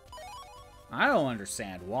 I don't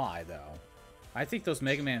understand why, though. I think those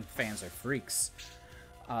Mega Man fans are freaks.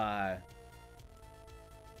 But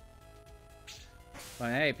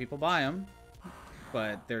hey, people buy them.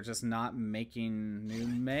 But they're just not making new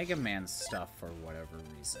Mega Man stuff for whatever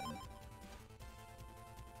reason.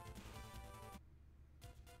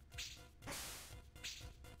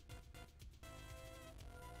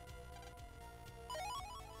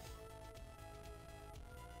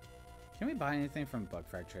 Can we buy anything from Bug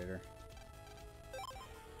Frag Trader?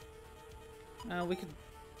 We could...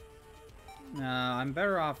 No, I'm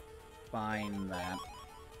better off buying that.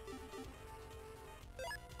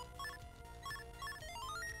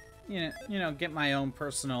 You know, get my own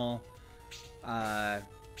personal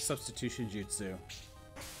substitution jutsu.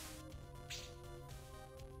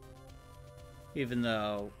 Even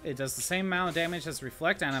though it does the same amount of damage as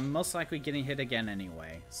Reflect, and I'm most likely getting hit again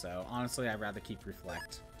anyway. So honestly, I'd rather keep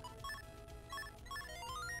Reflect.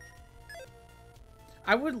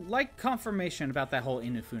 I would like confirmation about that whole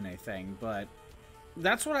Inafune thing, but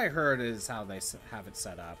that's what I heard is how they have it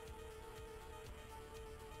set up.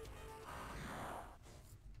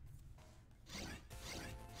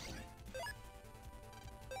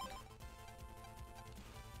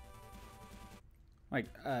 Like,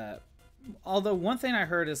 although one thing I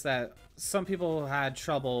heard is that some people had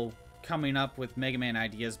trouble coming up with Mega Man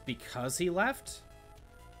ideas because he left.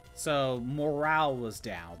 So, morale was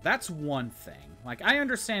down. That's one thing. Like, I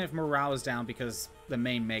understand if morale was down because the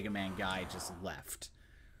main Mega Man guy just left.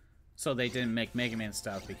 So they didn't make Mega Man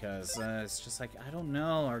stuff because it's just like, I don't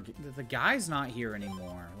know, the guy's not here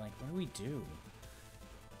anymore. Like, what do we do?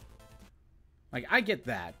 Like, I get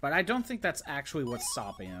that, but I don't think that's actually what's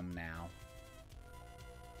stopping him now.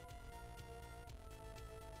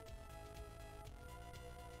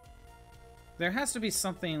 There has to be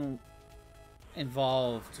something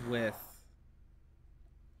involved with...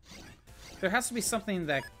 There has to be something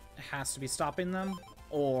that has to be stopping them,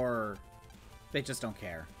 or they just don't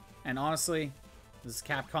care. And honestly, this is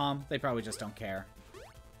Capcom, they probably just don't care.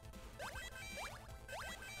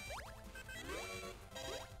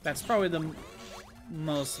 That's probably the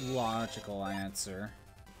most logical answer.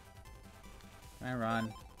 Can I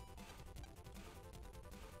run?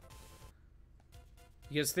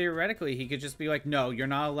 Because theoretically, he could just be like, no, you're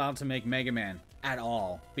not allowed to make Mega Man at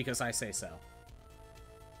all, because I say so.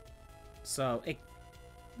 So,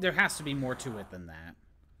 there has to be more to it than that.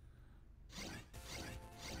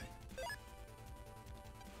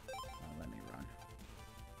 Oh, let me run.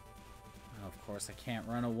 Oh, of course, I can't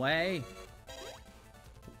run away.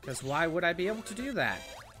 Because why would I be able to do that?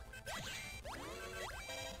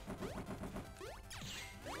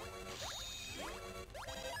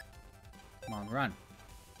 Come on, run.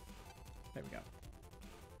 There we go.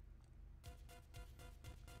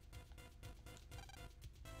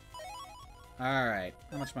 Alright,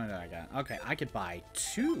 how much money do I got? Okay, I could buy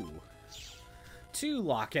two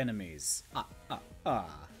lock enemies.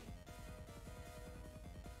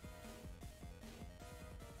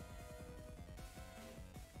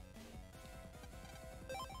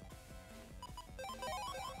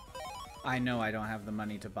 I know I don't have the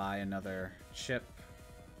money to buy another ship.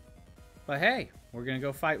 But hey, we're gonna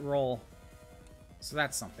go fight Roll. So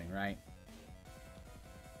that's something, right?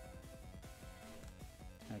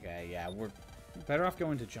 Okay, yeah, we're better off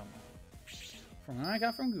going to Jungle. From what I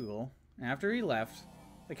got from Google, after he left,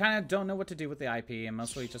 they kind of don't know what to do with the IP and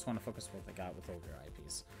mostly just want to focus what they got with older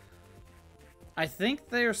IPs. I think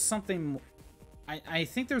there's something... I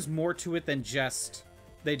think there's more to it than just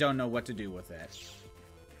they don't know what to do with it.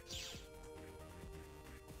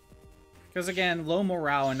 Because again, low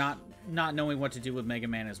morale and not knowing what to do with Mega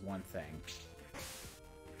Man is one thing.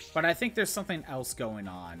 But I think there's something else going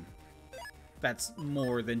on that's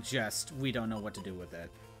more than just we don't know what to do with it.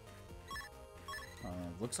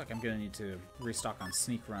 Looks like I'm gonna need to restock on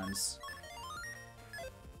sneak runs.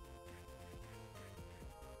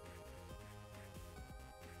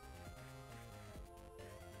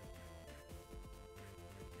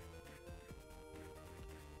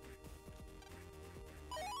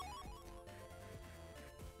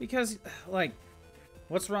 Because, like,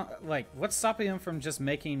 what's wrong? Like, what's stopping them from just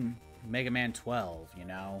making Mega Man 12, you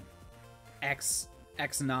know?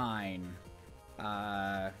 X9,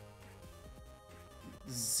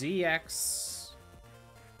 ZX,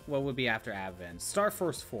 what would be after Advent? Star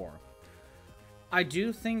Force 4. I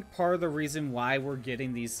do think part of the reason why we're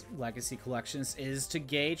getting these Legacy collections is to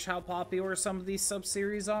gauge how popular some of these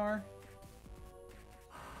sub-series are.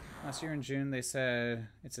 Last year in June, they said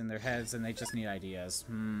it's in their heads and they just need ideas.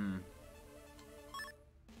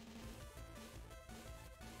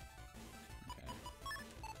 Okay.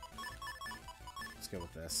 Let's go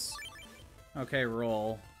with this. Okay,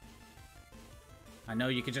 roll. I know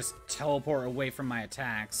you could just teleport away from my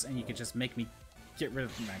attacks and you could just make me get rid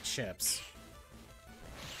of my chips.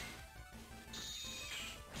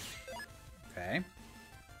 Okay.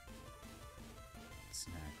 What's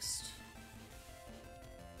next?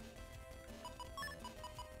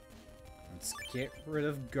 Let's get rid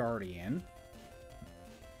of Guardian.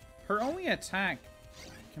 Her only attack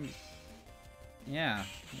can... Yeah,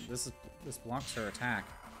 this blocks her attack.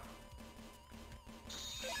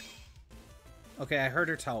 Okay, I heard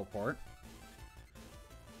her teleport.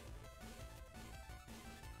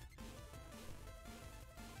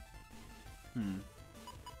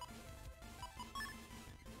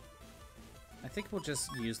 I think we'll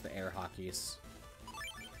just use the air hockeys.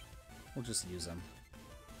 We'll just use them.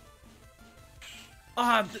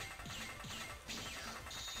 Ah,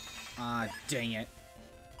 dang it.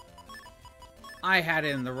 I had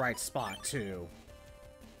it in the right spot, too.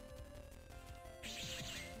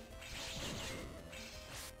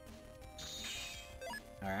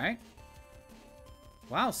 Alright.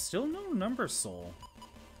 Wow, still no number soul.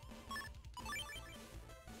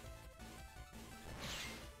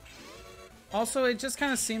 Also, it just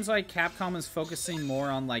kind of seems like Capcom is focusing more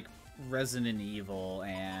on, like, Resident Evil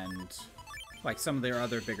and, like, some of their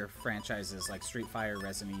other bigger franchises, like Street Fighter,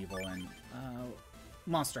 Resident Evil, and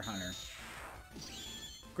Monster Hunter.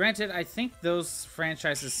 Granted, I think those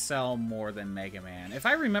franchises sell more than Mega Man. If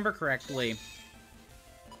I remember correctly,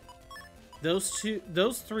 those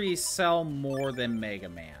three sell more than Mega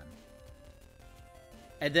Man.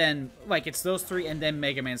 And then, like, it's those three, and then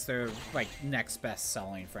Mega Man's their, like, next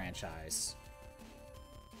best-selling franchise.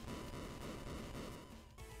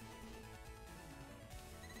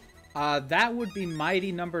 That would be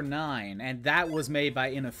Mighty Number 9, and that was made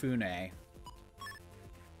by Inafune.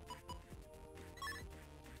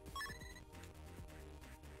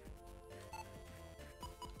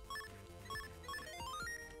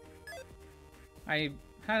 I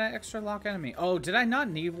had an extra lock enemy. Oh, did I not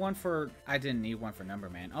need one for... I didn't need one for Number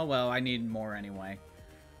Man. Oh, well, I need more anyway.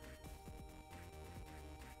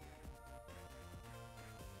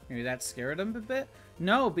 Maybe that scared him a bit?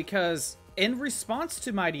 No, because in response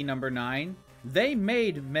to Mighty Number 9, they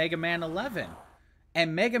made Mega Man 11.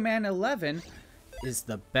 And Mega Man 11 is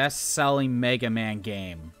the best-selling Mega Man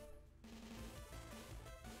game.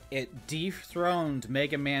 It dethroned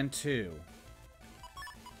Mega Man 2.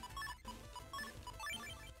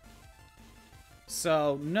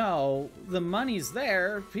 So, no, the money's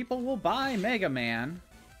there. People will buy Mega Man.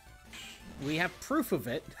 We have proof of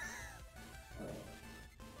it.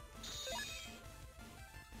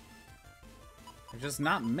 They're just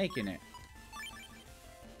not making it.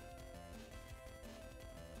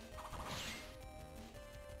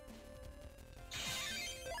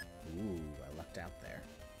 Ooh, I lucked out there.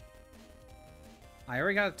 I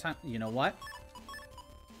already got a time. You know what?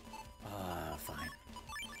 Fine.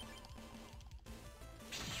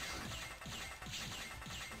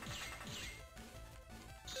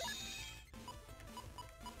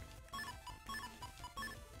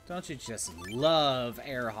 Don't you just love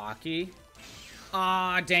air hockey?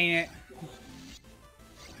 Aw, dang it.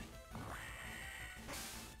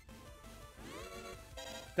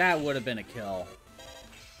 That would have been a kill.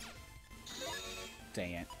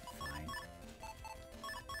 Dang it. Fine.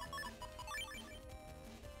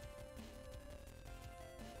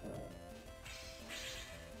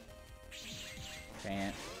 Dang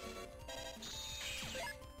it.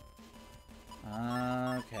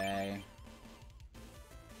 Okay.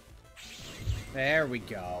 There we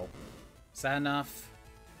go. Is that enough?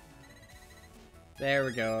 There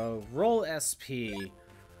we go. Roll SP.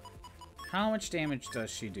 How much damage does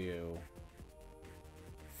she do?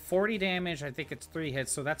 40 damage. I think it's 3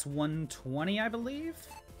 hits, so that's 120, I believe.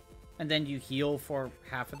 And then you heal for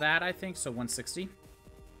half of that, I think, so 160.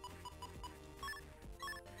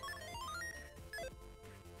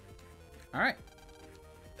 Alright.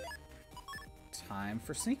 Time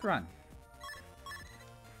for Sneak Run.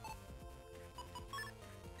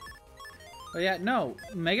 But yeah, no,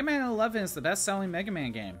 Mega Man 11 is the best-selling Mega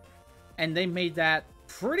Man game. And they made that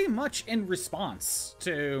pretty much in response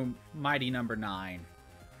to Mighty Number 9.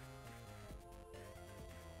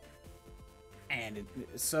 And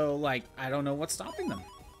so, like, I don't know what's stopping them.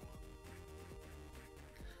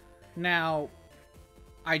 Now,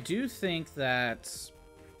 I do think that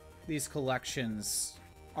these collections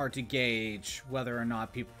are to gauge whether or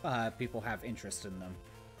not people have interest in them.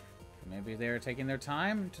 Maybe they're taking their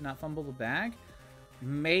time to not fumble the bag.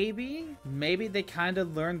 Maybe they kind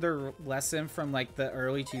of learned their lesson from, like, the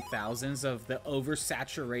early 2000s of the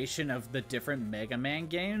oversaturation of the different Mega Man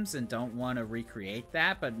games and don't want to recreate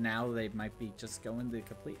that, but now they might be just going the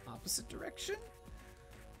complete opposite direction?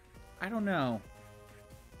 I don't know.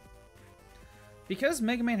 Because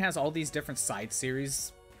Mega Man has all these different side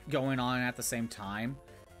series going on at the same time,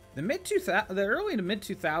 the early to mid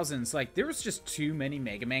 2000s, like, there was just too many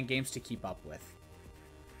Mega Man games to keep up with.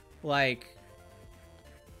 Like,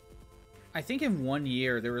 I think in one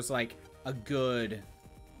year there was like a good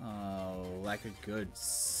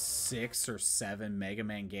 6 or 7 Mega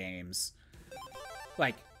Man games.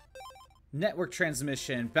 Like Network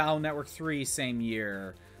Transmission, Battle Network 3 same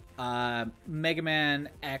year, Mega Man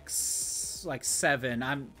X like 7.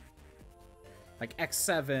 I'm like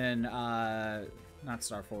X7, not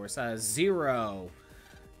Star Force, Zero.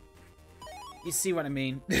 You see what I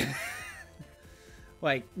mean?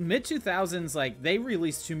 Like, mid-2000s, like, they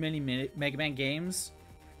released too many Mega Man games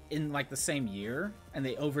in, like, the same year, and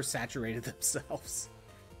they oversaturated themselves.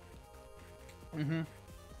 Mm-hmm.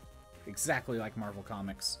 Exactly like Marvel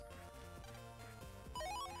Comics.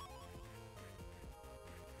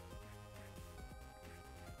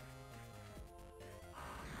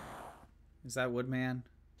 Is that Woodman?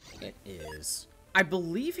 It is. I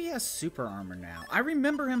believe he has super armor now. I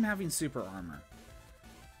remember him having super armor.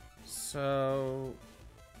 So...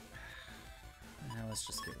 now let's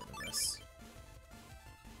just get rid of this.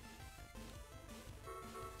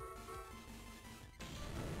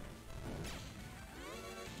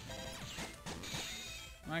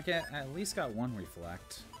 I at least got one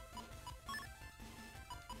reflect.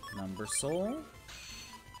 Number Soul.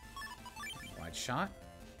 Wide shot.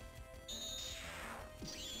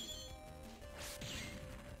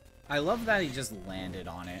 I love that he just landed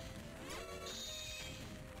on it.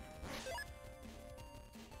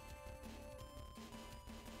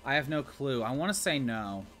 I have no clue. I want to say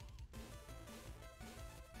no.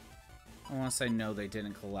 I want to say no, they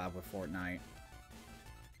didn't collab with Fortnite.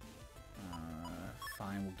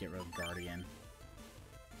 Fine, we'll get rid of Guardian.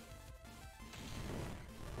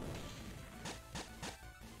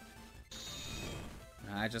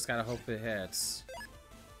 I just gotta hope it hits.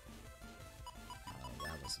 Oh,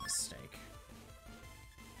 that was a mistake.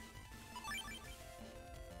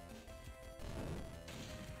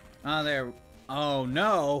 Oh, there. Oh,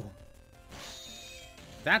 no.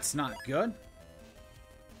 That's not good.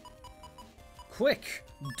 Quick,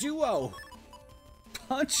 duo.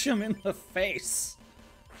 Punch him in the face.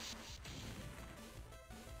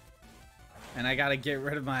 And I gotta get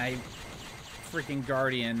rid of my freaking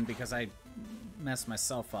Guardian because I messed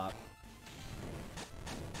myself up.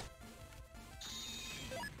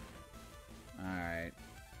 Alright.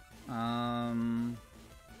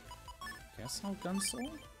 Guess I'll Gun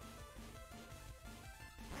Soul?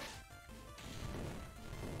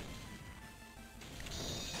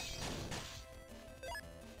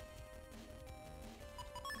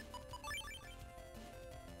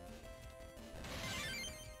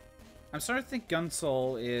 I'm starting to think Gun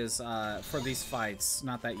Soul is, for these fights,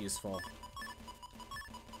 not that useful.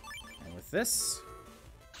 And with this,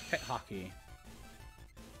 Pit Hockey.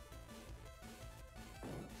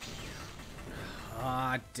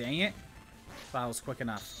 Ah, dang it. Thought I was quick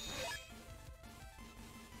enough.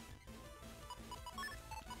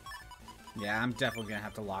 Yeah, I'm definitely gonna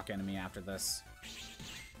have to lock enemy after this.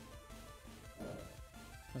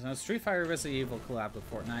 There's no Street Fighter Resident Evil collab with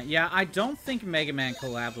Fortnite. Yeah, I don't think Mega Man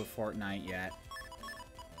collabed with Fortnite yet.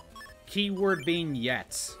 Keyword being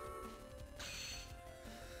yet.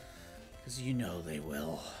 Because you know they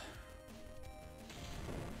will.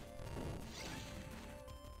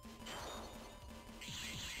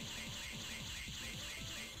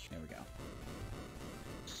 There we go.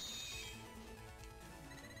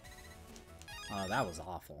 that was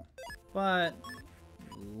awful. But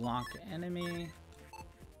lock enemy.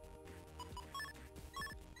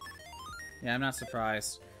 Yeah, I'm not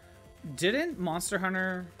surprised. Didn't Monster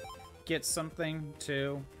Hunter get something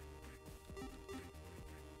too?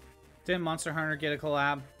 Didn't Monster Hunter get a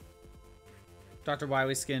collab? Dr.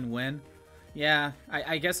 Wily skin win? Yeah,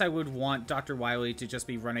 I guess I would want Dr. Wily to just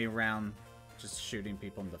be running around just shooting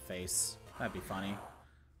people in the face. That'd be funny.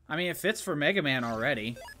 I mean, it fits for Megaman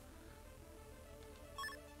already.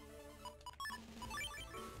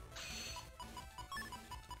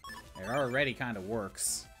 It already kind of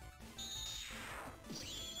works.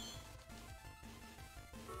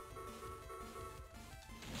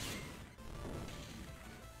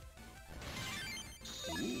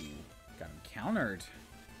 Ooh, got him countered.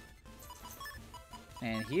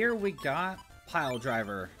 And here we got Pile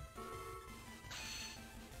Driver.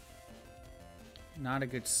 Not a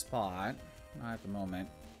good spot. Not at the moment.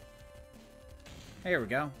 Here we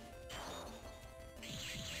go.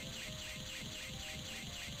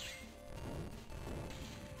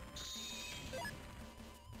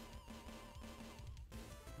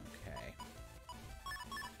 Okay.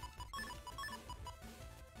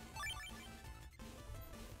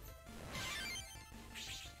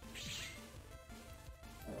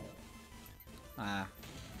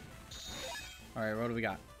 Alright, what do we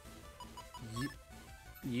got?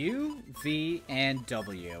 U, V, and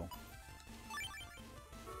W.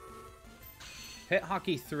 Hit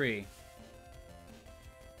Hockey 3.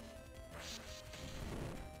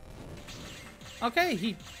 Okay,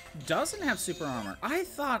 he doesn't have super armor. I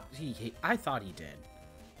thought he did.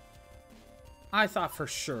 I thought for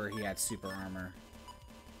sure he had super armor.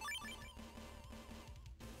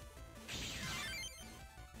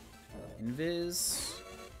 Invis.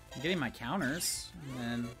 I'm getting my counters.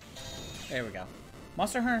 And then there we go.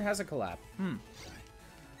 Monster Hunter has a collab.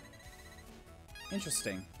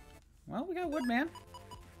 Interesting. Well, we got Woodman.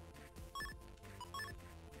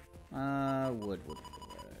 Wood.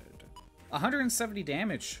 170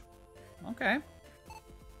 damage. Okay.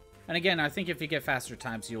 And again, I think if you get faster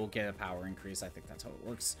times, you will get a power increase. I think that's how it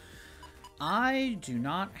works. I do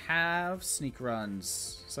not have sneak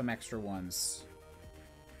runs. Some extra ones.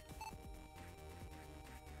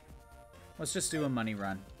 Let's just do a money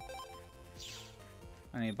run.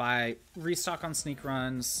 I mean, buy restock on sneak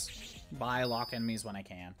runs, buy lock enemies when I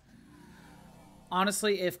can.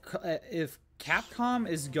 Honestly, if Capcom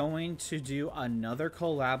is going to do another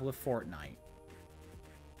collab with Fortnite,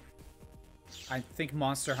 I think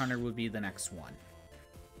Monster Hunter would be the next one.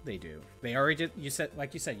 They do. They already did.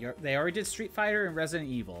 They already did Street Fighter and Resident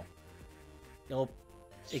Evil.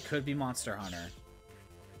 It could be Monster Hunter.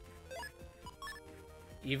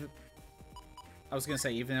 I was gonna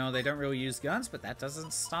say, even though they don't really use guns, but that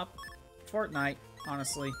doesn't stop Fortnite,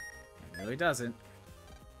 honestly. It really doesn't.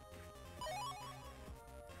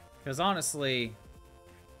 Because honestly,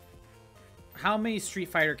 how many Street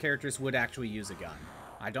Fighter characters would actually use a gun?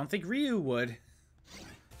 I don't think Ryu would.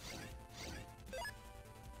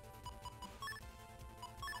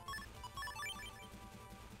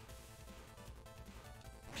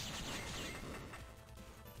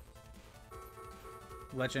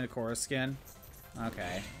 Legend of Korra skin.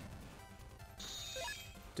 Okay.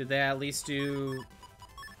 Did they at least do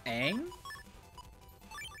Aang?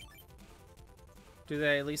 Do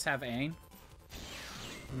they at least have Aang?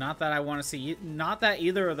 Not that I want to see. Not that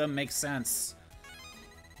either of them makes sense.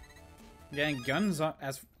 Getting guns on,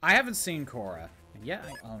 as I haven't seen Korra, and yet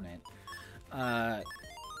I own it.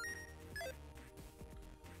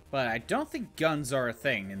 But I don't think guns are a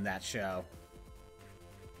thing in that show.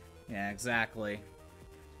 Yeah, exactly.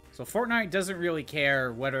 So Fortnite doesn't really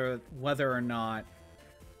care whether or not,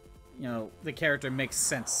 you know, the character makes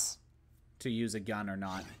sense to use a gun or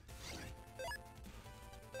not.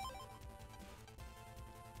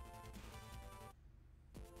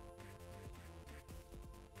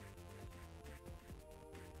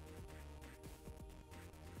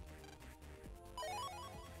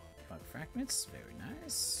 Bug fragments, very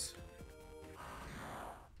nice.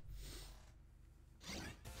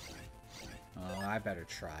 Oh, I better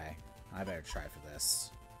try. I better try for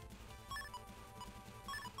this.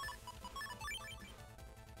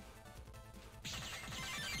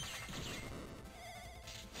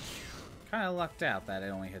 Kind of lucked out that it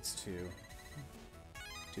only hits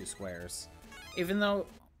two squares. Even though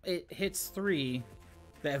it hits 3,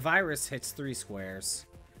 the virus hits 3 squares.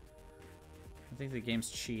 I think the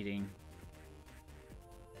game's cheating.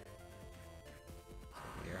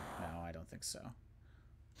 Here? No, I don't think so.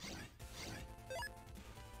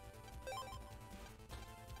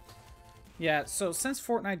 Yeah, so since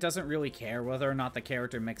Fortnite doesn't really care whether or not the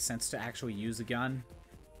character makes sense to actually use a gun,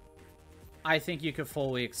 I think you could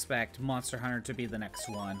fully expect Monster Hunter to be the next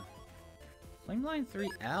one. Flameline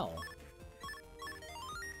 3L.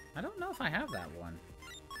 I don't know if I have that one.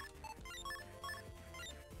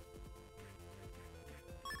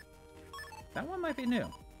 That one might be new.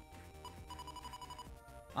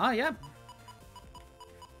 Ah, yeah.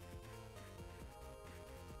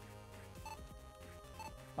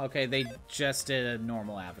 Okay, they just did a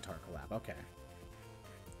normal Avatar collab. Okay.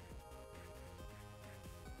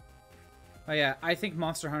 Oh yeah, I think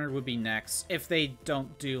Monster Hunter would be next if they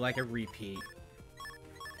don't do like a repeat.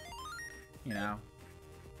 You know?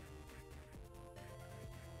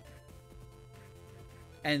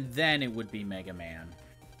 And then it would be Mega Man.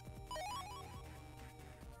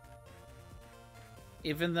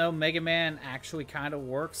 Even though Mega Man actually kind of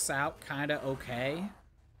works out kind of okay.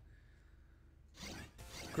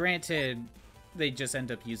 Granted, they just end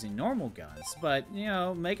up using normal guns, but, you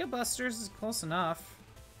know, Mega Busters is close enough.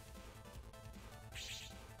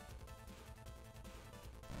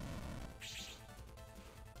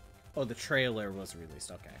 Oh, the trailer was released,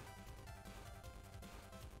 okay.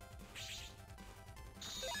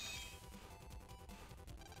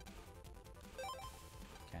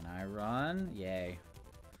 Can I run? Yay.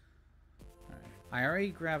 Alright. I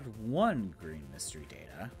already grabbed 1 green mystery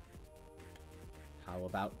data. How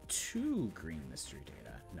about 2 green mystery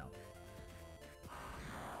data? No.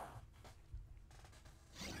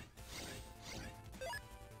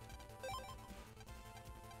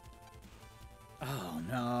 Oh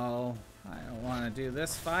no. I don't want to do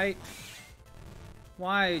this fight.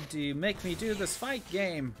 Why do you make me do this fight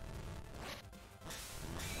game?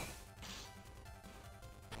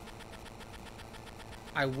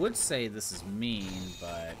 I would say this is mean,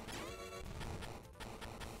 but...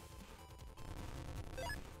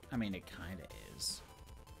 I mean, it kind of is.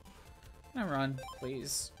 Can I run,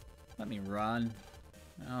 please? Let me run.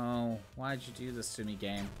 No, why'd you do this to me,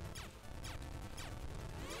 game?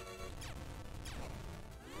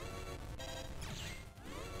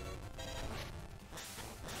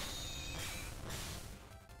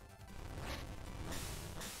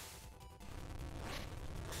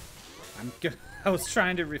 I'm good. I was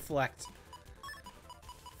trying to reflect.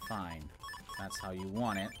 Fine. That's how you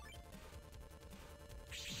want it.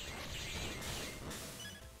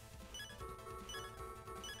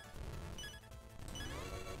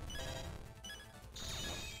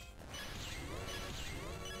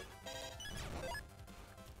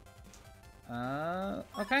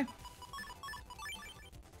 Okay.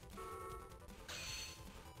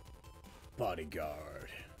 Bodyguard.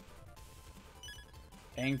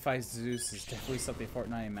 Aang fights Zeus is definitely something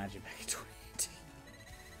Fortnite imagined back in 2018.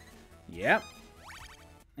 Yep.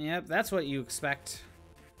 Yep, that's what you expect.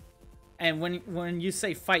 And when you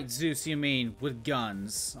say fight Zeus, you mean with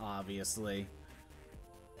guns, obviously.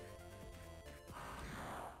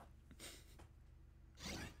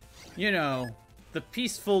 You know, the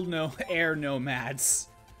peaceful air nomads.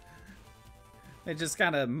 They just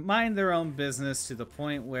kind of mind their own business to the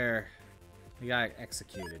point where they got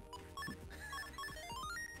executed.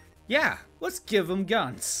 Yeah, let's give them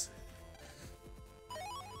guns.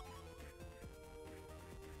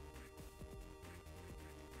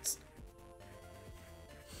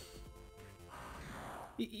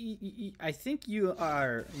 I think you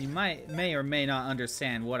may or may not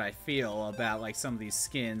understand what I feel about like some of these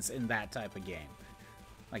skins in that type of game.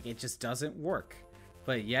 Like, it just doesn't work.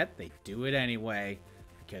 But yet, they do it anyway,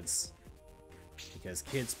 because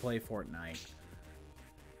kids play Fortnite.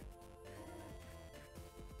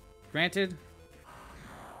 Granted,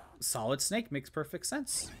 Solid Snake makes perfect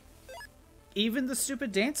sense. Even the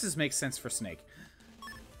stupid dances make sense for Snake.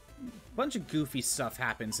 A bunch of goofy stuff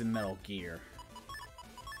happens in Metal Gear.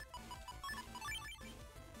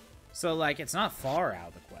 So, like, it's not far out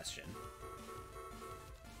of the question.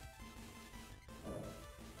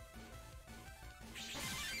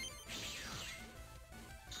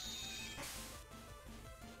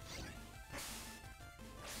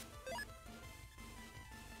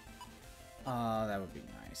 That would be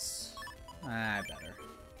nice. Better.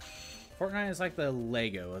 Fortnite is like the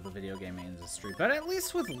Lego of the video game industry, but at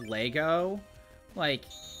least with Lego, like,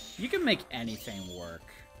 you can make anything work.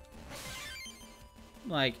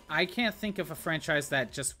 Like, I can't think of a franchise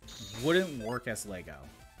that just wouldn't work as Lego.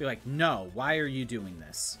 Be like, no, why are you doing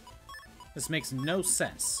this? This makes no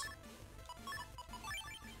sense.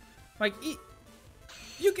 Like,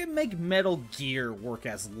 you can make Metal Gear work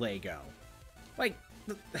as Lego. Like...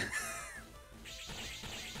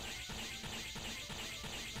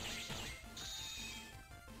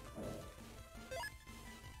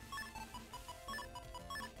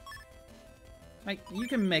 Like, you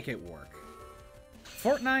can make it work.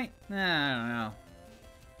 Fortnite? Nah, I don't know.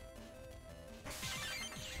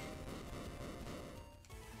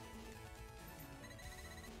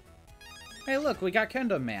 Hey, look, we got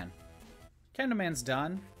Kendo Man. Kendo Man's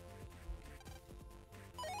done.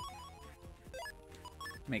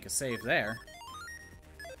 Make a save there.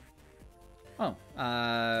 Oh,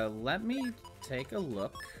 let me take a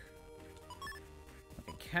look.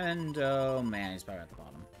 Okay, Kendo Man, he's probably at the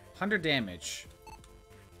bottom. 100 damage.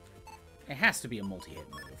 It has to be a multi-hit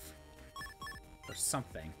move. Or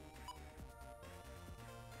something.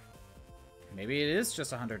 Maybe it is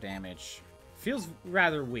just 100 damage. Feels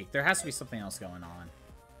rather weak. There has to be something else going on.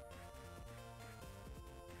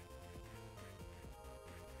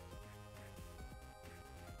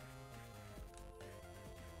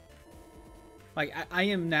 Like, I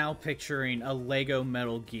am now picturing a Lego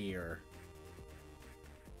Metal Gear.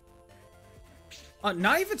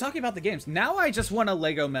 Not even talking about the games. Now I just want a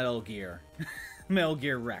Lego Metal Gear. Metal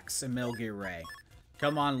Gear Rex and Metal Gear Ray.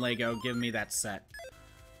 Come on, Lego. Give me that set.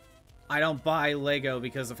 I don't buy Lego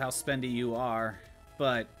because of how spendy you are,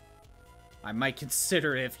 but I might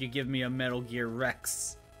consider it if you give me a Metal Gear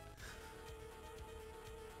Rex.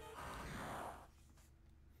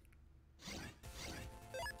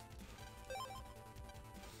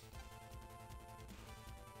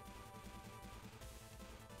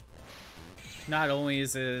 Not only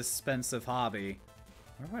is it an expensive hobby,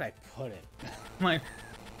 where would I put it? My...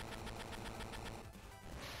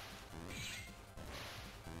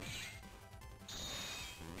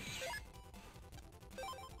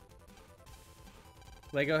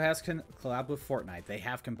 Lego has collabed with Fortnite. They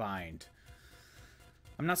have combined.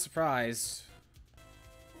 I'm not surprised.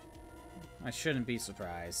 I shouldn't be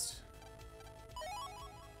surprised.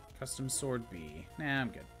 Custom Sword B. Nah, I'm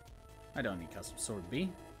good. I don't need Custom Sword B.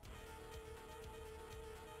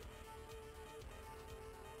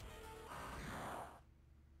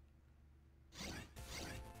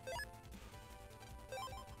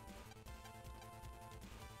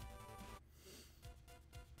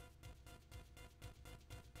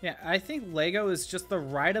 Yeah, I think Lego is just the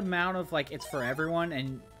right amount of, like, it's for everyone,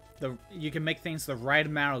 and you can make things the right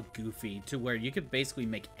amount of goofy to where you could basically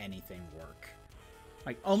make anything work.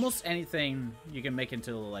 Like, almost anything you can make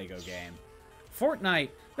into a Lego game. Fortnite,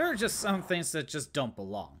 there are just some things that just don't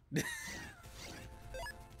belong.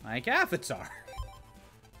 Like Avatar.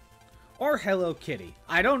 Or Hello Kitty.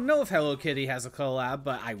 I don't know if Hello Kitty has a collab,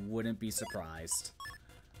 but I wouldn't be surprised.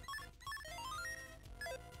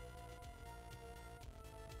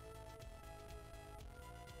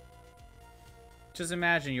 Just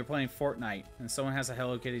imagine you're playing Fortnite and someone has a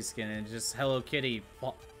Hello Kitty skin and just Hello Kitty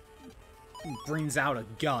brings out a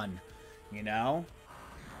gun, you know?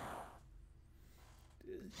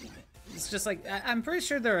 It's just like, I'm pretty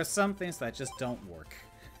sure there are some things that just don't work.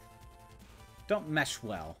 Don't mesh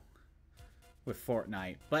well with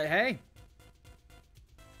Fortnite. But hey,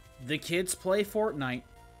 the kids play Fortnite,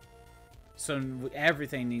 so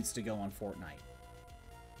everything needs to go on Fortnite.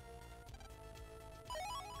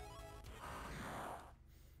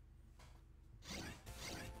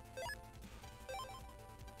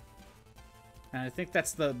 And I think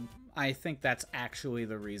that's actually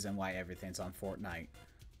the reason why everything's on Fortnite.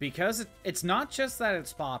 Because it's not just that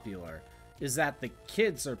it's popular, is that the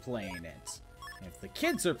kids are playing it. And if the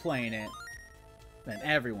kids are playing it, then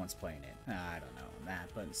everyone's playing it. I don't know that,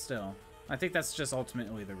 but still. I think that's just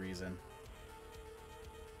ultimately the reason.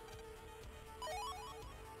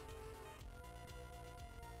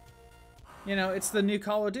 You know, it's the new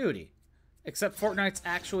Call of Duty. Except Fortnite's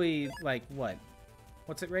actually, like, what?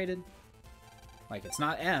 What's it rated? Like, it's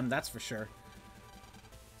not M, that's for sure.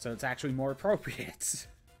 So it's actually more appropriate.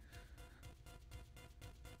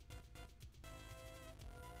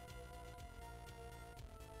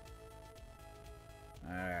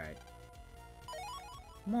 Alright.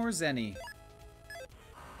 More Zenny.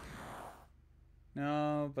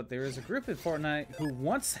 No, but there is a group in Fortnite who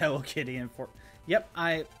wants Hello Kitty in Fortnite. Yep,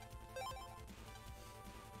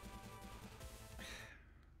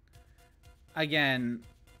 Again,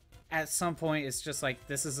 at some point, it's just like,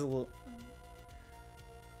 this is a little...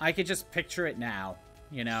 I could just picture it now.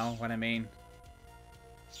 You know what I mean?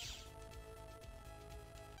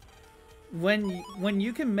 When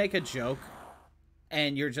you can make a joke,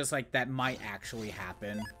 and you're just like, that might actually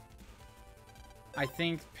happen, I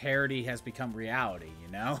think parody has become reality, you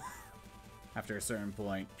know? After a certain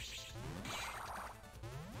point.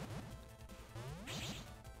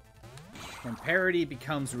 When parody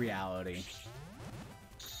becomes reality.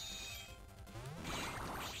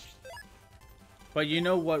 But you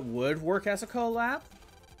know what would work as a collab?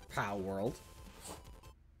 Pow World.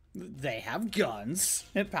 They have guns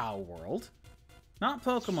in Power World. Not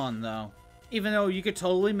Pokemon, though. Even though you could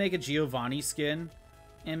totally make a Giovanni skin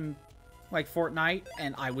in, like, Fortnite,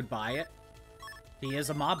 and I would buy it. He is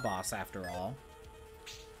a mob boss, after all.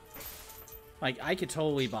 Like, I could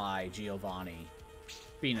totally buy Giovanni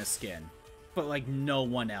being a skin. But, like, no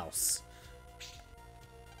one else.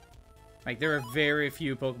 Like, there are very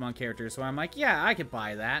few Pokemon characters where I'm like, yeah, I could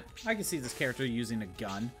buy that. I could see this character using a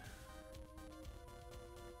gun.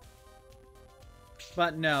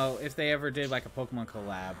 But no, if they ever did, like, a Pokemon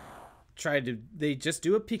collab, they just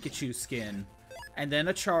do a Pikachu skin, and then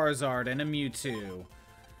a Charizard and a Mewtwo.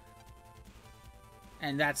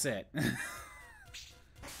 And that's it.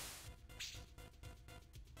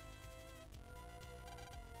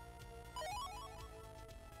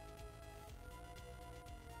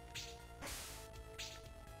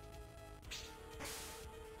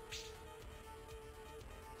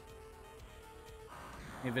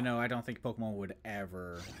 Even though I don't think Pokemon would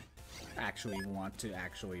ever actually want to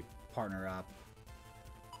partner up.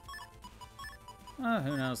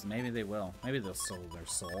 Who knows? Maybe they will. Maybe they'll sell their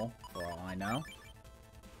soul, for all I know.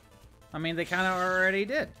 I mean, they kind of already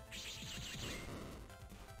did.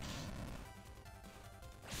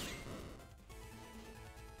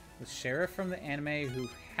 The sheriff from the anime who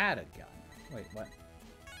had a gun. Wait, what?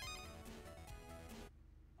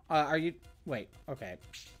 Are you... Wait, okay.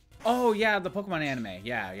 Oh, yeah, the Pokemon anime.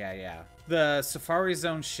 Yeah. The Safari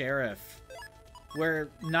Zone Sheriff. Where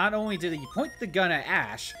not only did he point the gun at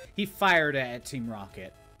Ash, he fired it at Team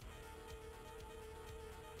Rocket.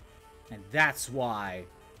 And that's why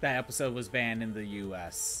that episode was banned in the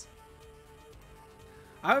US.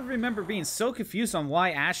 I remember being so confused on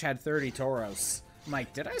why Ash had 30 Tauros. I'm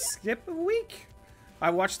like, did I skip a week? I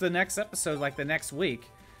watched the next episode, like, the next week.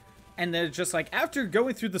 And they're just like, after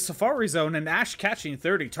going through the Safari Zone and Ash catching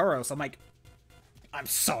 30 Tauros, I'm like, I'm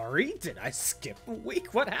sorry? Did I skip a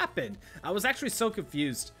week? What happened? I was actually so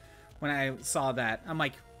confused when I saw that. I'm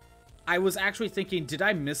like, I was actually thinking, did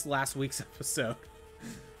I miss last week's episode?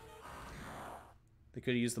 They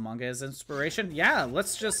could have used the manga as inspiration. Yeah,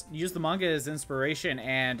 let's just use the manga as inspiration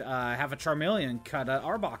and have a Charmeleon cut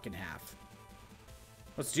Arbok in half.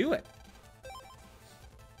 Let's do it.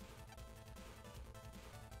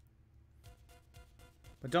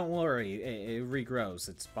 But don't worry, it regrows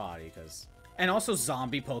its body, because... And also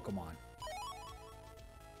zombie Pokemon.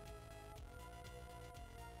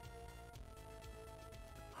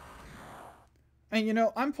 And, you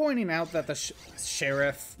know, I'm pointing out that the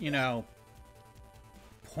sheriff, you know,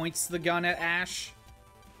 points the gun at Ash.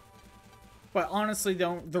 But honestly,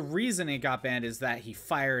 the reason it got banned is that he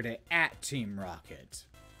fired it at Team Rocket.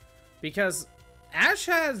 Because Ash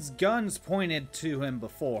has guns pointed to him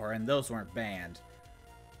before, and those weren't banned.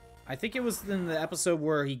 I think it was in the episode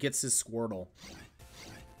where he gets his Squirtle.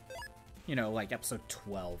 You know, like episode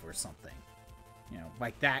 12 or something. You know,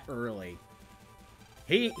 like that early.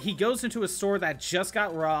 He goes into a store that just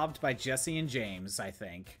got robbed by Jesse and James, I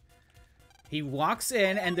think. He walks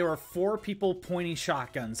in, and there are 4 people pointing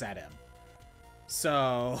shotguns at him.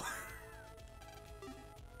 So...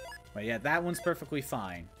 But yeah, that one's perfectly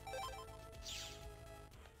fine.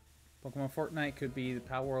 Pokemon Fortnite could be the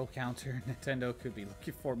Power World counter. Nintendo could be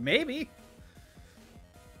looking for... Maybe!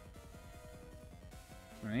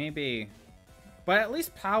 Maybe. But at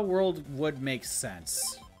least Power World would make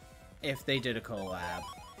sense if they did a collab.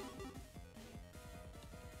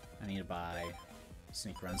 I need to buy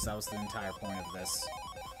sneak runs. That was the entire point of this.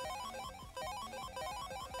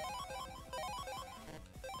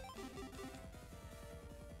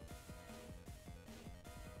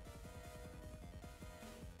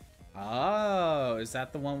 Oh, is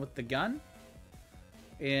that the one with the gun?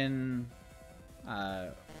 In,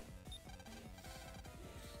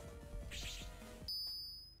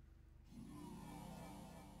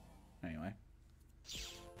 Anyway.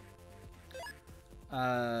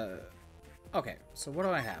 Okay, so what do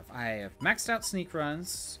I have? I have maxed out sneak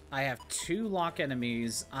runs. I have 2 lock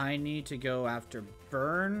enemies. I need to go after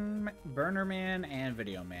Burner Man and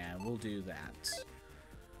Video Man. We'll do that.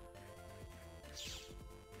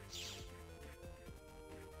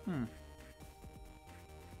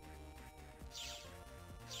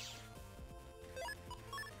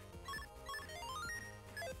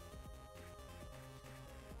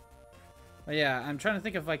 But yeah, I'm trying to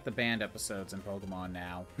think of, like, the banned episodes in Pokemon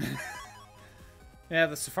now. Yeah,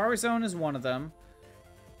 the Safari Zone is one of them.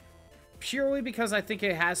 Purely because I think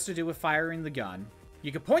it has to do with firing the gun.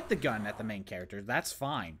 You can point the gun at the main character, that's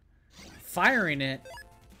fine. Firing it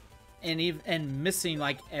and missing,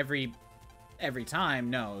 like, every time,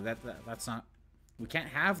 no, that's not... We can't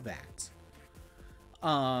have that.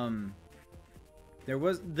 There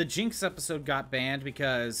was... The Jinx episode got banned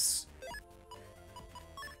because...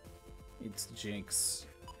 It's Jinx.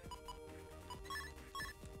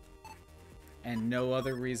 And no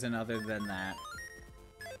other reason other than that.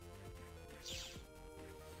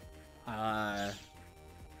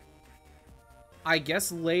 I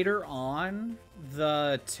guess later on,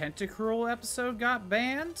 the Tentacruel episode got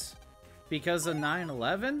banned because of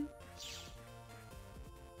 9/11.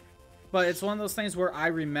 But it's one of those things where I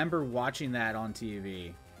remember watching that on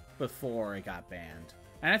TV before it got banned.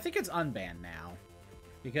 And I think it's unbanned now.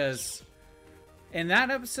 Because in that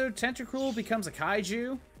episode, Tentacruel becomes a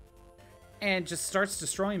kaiju and just starts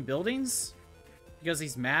destroying buildings because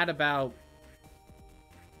he's mad about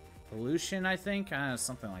pollution, I think.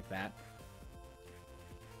 Something like that.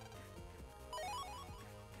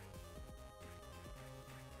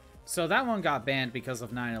 So that one got banned because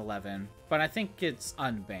of 9/11, but I think it's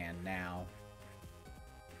unbanned now.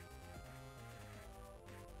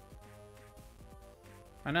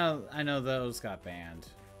 I know those got banned.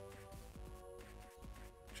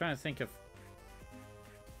 I'm trying to think of...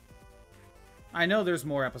 I know there's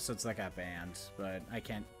more episodes that got banned, but I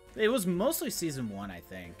can't... It was mostly season 1, I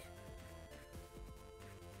think.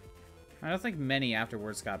 I don't think many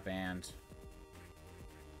afterwards got banned.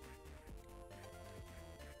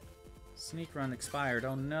 Sneak run expired.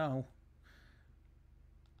 Oh no.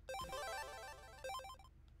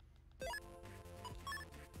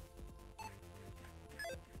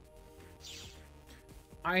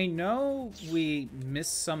 I know we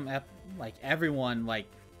missed some everyone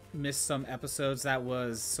missed some episodes that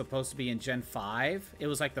was supposed to be in Gen 5. It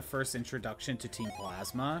was like the first introduction to Team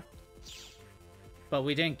Plasma. But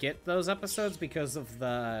we didn't get those episodes because of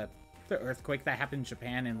the earthquake that happened in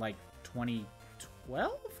Japan in like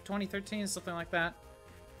 2012? 2013, something like that.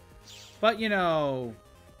 But, you know,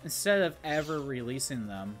 instead of ever releasing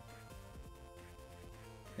them,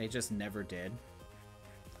 they just never did.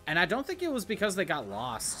 And I don't think it was because they got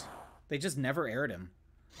lost. They just never aired them.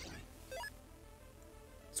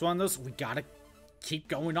 It's one of those, we gotta keep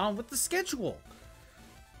going on with the schedule.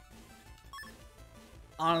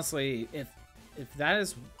 Honestly, if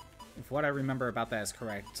what I remember about that is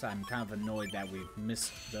correct, I'm kind of annoyed that we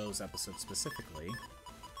missed those episodes specifically.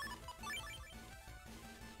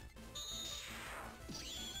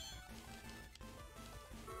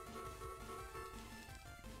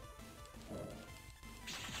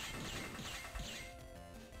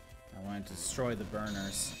 I wanted to destroy the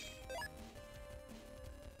burners.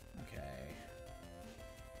 Okay.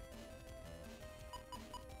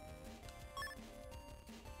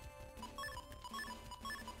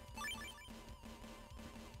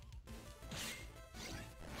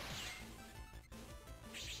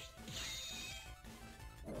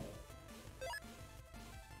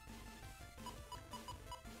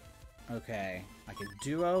 Okay, I can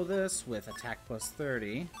duo this with attack plus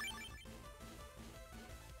 30.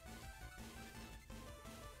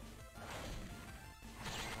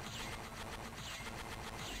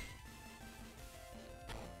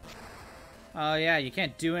 Oh yeah, you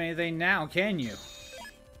can't do anything now, can you?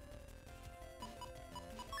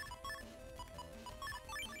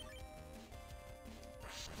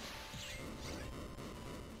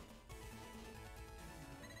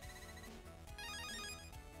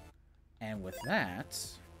 And with that,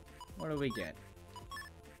 what do we get?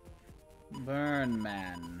 Burn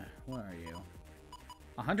Man. Where are you?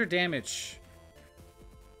 100 damage.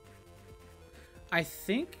 I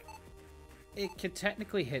think it could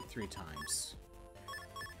technically hit 3 times.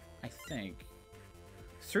 I think.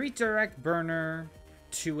 3 direct burner,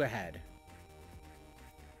 2 ahead.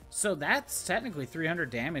 So that's technically 300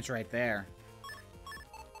 damage right there.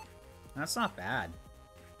 That's not bad.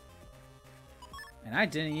 And I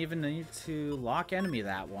didn't even need to lock enemy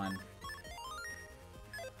that one.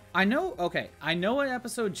 I know, okay, I know an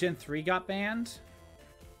episode Gen 3 got banned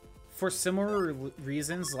for similar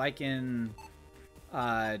reasons, like in,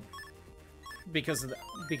 because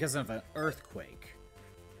of an earthquake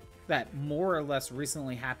that more or less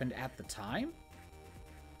recently happened at the time.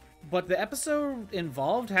 But the episode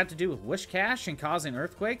involved had to do with Wish Cache and causing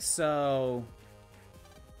earthquakes, so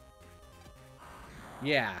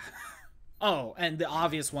yeah. Oh, and the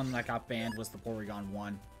obvious one that got banned was the Porygon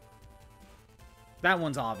one. That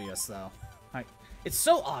one's obvious, though. It's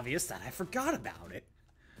so obvious that I forgot about it.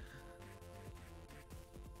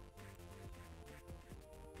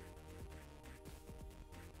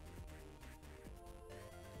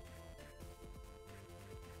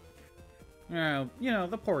 You know,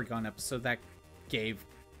 the Porygon episode that gave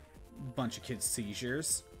a bunch of kids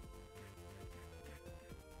seizures.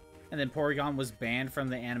 And then Porygon was banned from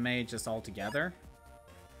the anime just altogether.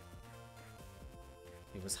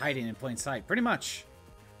 He was hiding in plain sight, pretty much.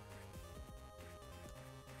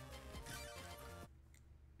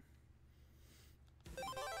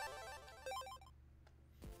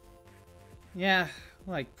 Yeah,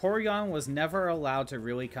 like, Porygon was never allowed to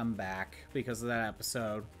really come back because of that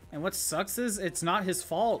episode. And what sucks is, it's not his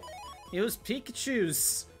fault. It was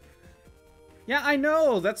Pikachu's. Yeah, I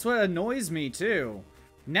know, that's what annoys me, too.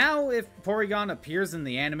 Now, if Porygon appears in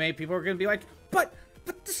the anime, people are gonna be like, But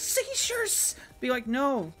the seizures! Be like,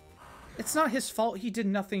 no, it's not his fault, he did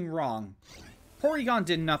nothing wrong. Porygon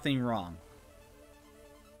did nothing wrong.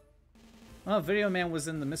 Well, Video Man was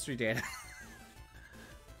in the mystery data.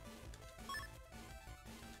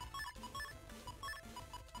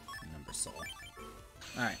 Number soul.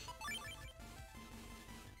 Alright.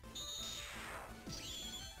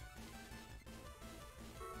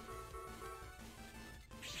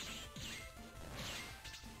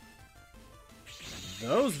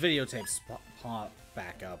 Those videotapes pop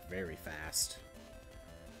back up very fast.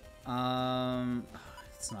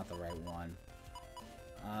 It's not the right one.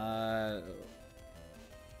 Ah,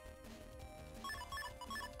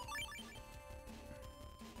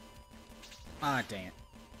 dang it.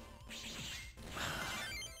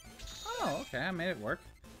 Oh, okay, I made it work.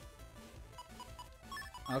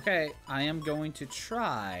 Okay, I am going to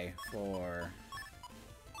try for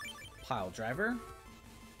Pile Driver.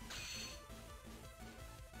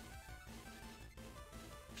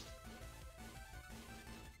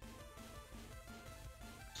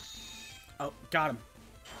 Oh, got him.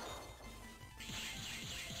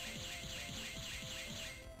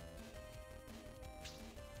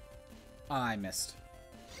 Oh, I missed.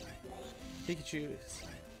 Pikachu.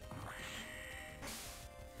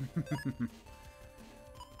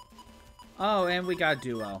 Oh, and we got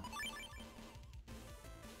Duo.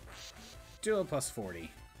 Duo plus 40.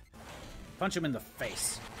 Punch him in the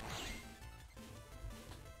face.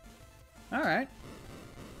 Alright.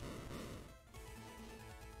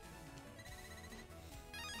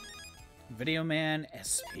 Video Man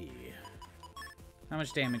SP. How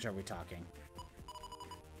much damage are we talking?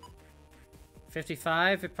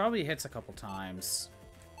 55? It probably hits a couple times.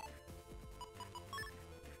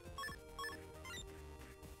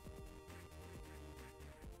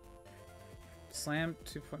 Slam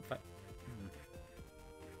 2.5.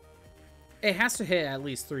 It has to hit at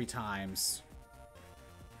least 3 times.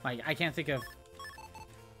 Like, I can't think of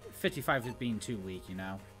 55 as being too weak, you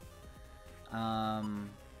know?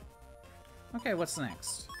 Okay, what's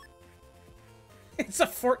next? It's a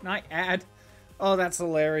Fortnite ad. Oh, that's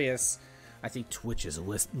hilarious. I think Twitch is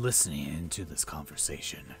listening into this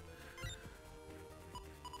conversation.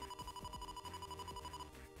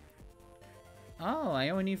 Oh, I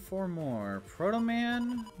only need 4 more. Proto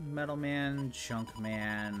Man, Metal Man, Junk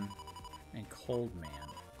Man, and Cold Man.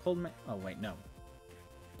 Cold Man. Oh, wait, no.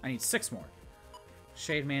 I need 6 more.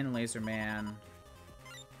 Shade Man, Laser Man.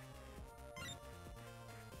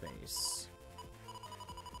 Base.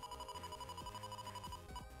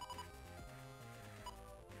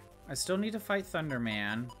 I still need to fight Thunder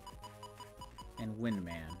Man and Wind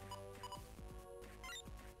Man.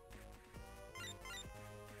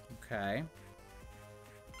 Okay.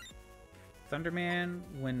 Thunderman,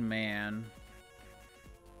 Windman,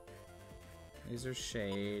 Laser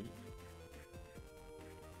Shade.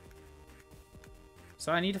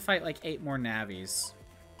 So I need to fight like 8 more Navis.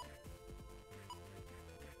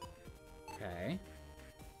 Okay.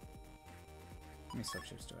 How many soap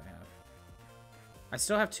chips do I have? I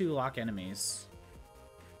still have 2 lock enemies.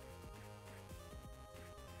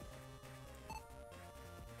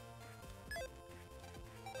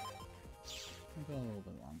 I'll go a little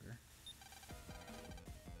bit longer.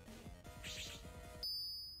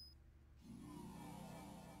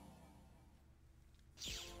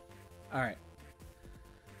 Alright.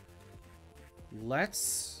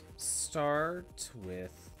 Let's start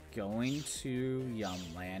with going to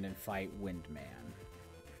Yumland and fight Windman.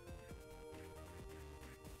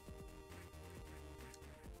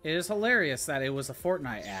 It is hilarious that it was a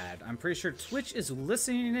Fortnite ad. I'm pretty sure Twitch is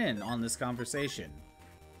listening in on this conversation.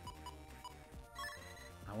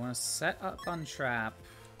 I want to set up on Trap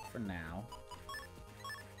for now.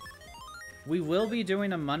 We will be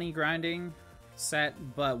doing a money grinding set,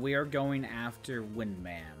 but we are going after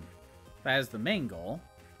Windman. That is the main goal.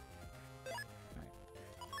 Right.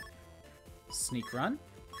 Sneak run.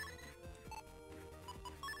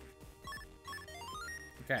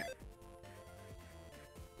 Okay.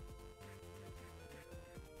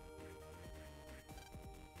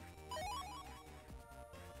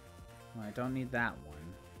 Well, I don't need that one.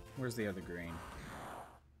 Where's the other green?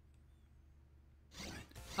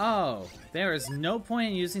 Oh, there is no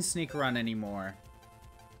point in using Sneak Run anymore.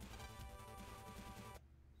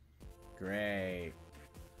 Great.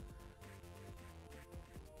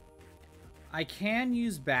 I can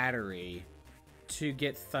use battery to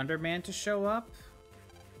get Thunderman to show up.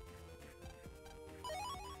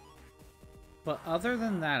 But other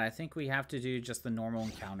than that, I think we have to do just the normal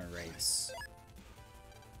encounter rates.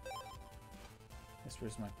 This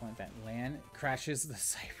was my point. That land crashes the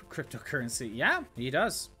cyber cryptocurrency. Yeah, he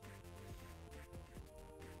does.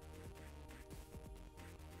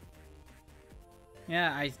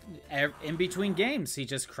 Yeah, in between games, he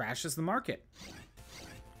just crashes the market.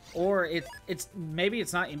 Or it's maybe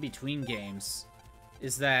it's not in between games.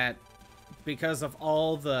 Is that because of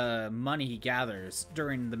all the money he gathers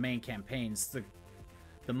during the main campaigns,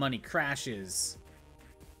 the money crashes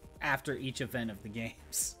after each event of the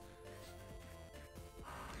games.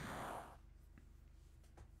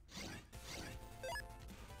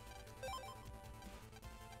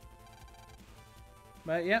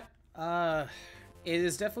 But yep, it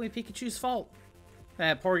is definitely Pikachu's fault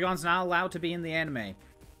that Porygon's not allowed to be in the anime.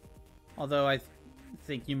 Although I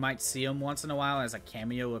think you might see him once in a while as a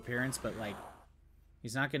cameo appearance, but like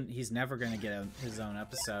he's never gonna get his own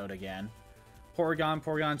episode again. Porygon,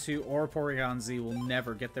 Porygon 2, or Porygon Z will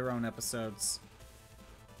never get their own episodes.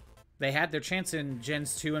 They had their chance in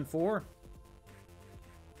Gens 2 and 4.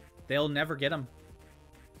 They'll never get them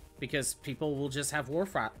because people will just have war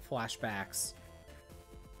flashbacks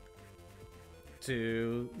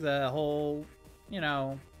to the whole, you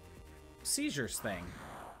know, seizures thing.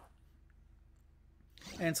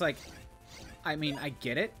 And it's like, I mean, I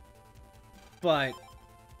get it, but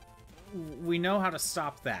we know how to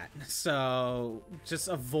stop that. So just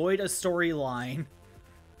avoid a storyline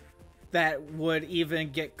that would even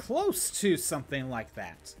get close to something like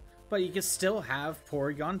that. But you can still have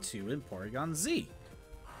Porygon 2 and Porygon Z.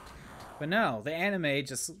 But no, the anime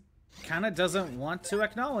just kind of doesn't want to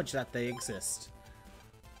acknowledge that they exist.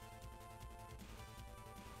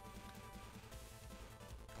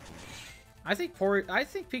 I think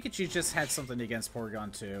Pikachu just had something against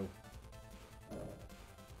Porygon 2.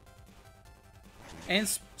 And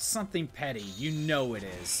it's something petty. You know it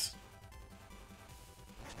is.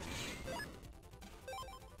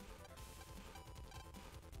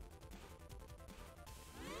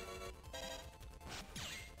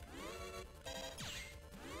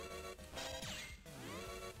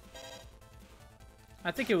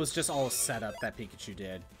 I think it was just all a setup that Pikachu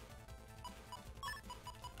did.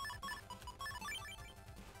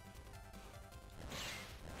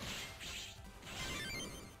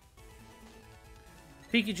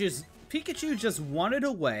 Pikachu just wanted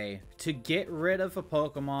a way to get rid of a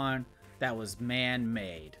Pokemon that was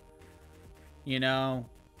man-made. You know?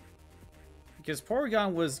 Because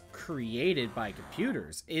Porygon was created by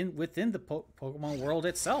computers within the Pokemon world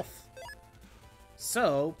itself.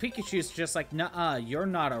 So, Pikachu's just like, nuh-uh, you're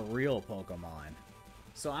not a real Pokemon.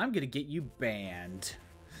 So I'm gonna get you banned.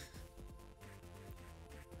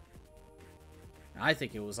 I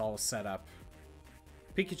think it was all set up.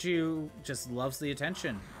 Pikachu just loves the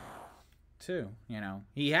attention, too, you know.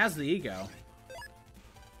 He has the ego.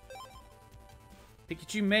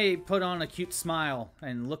 Pikachu may put on a cute smile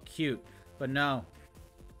and look cute, but no.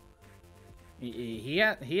 He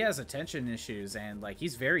has attention issues, and, like,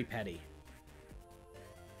 he's very petty.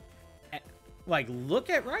 Like, look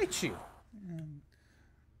at Raichu.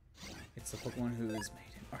 It's the Pokemon who is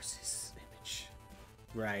made in Arceus' image.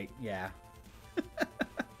 Right, yeah.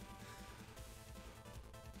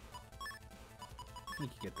 We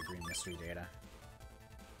could get the green mystery data.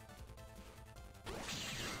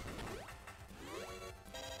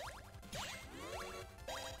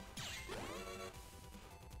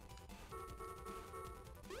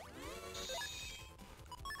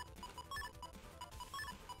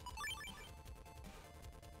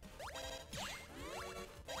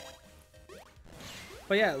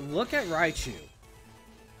 But yeah, look at Raichu.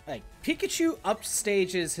 Like, Pikachu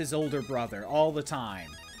upstages his older brother all the time.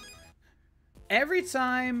 Every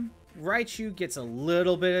time Raichu gets a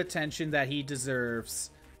little bit of attention that he deserves,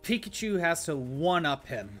 Pikachu has to one-up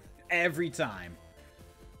him every time.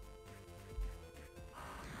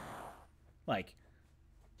 Like,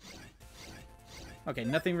 okay,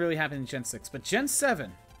 nothing really happened in Gen 6, but Gen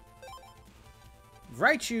 7,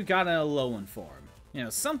 Raichu got an Alolan form. You know,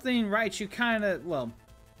 something Raichu kind of, well,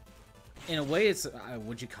 in a way it's,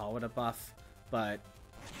 would you call it a buff? But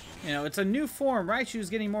you know, it's a new form. Raichu's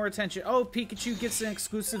getting more attention. Oh, Pikachu gets an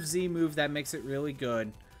exclusive Z move that makes it really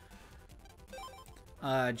good.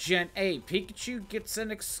 Gen 8, Pikachu gets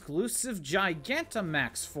an exclusive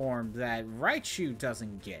Gigantamax form that Raichu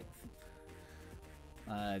doesn't get.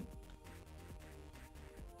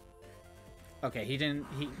 Okay,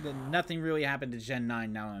 nothing really happened to Gen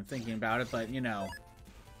 9 now I'm thinking about it, but, you know,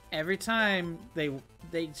 every time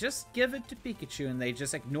they just give it to Pikachu and they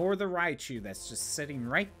just ignore the Raichu that's just sitting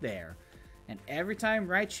right there. And every time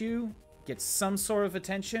Raichu gets some sort of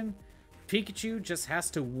attention, Pikachu just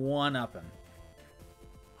has to one-up him.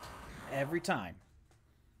 Every time.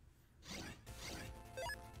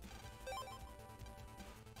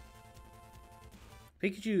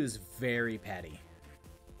 Pikachu is very petty.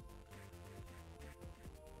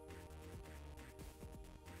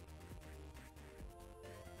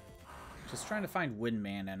 Just trying to find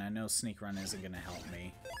Windman, and I know Sneak Run isn't going to help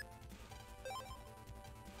me.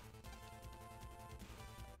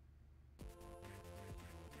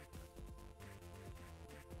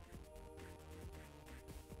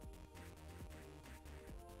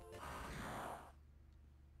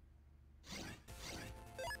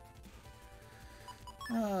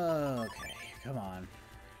 Okay, come on.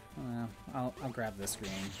 I'll grab this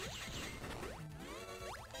green.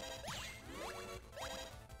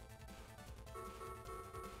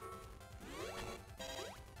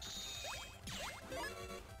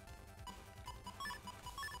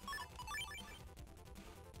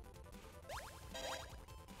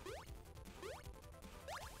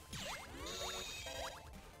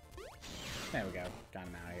 There we go. Got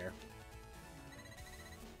him out of here.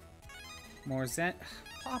 More Zen.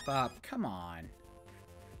 Pop up. Come on.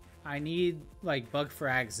 I need, like, Bug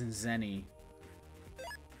Frags and Zenny.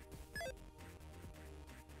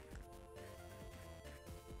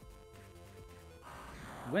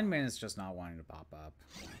 Windman is just not wanting to pop up.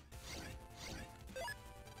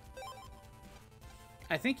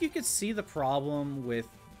 I think you could see the problem with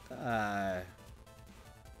the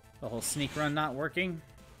whole Sneak Run not working.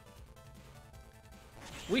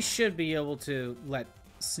 We should be able to let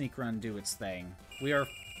Sneak Run do its thing. We are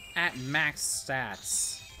at max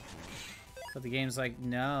stats. But the game's like,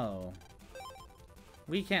 no.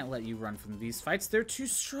 We can't let you run from these fights. They're too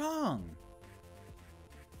strong.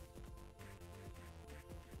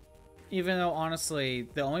 Even though, honestly,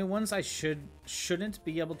 the only ones I shouldn't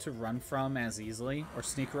be able to run from as easily, or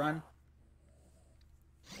Sneak Run,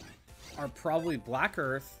 are probably Black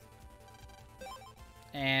Earth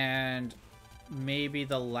and maybe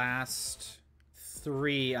the last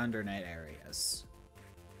 3 Undernet areas.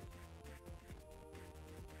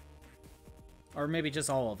 Or maybe just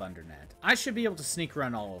all of Undernet. I should be able to Sneak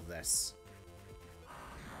Run all of this.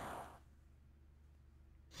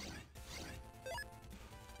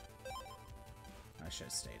 I should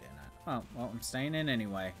have stayed in that. Oh, well, I'm staying in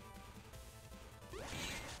anyway.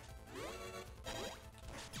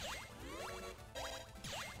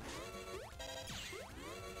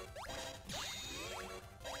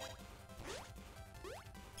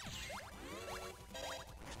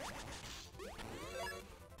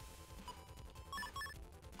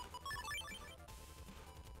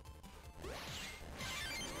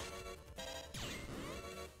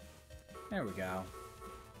 There we go.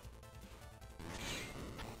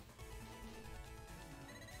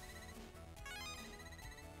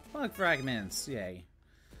 Bug fragments, yay.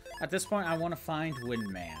 At this point, I want to find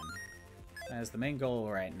Windman. That is the main goal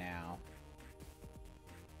right now.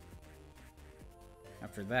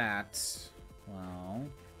 After that, well,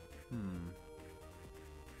 we'll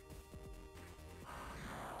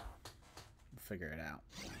figure it out.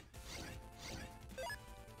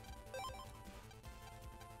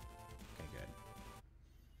 Okay, good.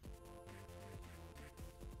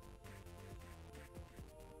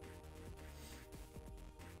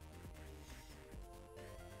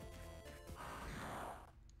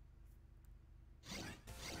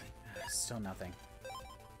 Still nothing.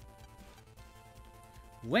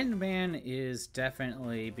 Windman is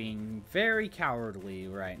definitely being very cowardly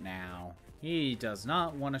right now. He does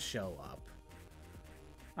not want to show up.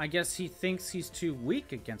 I guess he thinks he's too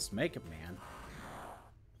weak against Megaman.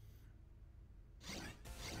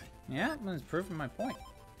 Yeah, that's proving my point.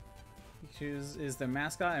 Pikachu is the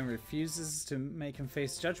mascot and refuses to make him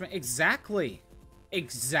face judgment. Exactly!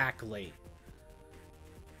 Exactly!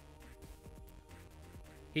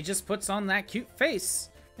 He just puts on that cute face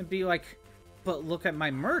and be like, but look at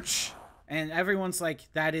my merch. And everyone's like,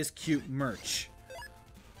 that is cute merch.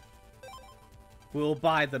 We'll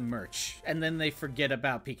buy the merch. And then they forget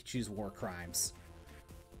about Pikachu's war crimes.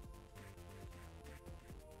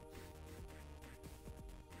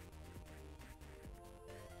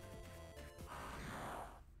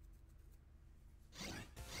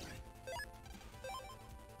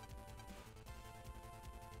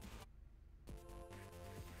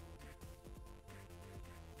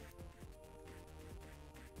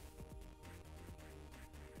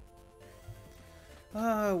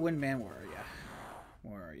 Windman, where are ya?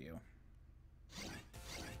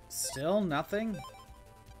 Still nothing?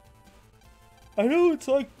 I know it's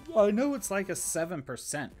like a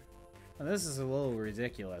 7%. This is a little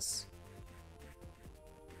ridiculous.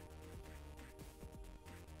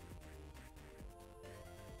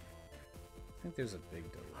 I think there's a big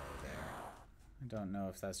delay there. I don't know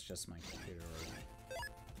if that's just my computer or...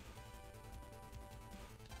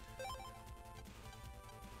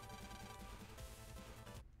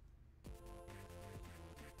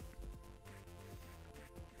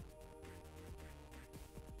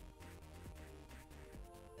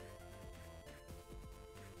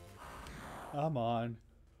 Come on.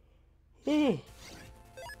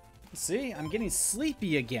 See, I'm getting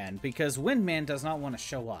sleepy again because Windman does not want to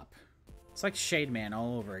show up. It's like Shade Man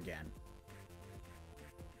all over again.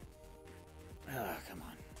 Ugh, come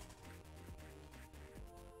on.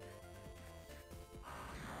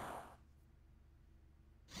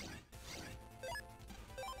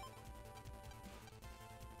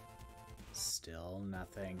 Still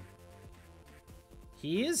nothing.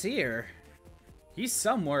 He is here. He's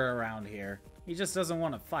somewhere around here. He just doesn't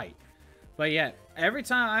want to fight. But yet, every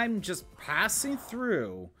time I'm just passing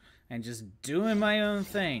through and just doing my own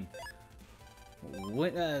thing,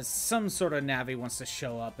 some sort of Navi wants to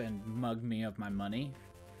show up and mug me of my money.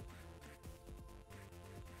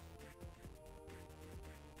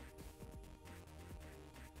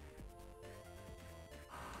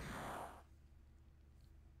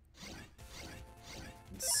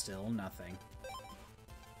 And still nothing.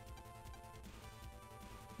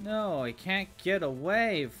 No, I can't get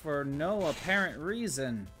away for no apparent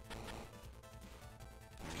reason.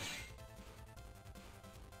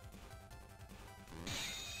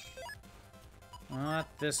 Well, at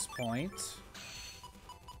this point,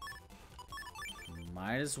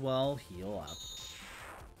 might as well heal up.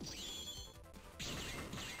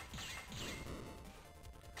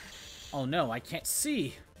 Oh no, I can't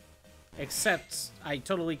see! Except I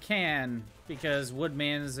totally can, because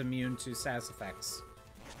Woodman is immune to status effects.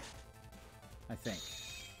 I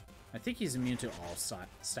think he's immune to all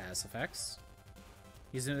status effects.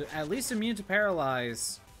 He's at least immune to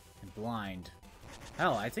paralyze and blind.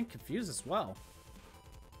 Hell, I think confuse as well.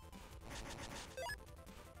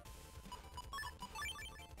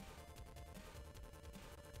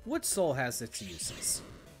 Wood Soul has its uses.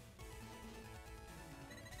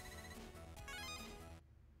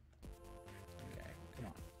 Okay, come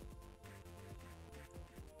on.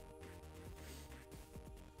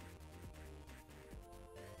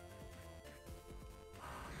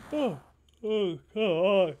 Oh, come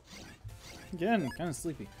on. Again, kind of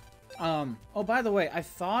sleepy. Oh, by the way, I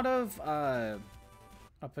thought of a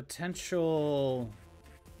potential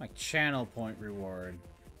like channel point reward.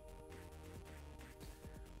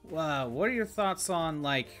 What are your thoughts on,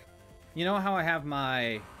 like, you know how I have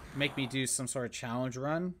my make me do some sort of challenge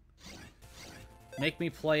run? Make me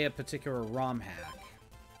play a particular ROM hack.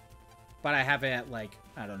 But I have it at, like,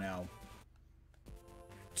 I don't know,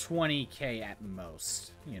 20k at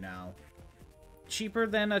most, you know? Cheaper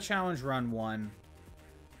than a challenge run one,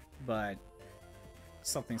 but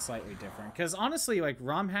something slightly different. Because honestly, like,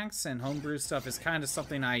 ROM hacks and homebrew stuff is kind of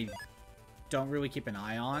something I don't really keep an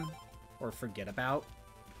eye on or forget about.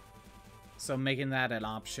 So making that an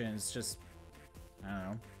option is just, I don't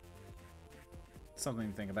know, something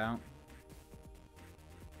to think about.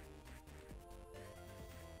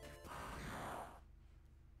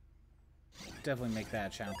 Definitely make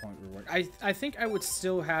that a channel point reward. I think I would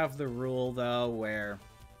still have the rule, though, where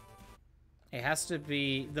it has to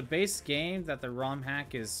be the base game that the ROM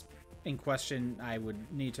hack is in question. I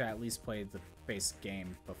would need to at least play the base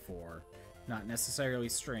game before. Not necessarily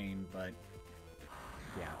stream, but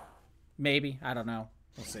yeah. Maybe. I don't know.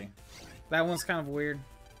 We'll see. That one's kind of weird,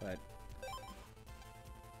 but...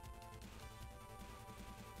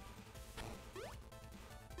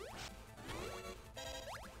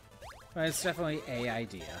 But it's definitely a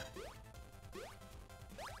idea.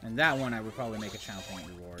 And that one I would probably make a channel point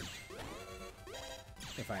reward.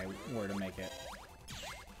 If I were to make it.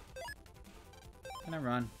 Can I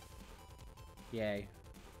run? Yay.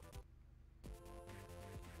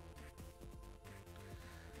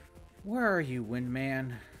 Where are you,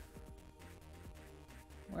 Windman?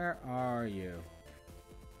 Where are you?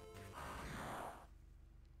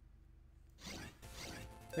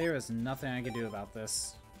 There is nothing I can do about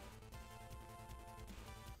this.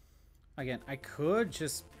 Again, I could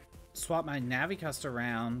just swap my Navicust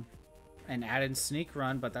around and add in Sneak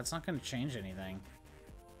Run, but that's not going to change anything.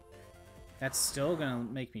 That's still going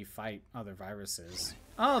to make me fight other viruses.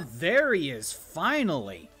 Oh, there he is!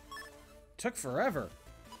 Finally! Took forever.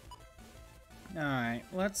 Alright,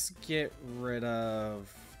 let's get rid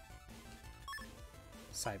of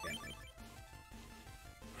Side band.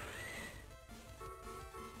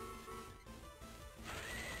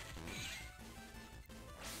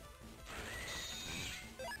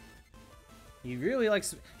 He really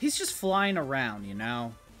likes... He's just flying around, you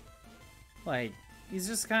know? Like, he's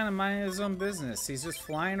just kind of minding his own business. He's just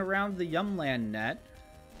flying around the Yumland net.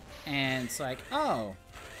 And it's like, oh,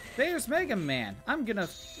 there's Megaman. I'm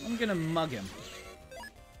gonna mug him.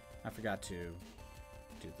 I forgot to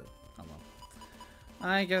do the... Oh, well.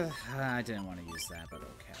 I guess... I didn't want to use that, but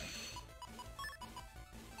okay.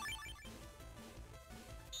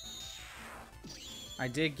 I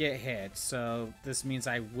did get hit, so this means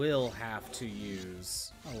I will have to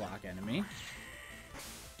use a lock enemy.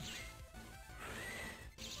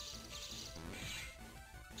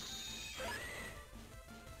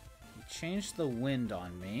 He changed the wind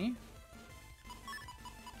on me.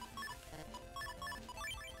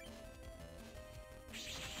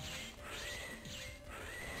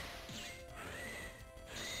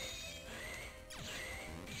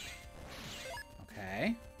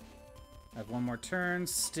 Okay. I have one more turn.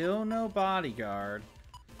 Still no bodyguard.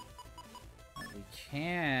 But we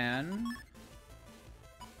can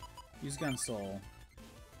use Gun Soul.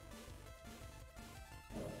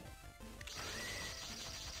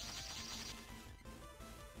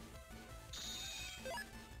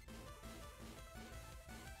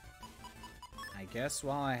 I guess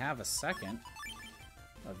while I have a second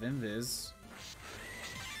of Invis.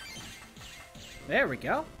 There we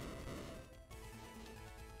go.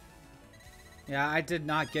 Yeah, I did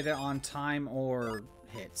not get it on time or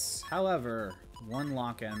hits. However, one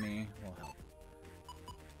lock enemy will help.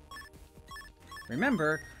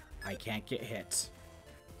 Remember, I can't get hit.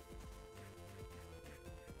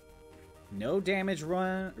 No damage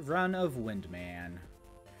run of Windman.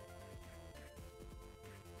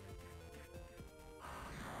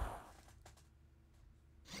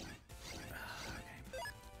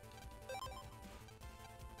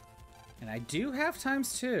 And I do have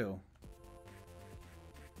 ×2.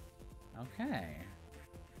 Okay.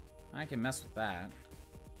 I can mess with that.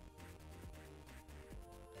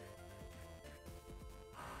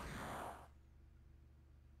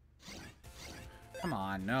 Come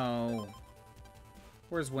on, no.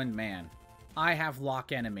 Where's Windman? I have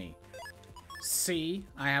lock enemy. See?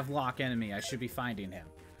 I have lock enemy. I should be finding him.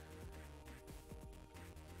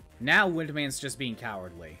 Now Windman's just being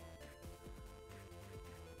cowardly.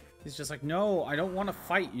 He's just like, no, I don't want to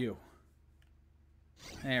fight you.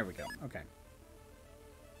 There we go. Okay.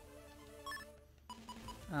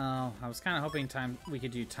 Oh, I was kind of hoping we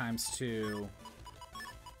could do ×2.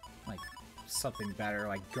 Like, something better,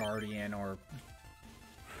 like Guardian or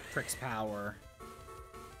Prick's Power.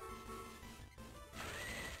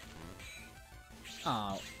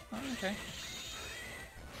 Oh, okay.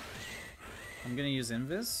 I'm gonna use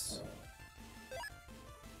Invis.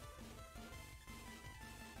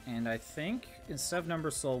 And I think, instead of Number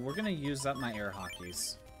Soul, we're going to use up my air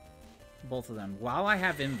hockeys. Both of them. While I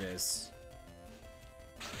have Invis.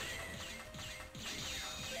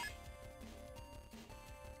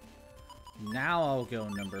 Now I'll go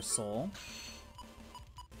Number Soul.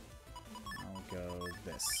 I'll go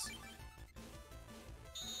this.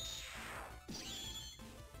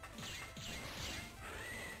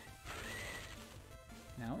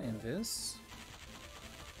 Now Invis.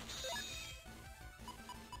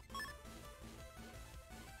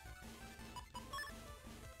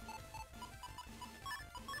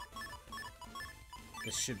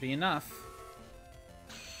 This should be enough.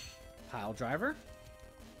 Pile driver.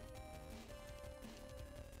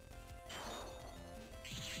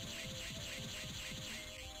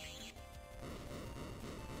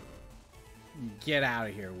 Get out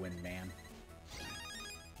of here, Windman.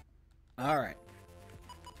 Alright.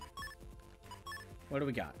 What do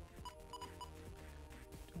we got?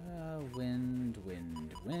 Wind.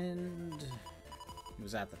 He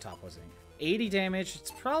was at the top, wasn't he? 80 damage.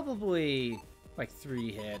 It's probably like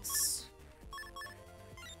 3 hits.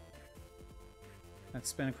 Let's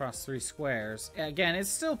spin across 3 squares. Again, it's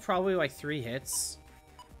still probably like 3 hits.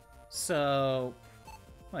 So,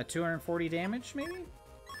 what, 240 damage maybe?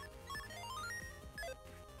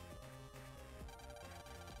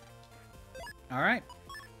 Alright.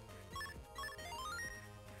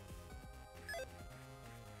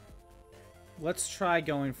 Let's try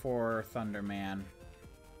going for Thunderman.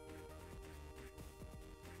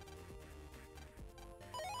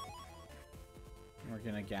 We're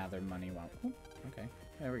gonna gather money while... Ooh, okay,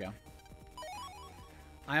 there we go.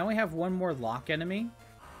 I only have one more lock enemy.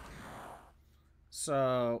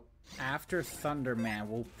 So, after Thunderman,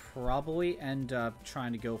 we'll probably end up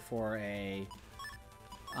trying to go for a...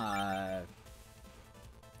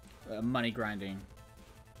 money grinding.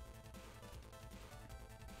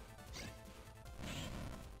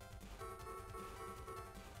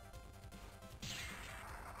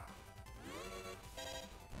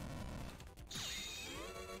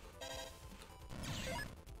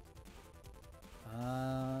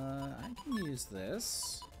 I can use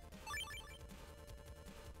this.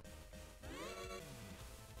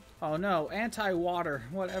 Oh no, anti-water.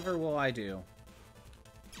 Whatever will I do?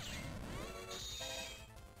 I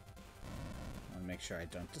want to make sure I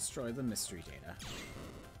don't destroy the mystery data.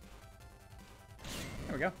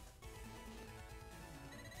 There we go.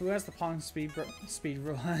 Who has the Pong speed run?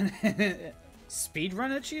 Speed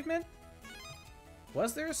run achievement?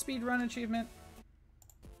 Was there a speed run achievement?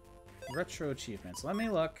 Retro achievements. Let me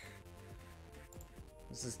look.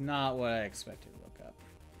 This is not what I expected to look up.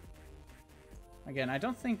 Again, I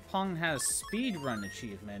don't think Pong has speedrun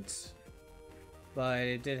achievement, but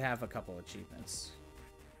it did have a couple achievements.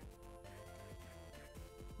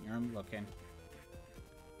 Here I'm looking.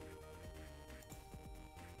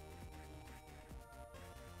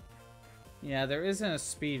 Yeah, there isn't a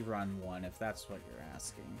speedrun one, if that's what you're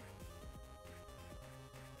asking.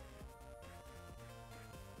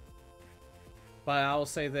 But I'll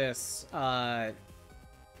say this,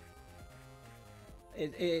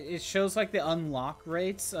 it shows like the unlock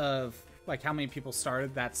rates of like how many people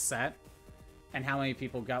started that set and how many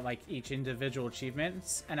people got like each individual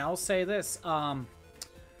achievements. And I'll say this,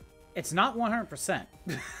 it's not 100%.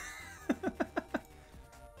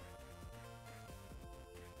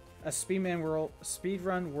 A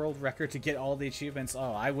speedrun world record to get all the achievements.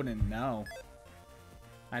 Oh, I wouldn't know.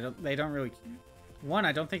 They don't really. One,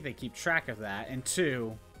 I don't think they keep track of that, and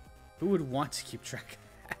two, who would want to keep track of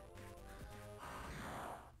that?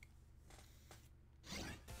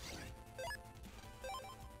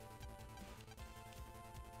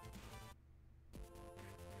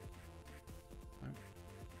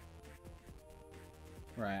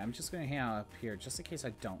 Right, I'm just gonna hang out up here just in case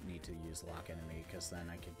I don't need to use lock enemy, because then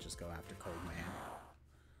I could just go after Cold Man.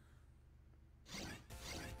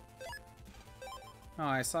 Oh,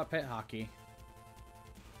 I saw pit hockey.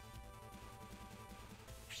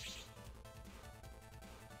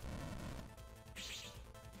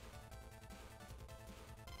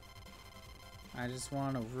 I just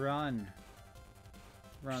want to run.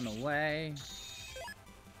 Run away.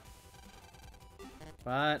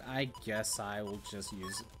 But I guess I will just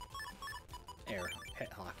use air pit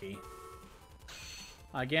hockey.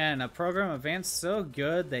 Again, a program advanced so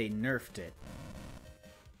good they nerfed it.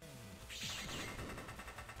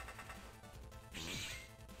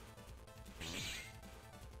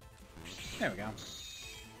 There we go.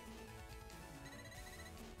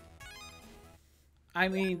 I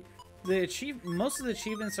mean, most of the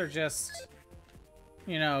achievements are just,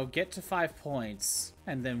 you know, get to 5 points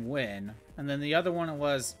and then win. And then the other one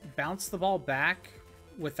was bounce the ball back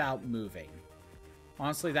without moving.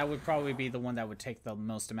 Honestly, that would probably be the one that would take the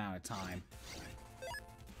most amount of time.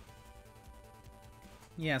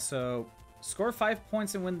 Yeah, so score 5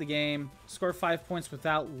 points and win the game. Score 5 points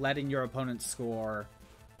without letting your opponent score.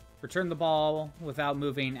 Return the ball without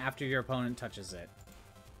moving after your opponent touches it.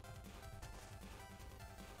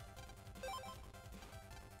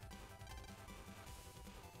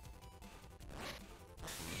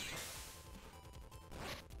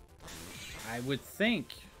 I would think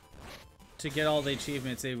to get all the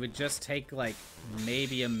achievements, it would just take like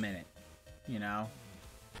maybe a minute, you know?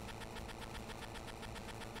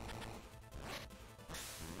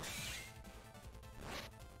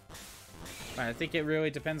 But I think it really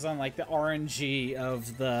depends on like the RNG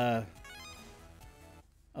of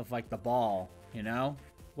like the ball, you know?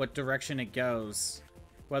 What direction it goes.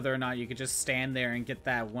 Whether or not you could just stand there and get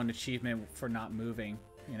that one achievement for not moving,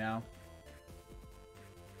 you know?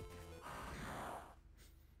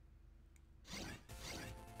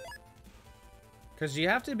 Because you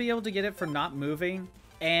have to be able to get it for not moving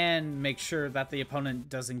and make sure that the opponent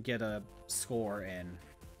doesn't get a score in.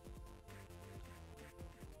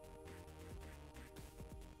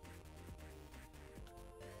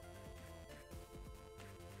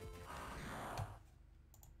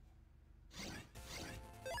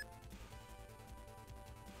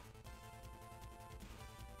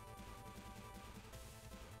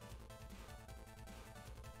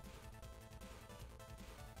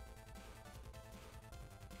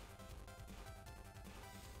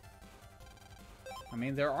 I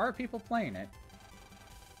mean, there are people playing it.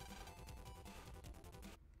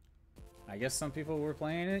 I guess some people were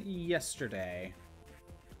playing it yesterday.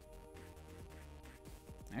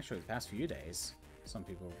 Actually, the past few days, some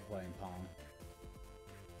people were playing Pong.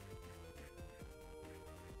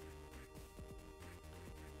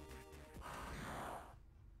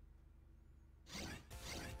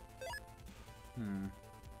 Hmm.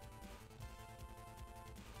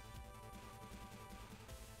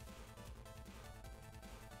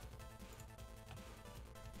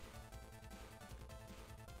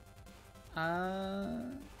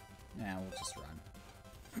 Yeah, we'll just run.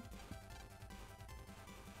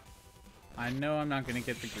 I know I'm not gonna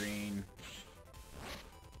get the green.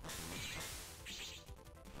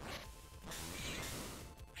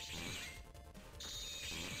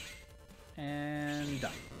 And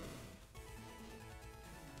done.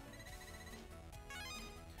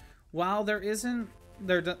 While there isn't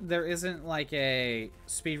like a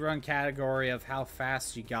speedrun category of how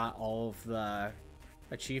fast you got all of the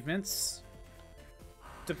achievements,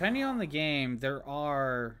 depending on the game, there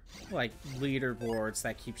are like leaderboards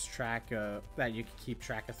that you can keep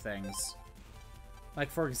track of things. Like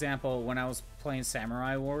for example, when I was playing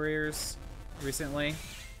Samurai Warriors recently,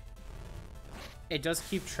 it does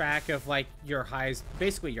keep track of like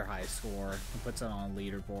basically your highest score, and puts it on a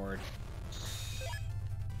leaderboard.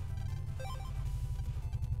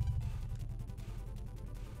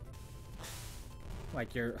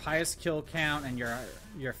 Like your highest kill count and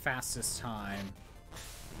your fastest time.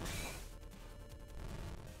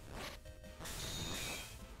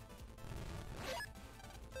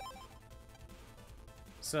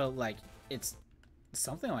 So like it's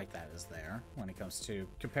something like that is there when it comes to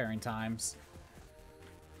comparing times.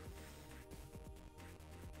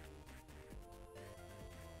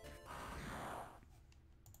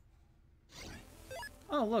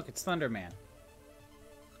 Oh, look, it's Thunderman.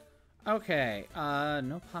 Okay,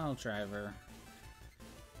 no pile driver.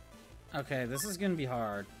 Okay, this is gonna be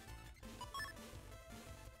hard.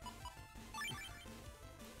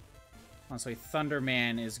 Honestly,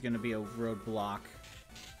 Thunderman is gonna be a roadblock.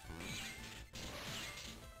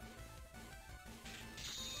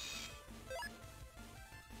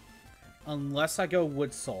 Unless I go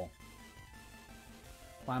Wood Soul.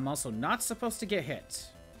 But I'm also not supposed to get hit.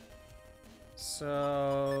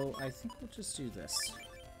 So, I think we'll just do this.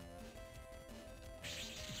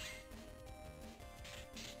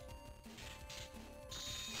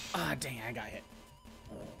 Ah, dang, I got hit.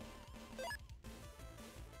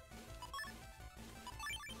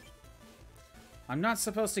 I'm not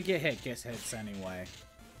supposed to get hits anyway.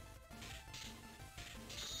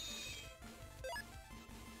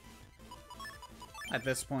 At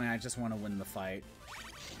this point, I just want to win the fight.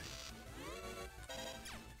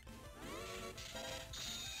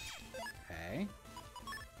 Okay.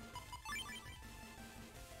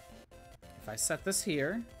 If I set this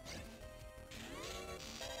here,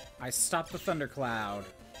 I stop the thundercloud.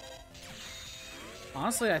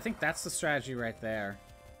 Honestly, I think that's the strategy right there.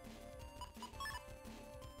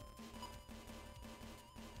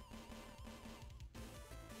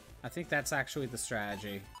 I think that's actually the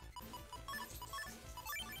strategy.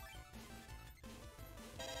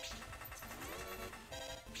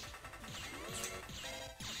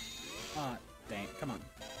 Ah, dang, come on.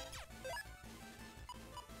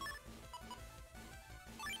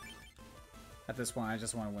 At this point, I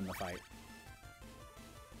just want to win the fight.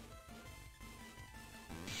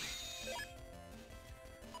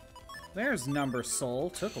 There's Number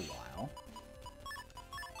Soul. Took a while.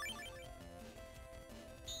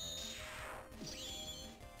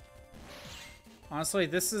 Honestly,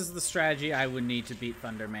 this is the strategy I would need to beat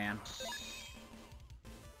Thunderman.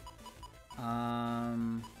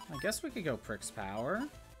 I guess we could go Prick's Power.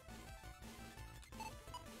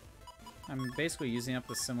 I'm basically using up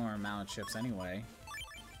the similar amount of chips anyway.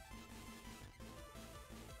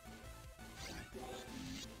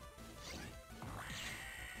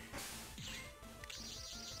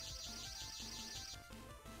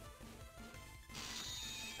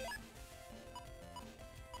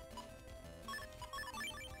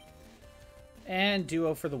 And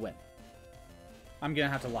duo for the win. I'm gonna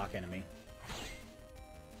have to lock enemy.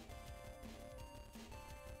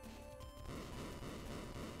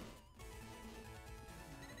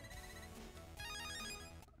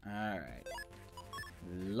 Alright.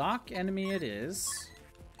 Lock enemy it is.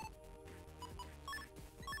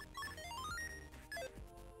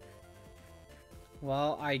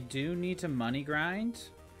 Well, I do need to money grind.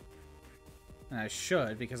 And I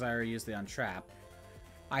should, because I already used the untrap.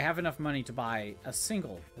 I have enough money to buy a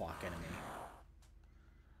single lock enemy.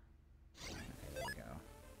 Okay, there we go.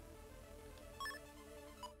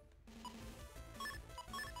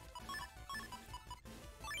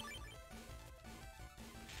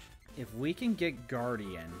 If we can get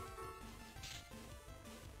Guardian...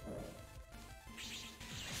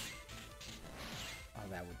 Oh,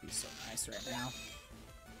 that would be so nice right now.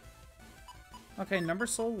 Okay, Number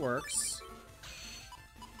Soul works.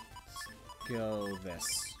 Go this.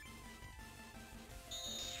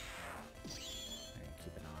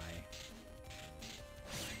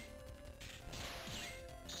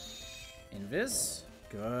 Invis.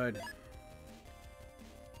 Good.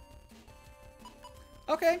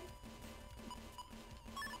 Okay.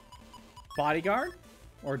 Bodyguard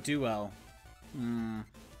or duo?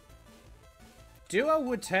 Duo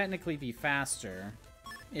would technically be faster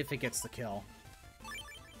if it gets the kill.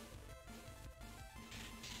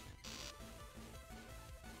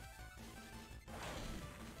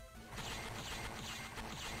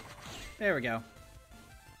 There we go.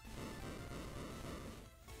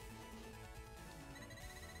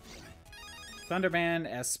 Thunderband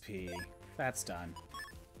SP. That's done.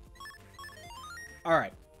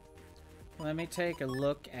 Alright. Let me take a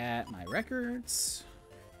look at my records.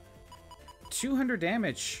 200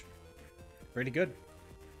 damage. Pretty good.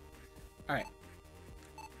 Alright.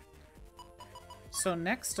 So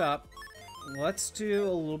next up, let's do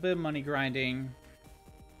a little bit of money grinding.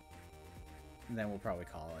 And then we'll probably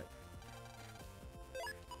call it.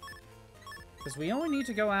 Because we only need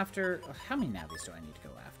to go after... How many navies do I need to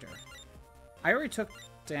go after? I already took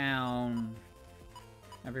down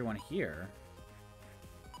everyone here.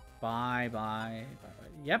 Bye.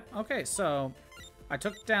 Yep, okay, so I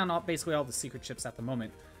took down basically all the secret ships at the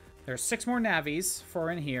moment. There's 6 more navies,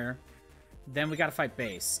 4 in here. Then we gotta fight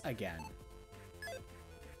base again.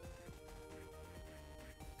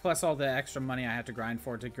 Plus all the extra money I had to grind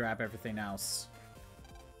for to grab everything else.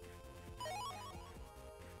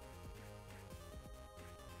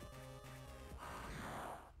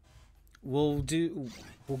 We'll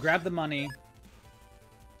grab the money.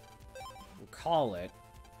 We'll call it.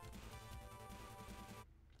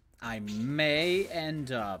 I may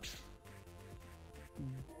end up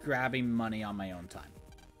grabbing money on my own time.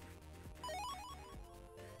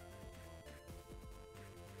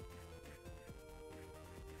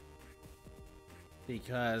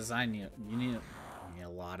 Because you need a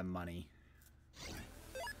lot of money.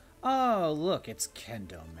 Oh, look, it's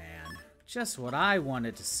Kendo Man. Just what I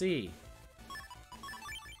wanted to see.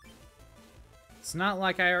 It's not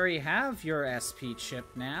like I already have your SP chip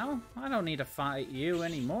now. I don't need to fight you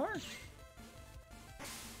anymore.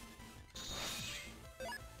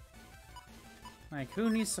 Like, who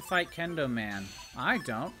needs to fight Kendo Man? I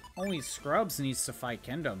don't. Only Scrubs needs to fight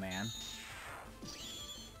Kendo Man.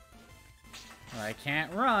 But I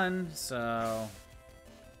can't run, so...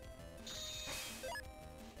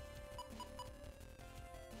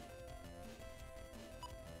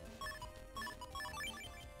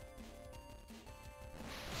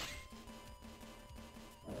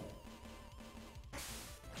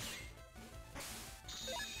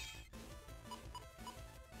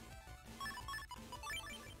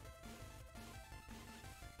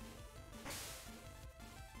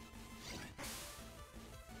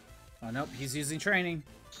 Oh, nope, he's using training.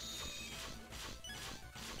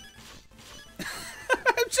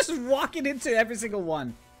 I'm just walking into every single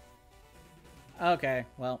one. Okay,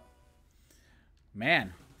 well.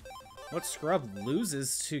 Man, what scrub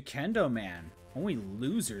loses to Kendo Man? Only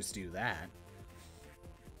losers do that.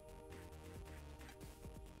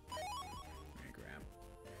 Let me grab.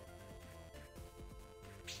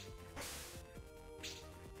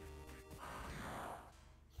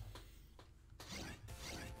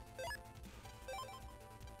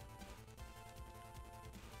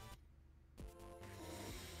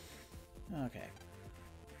 Okay.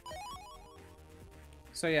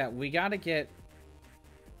 So yeah, we gotta get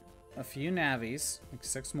a few navies, like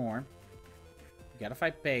 6 more. We gotta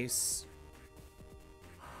fight base.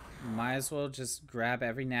 Might as well just grab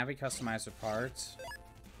every navi customizer part.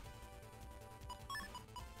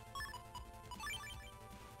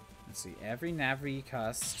 Let's see, every navi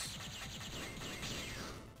cust.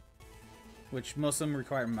 Which most of them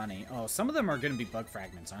require money. Oh, some of them are gonna be bug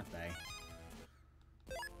fragments, aren't they?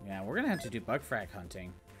 Yeah, we're gonna have to do bug frag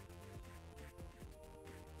hunting.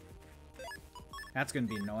 That's gonna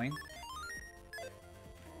be annoying.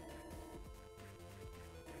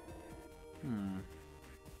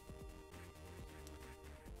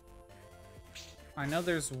 I know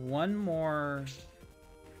there's one more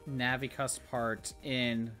Navicust part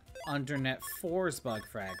in Undernet 4's bug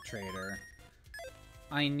frag trader.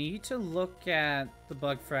 I need to look at the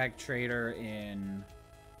bug frag trader in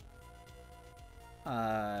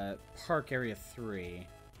Park Area 3.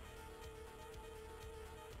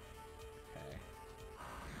 Okay.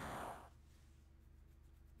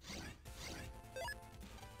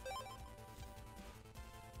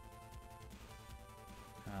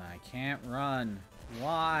 I can't run.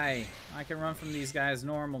 Why? I can run from these guys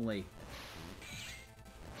normally.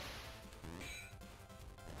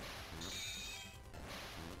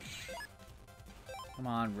 Come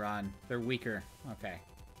on, run. They're weaker. Okay.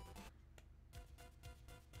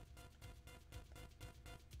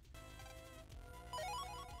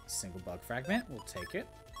 single bug fragment. We'll take it.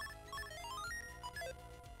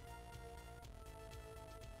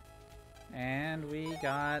 And we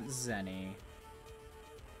got Zenny.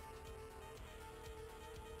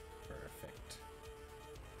 Perfect.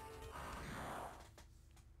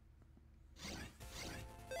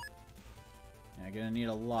 I'm gonna need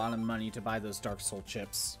a lot of money to buy those Dark Soul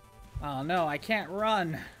chips. Oh no, I can't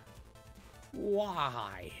run!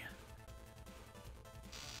 Why?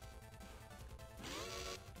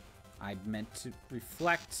 I meant to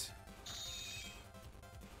reflect.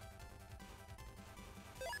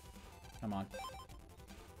 Come on.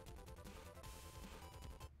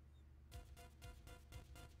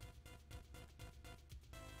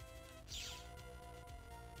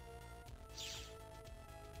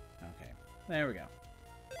 Okay, there we go.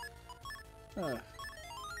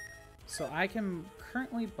 So I can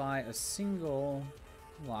currently buy a single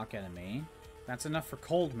lock enemy. That's enough for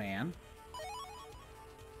Cold Man.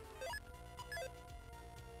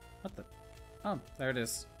 What the? Oh, there it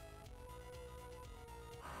is.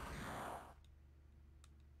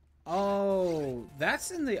 Oh,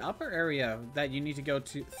 that's in the upper area that you need to go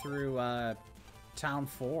to through Town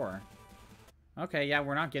 4. Okay, yeah,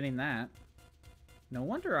 we're not getting that. No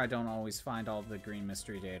wonder I don't always find all the green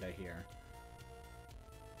mystery data here.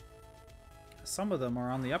 Some of them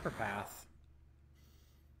are on the upper path.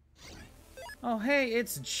 Oh, hey,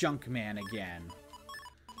 it's Junkman again.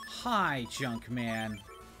 Hi, Junkman.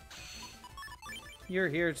 You're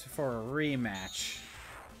here for a rematch.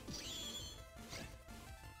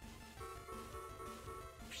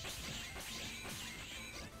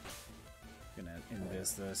 Gonna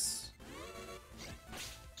invis this.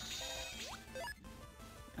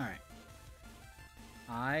 Alright.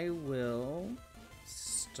 I will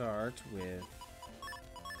start with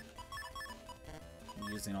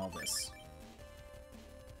using all this.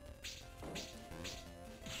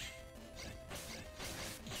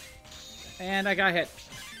 And I got hit.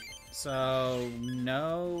 So,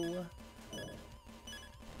 no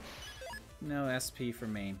SP for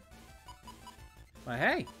me. But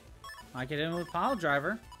hey, I get in with Pile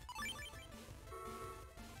Driver.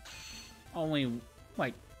 Only,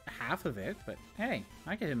 like, half of it, but hey,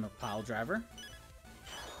 I get him with Pile Driver.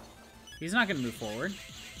 He's not going to move forward.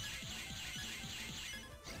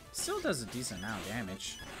 Still does a decent amount of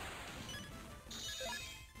damage.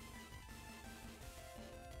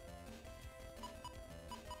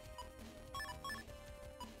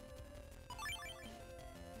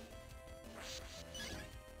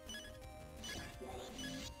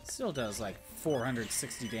 Still does like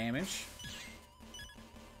 460 damage.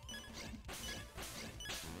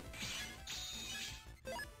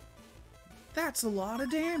 That's a lot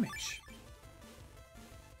of damage.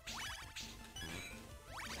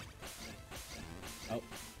 Oh,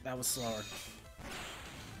 that was slower.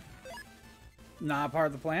 Not part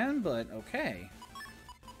of the plan, but okay.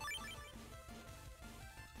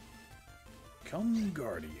 Come,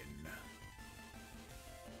 Guardian.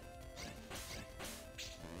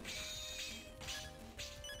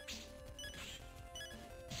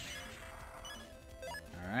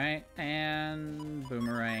 Alright, and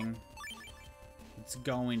boomerang. It's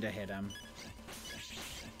going to hit him.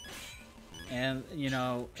 And, you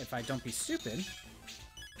know, if I don't be stupid...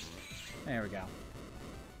 There we go.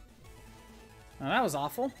 Now that was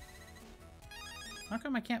awful. How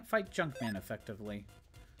come I can't fight Junkman effectively?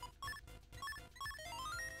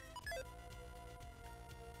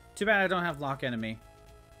 Too bad I don't have lock enemy.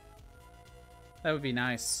 That would be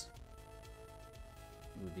nice.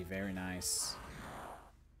 It would be very nice.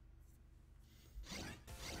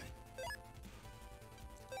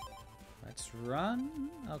 Let's run.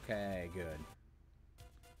 Okay, good.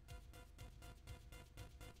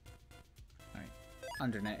 Alright.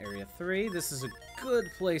 Undernet Area 3. This is a good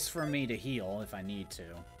place for me to heal if I need to.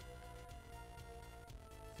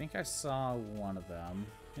 I think I saw one of them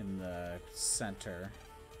in the center.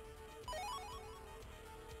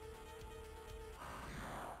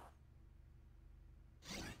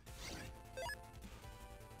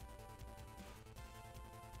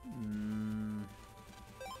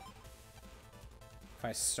 If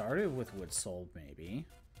I started with Wood Soul, maybe.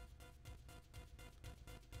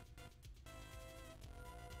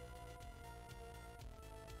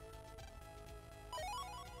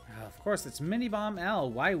 Of course, it's Mini Bomb L.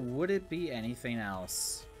 Why would it be anything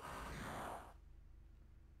else?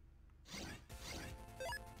 Ugh,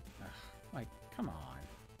 like, come on.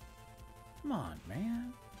 Come on,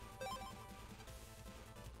 man.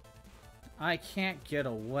 I can't get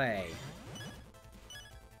away.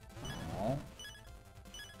 Oh.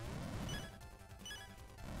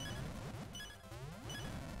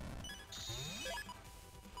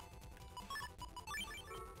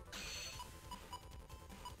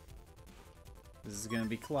 This is gonna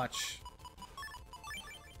be clutch.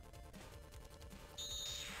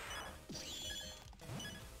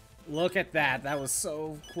 Look at that. That was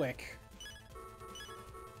so quick.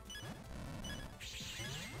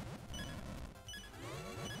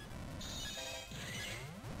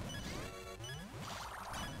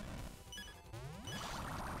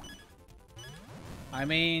 I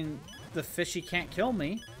mean, the fishy can't kill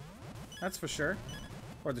me. That's for sure.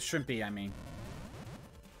 Or the shrimpy, I mean.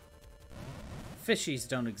 Fishies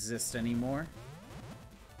don't exist anymore.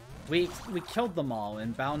 We killed them all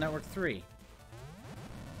in Battle Network 3.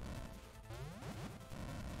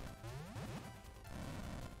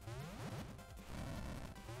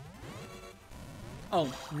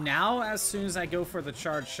 Oh, now as soon as I go for the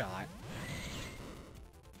charge shot.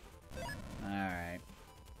 Alright.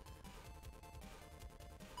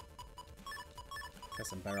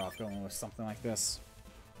 Guess I'm better off going with something like this.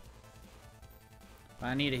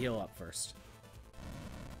 I need to heal up first.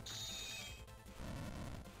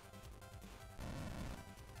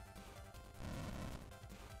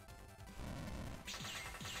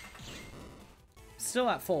 Still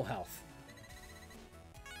at full health.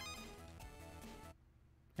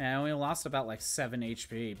 Yeah, I only lost about like 7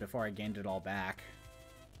 HP before I gained it all back.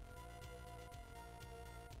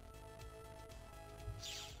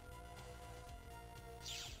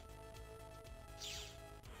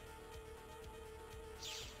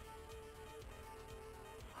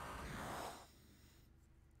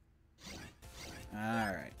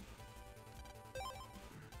 Alright.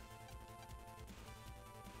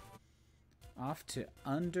 Off to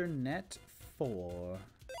under net 4.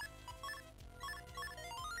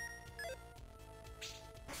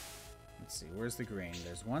 Let's see, where's the green?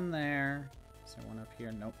 There's one there. Is there one up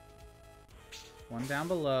here? Nope. One down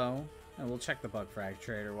below. And we'll check the bug frag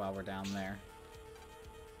trader while we're down there.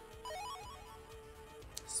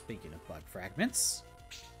 Speaking of bug fragments.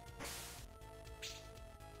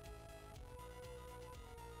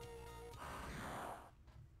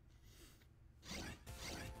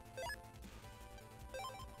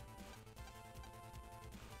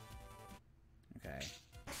 Okay.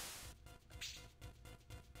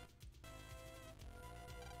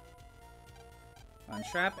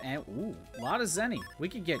 Untrap and ooh, a lot of Zenny. We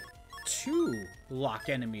could get 2 lock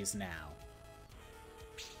enemies now.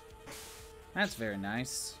 That's very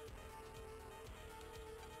nice.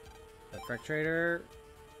 The Freck Trader.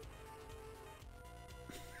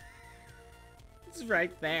 It's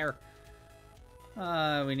right there.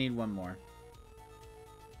 We need one more.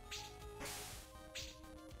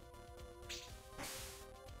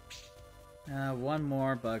 One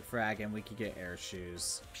more bug frag and we could get air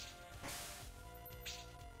shoes.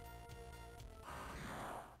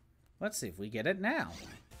 Let's see if we get it now.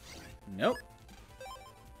 Nope.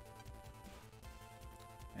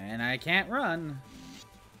 And I can't run.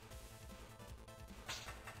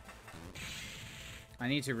 I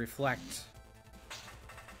need to reflect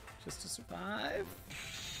just to survive.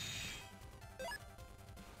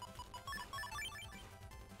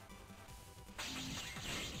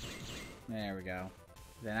 There we go.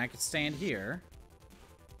 Then I could stand here.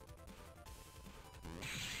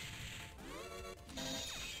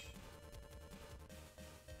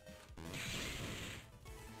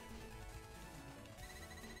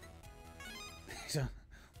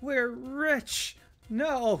 We're rich!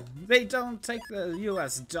 No, they don't take the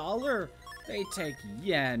US dollar. They take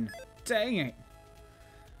yen. Dang it.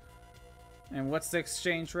 And what's the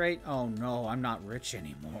exchange rate? Oh no, I'm not rich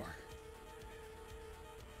anymore.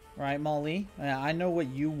 Right, Molly? I know what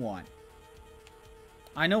you want.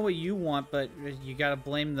 I know what you want, but you gotta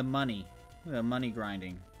blame the money. The money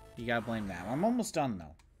grinding. You gotta blame that. I'm almost done,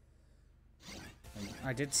 though.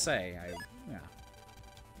 I did say, yeah.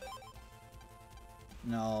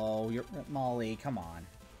 No, you're... Molly, come on.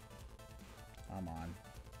 Come on.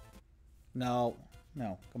 No.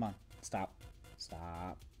 No, come on. Stop.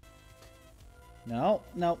 Stop. No,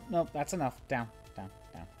 no, no, that's enough. Down, down,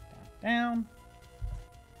 down, down, down.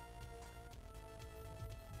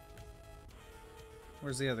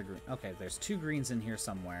 Where's the other green? Okay, there's 2 greens in here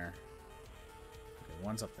somewhere. Okay,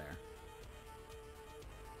 one's up there.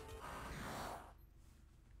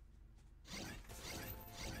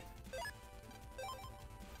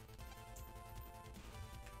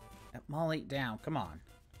 Molly, down. Come on.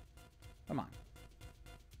 Come on.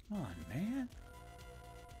 Come on, man.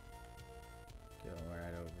 Go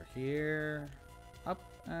right over here. Up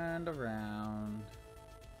and around.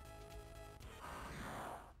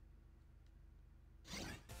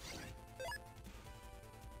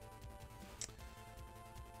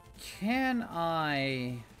 Can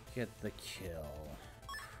I get the kill?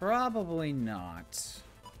 Probably not.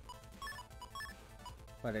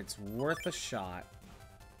 but it's worth a shot.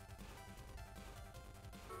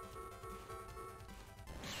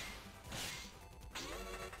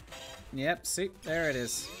 Yep, see, there it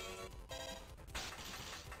is.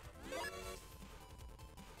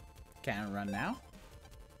 Can I run now?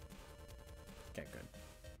 Okay, good.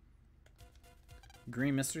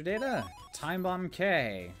 Green Mr. Data, Time Bomb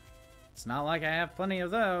K. It's not like I have plenty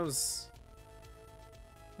of those.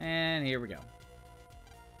 And here we go.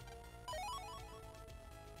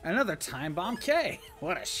 Another Time Bomb K.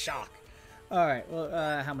 What a shock. Alright,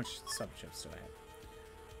 well, how much sub chips do I have?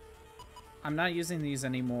 I'm not using these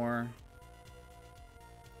anymore.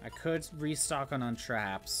 I could restock on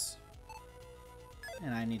traps.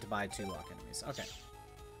 And I need to buy 2 lock enemies. Okay.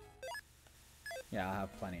 Yeah, I'll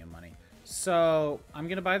have plenty of money. So, I'm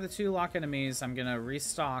gonna buy the 2 lock enemies. I'm gonna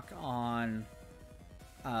restock on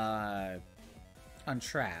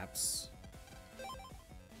traps.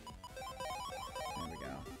 There we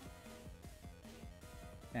go.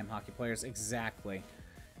 Damn hockey players, exactly.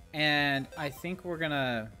 And I think we're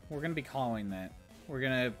gonna be calling that. We're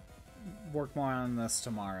gonna work more on this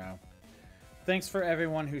tomorrow. Thanks for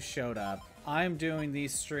everyone who showed up. I'm doing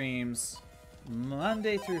these streams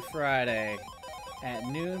Monday through Friday at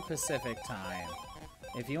noon Pacific time.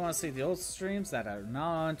 If you want to see the old streams that are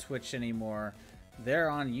not on Twitch anymore, they're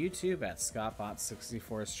on YouTube at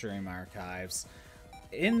ScottBot64 Stream Archives.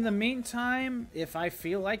 In the meantime, if I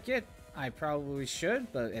feel like it, I probably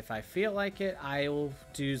should, but if I feel like it, I will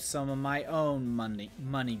do some of my own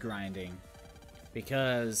money grinding.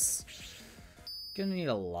 Because I'm gonna need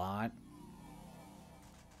a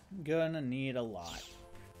lot.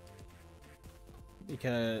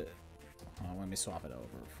 Because let me swap it over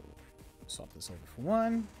swap this over for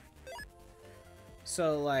 1.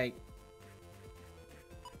 So like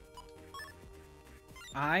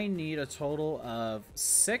I need a total of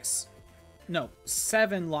 7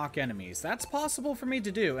 lock enemies. That's possible for me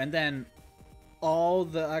to do, and then all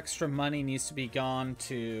the extra money needs to be gone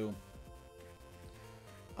to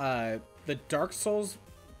the Dark Souls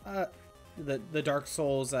the Dark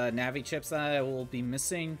Souls Navi chips that I will be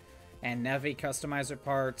missing, and Navi customizer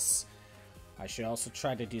parts. I should also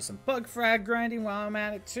try to do some bug frag grinding while I'm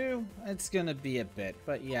at it too. It's gonna be a bit,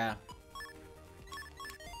 but yeah.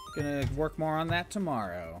 Gonna work more on that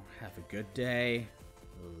tomorrow. Have a good day.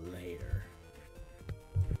 Later.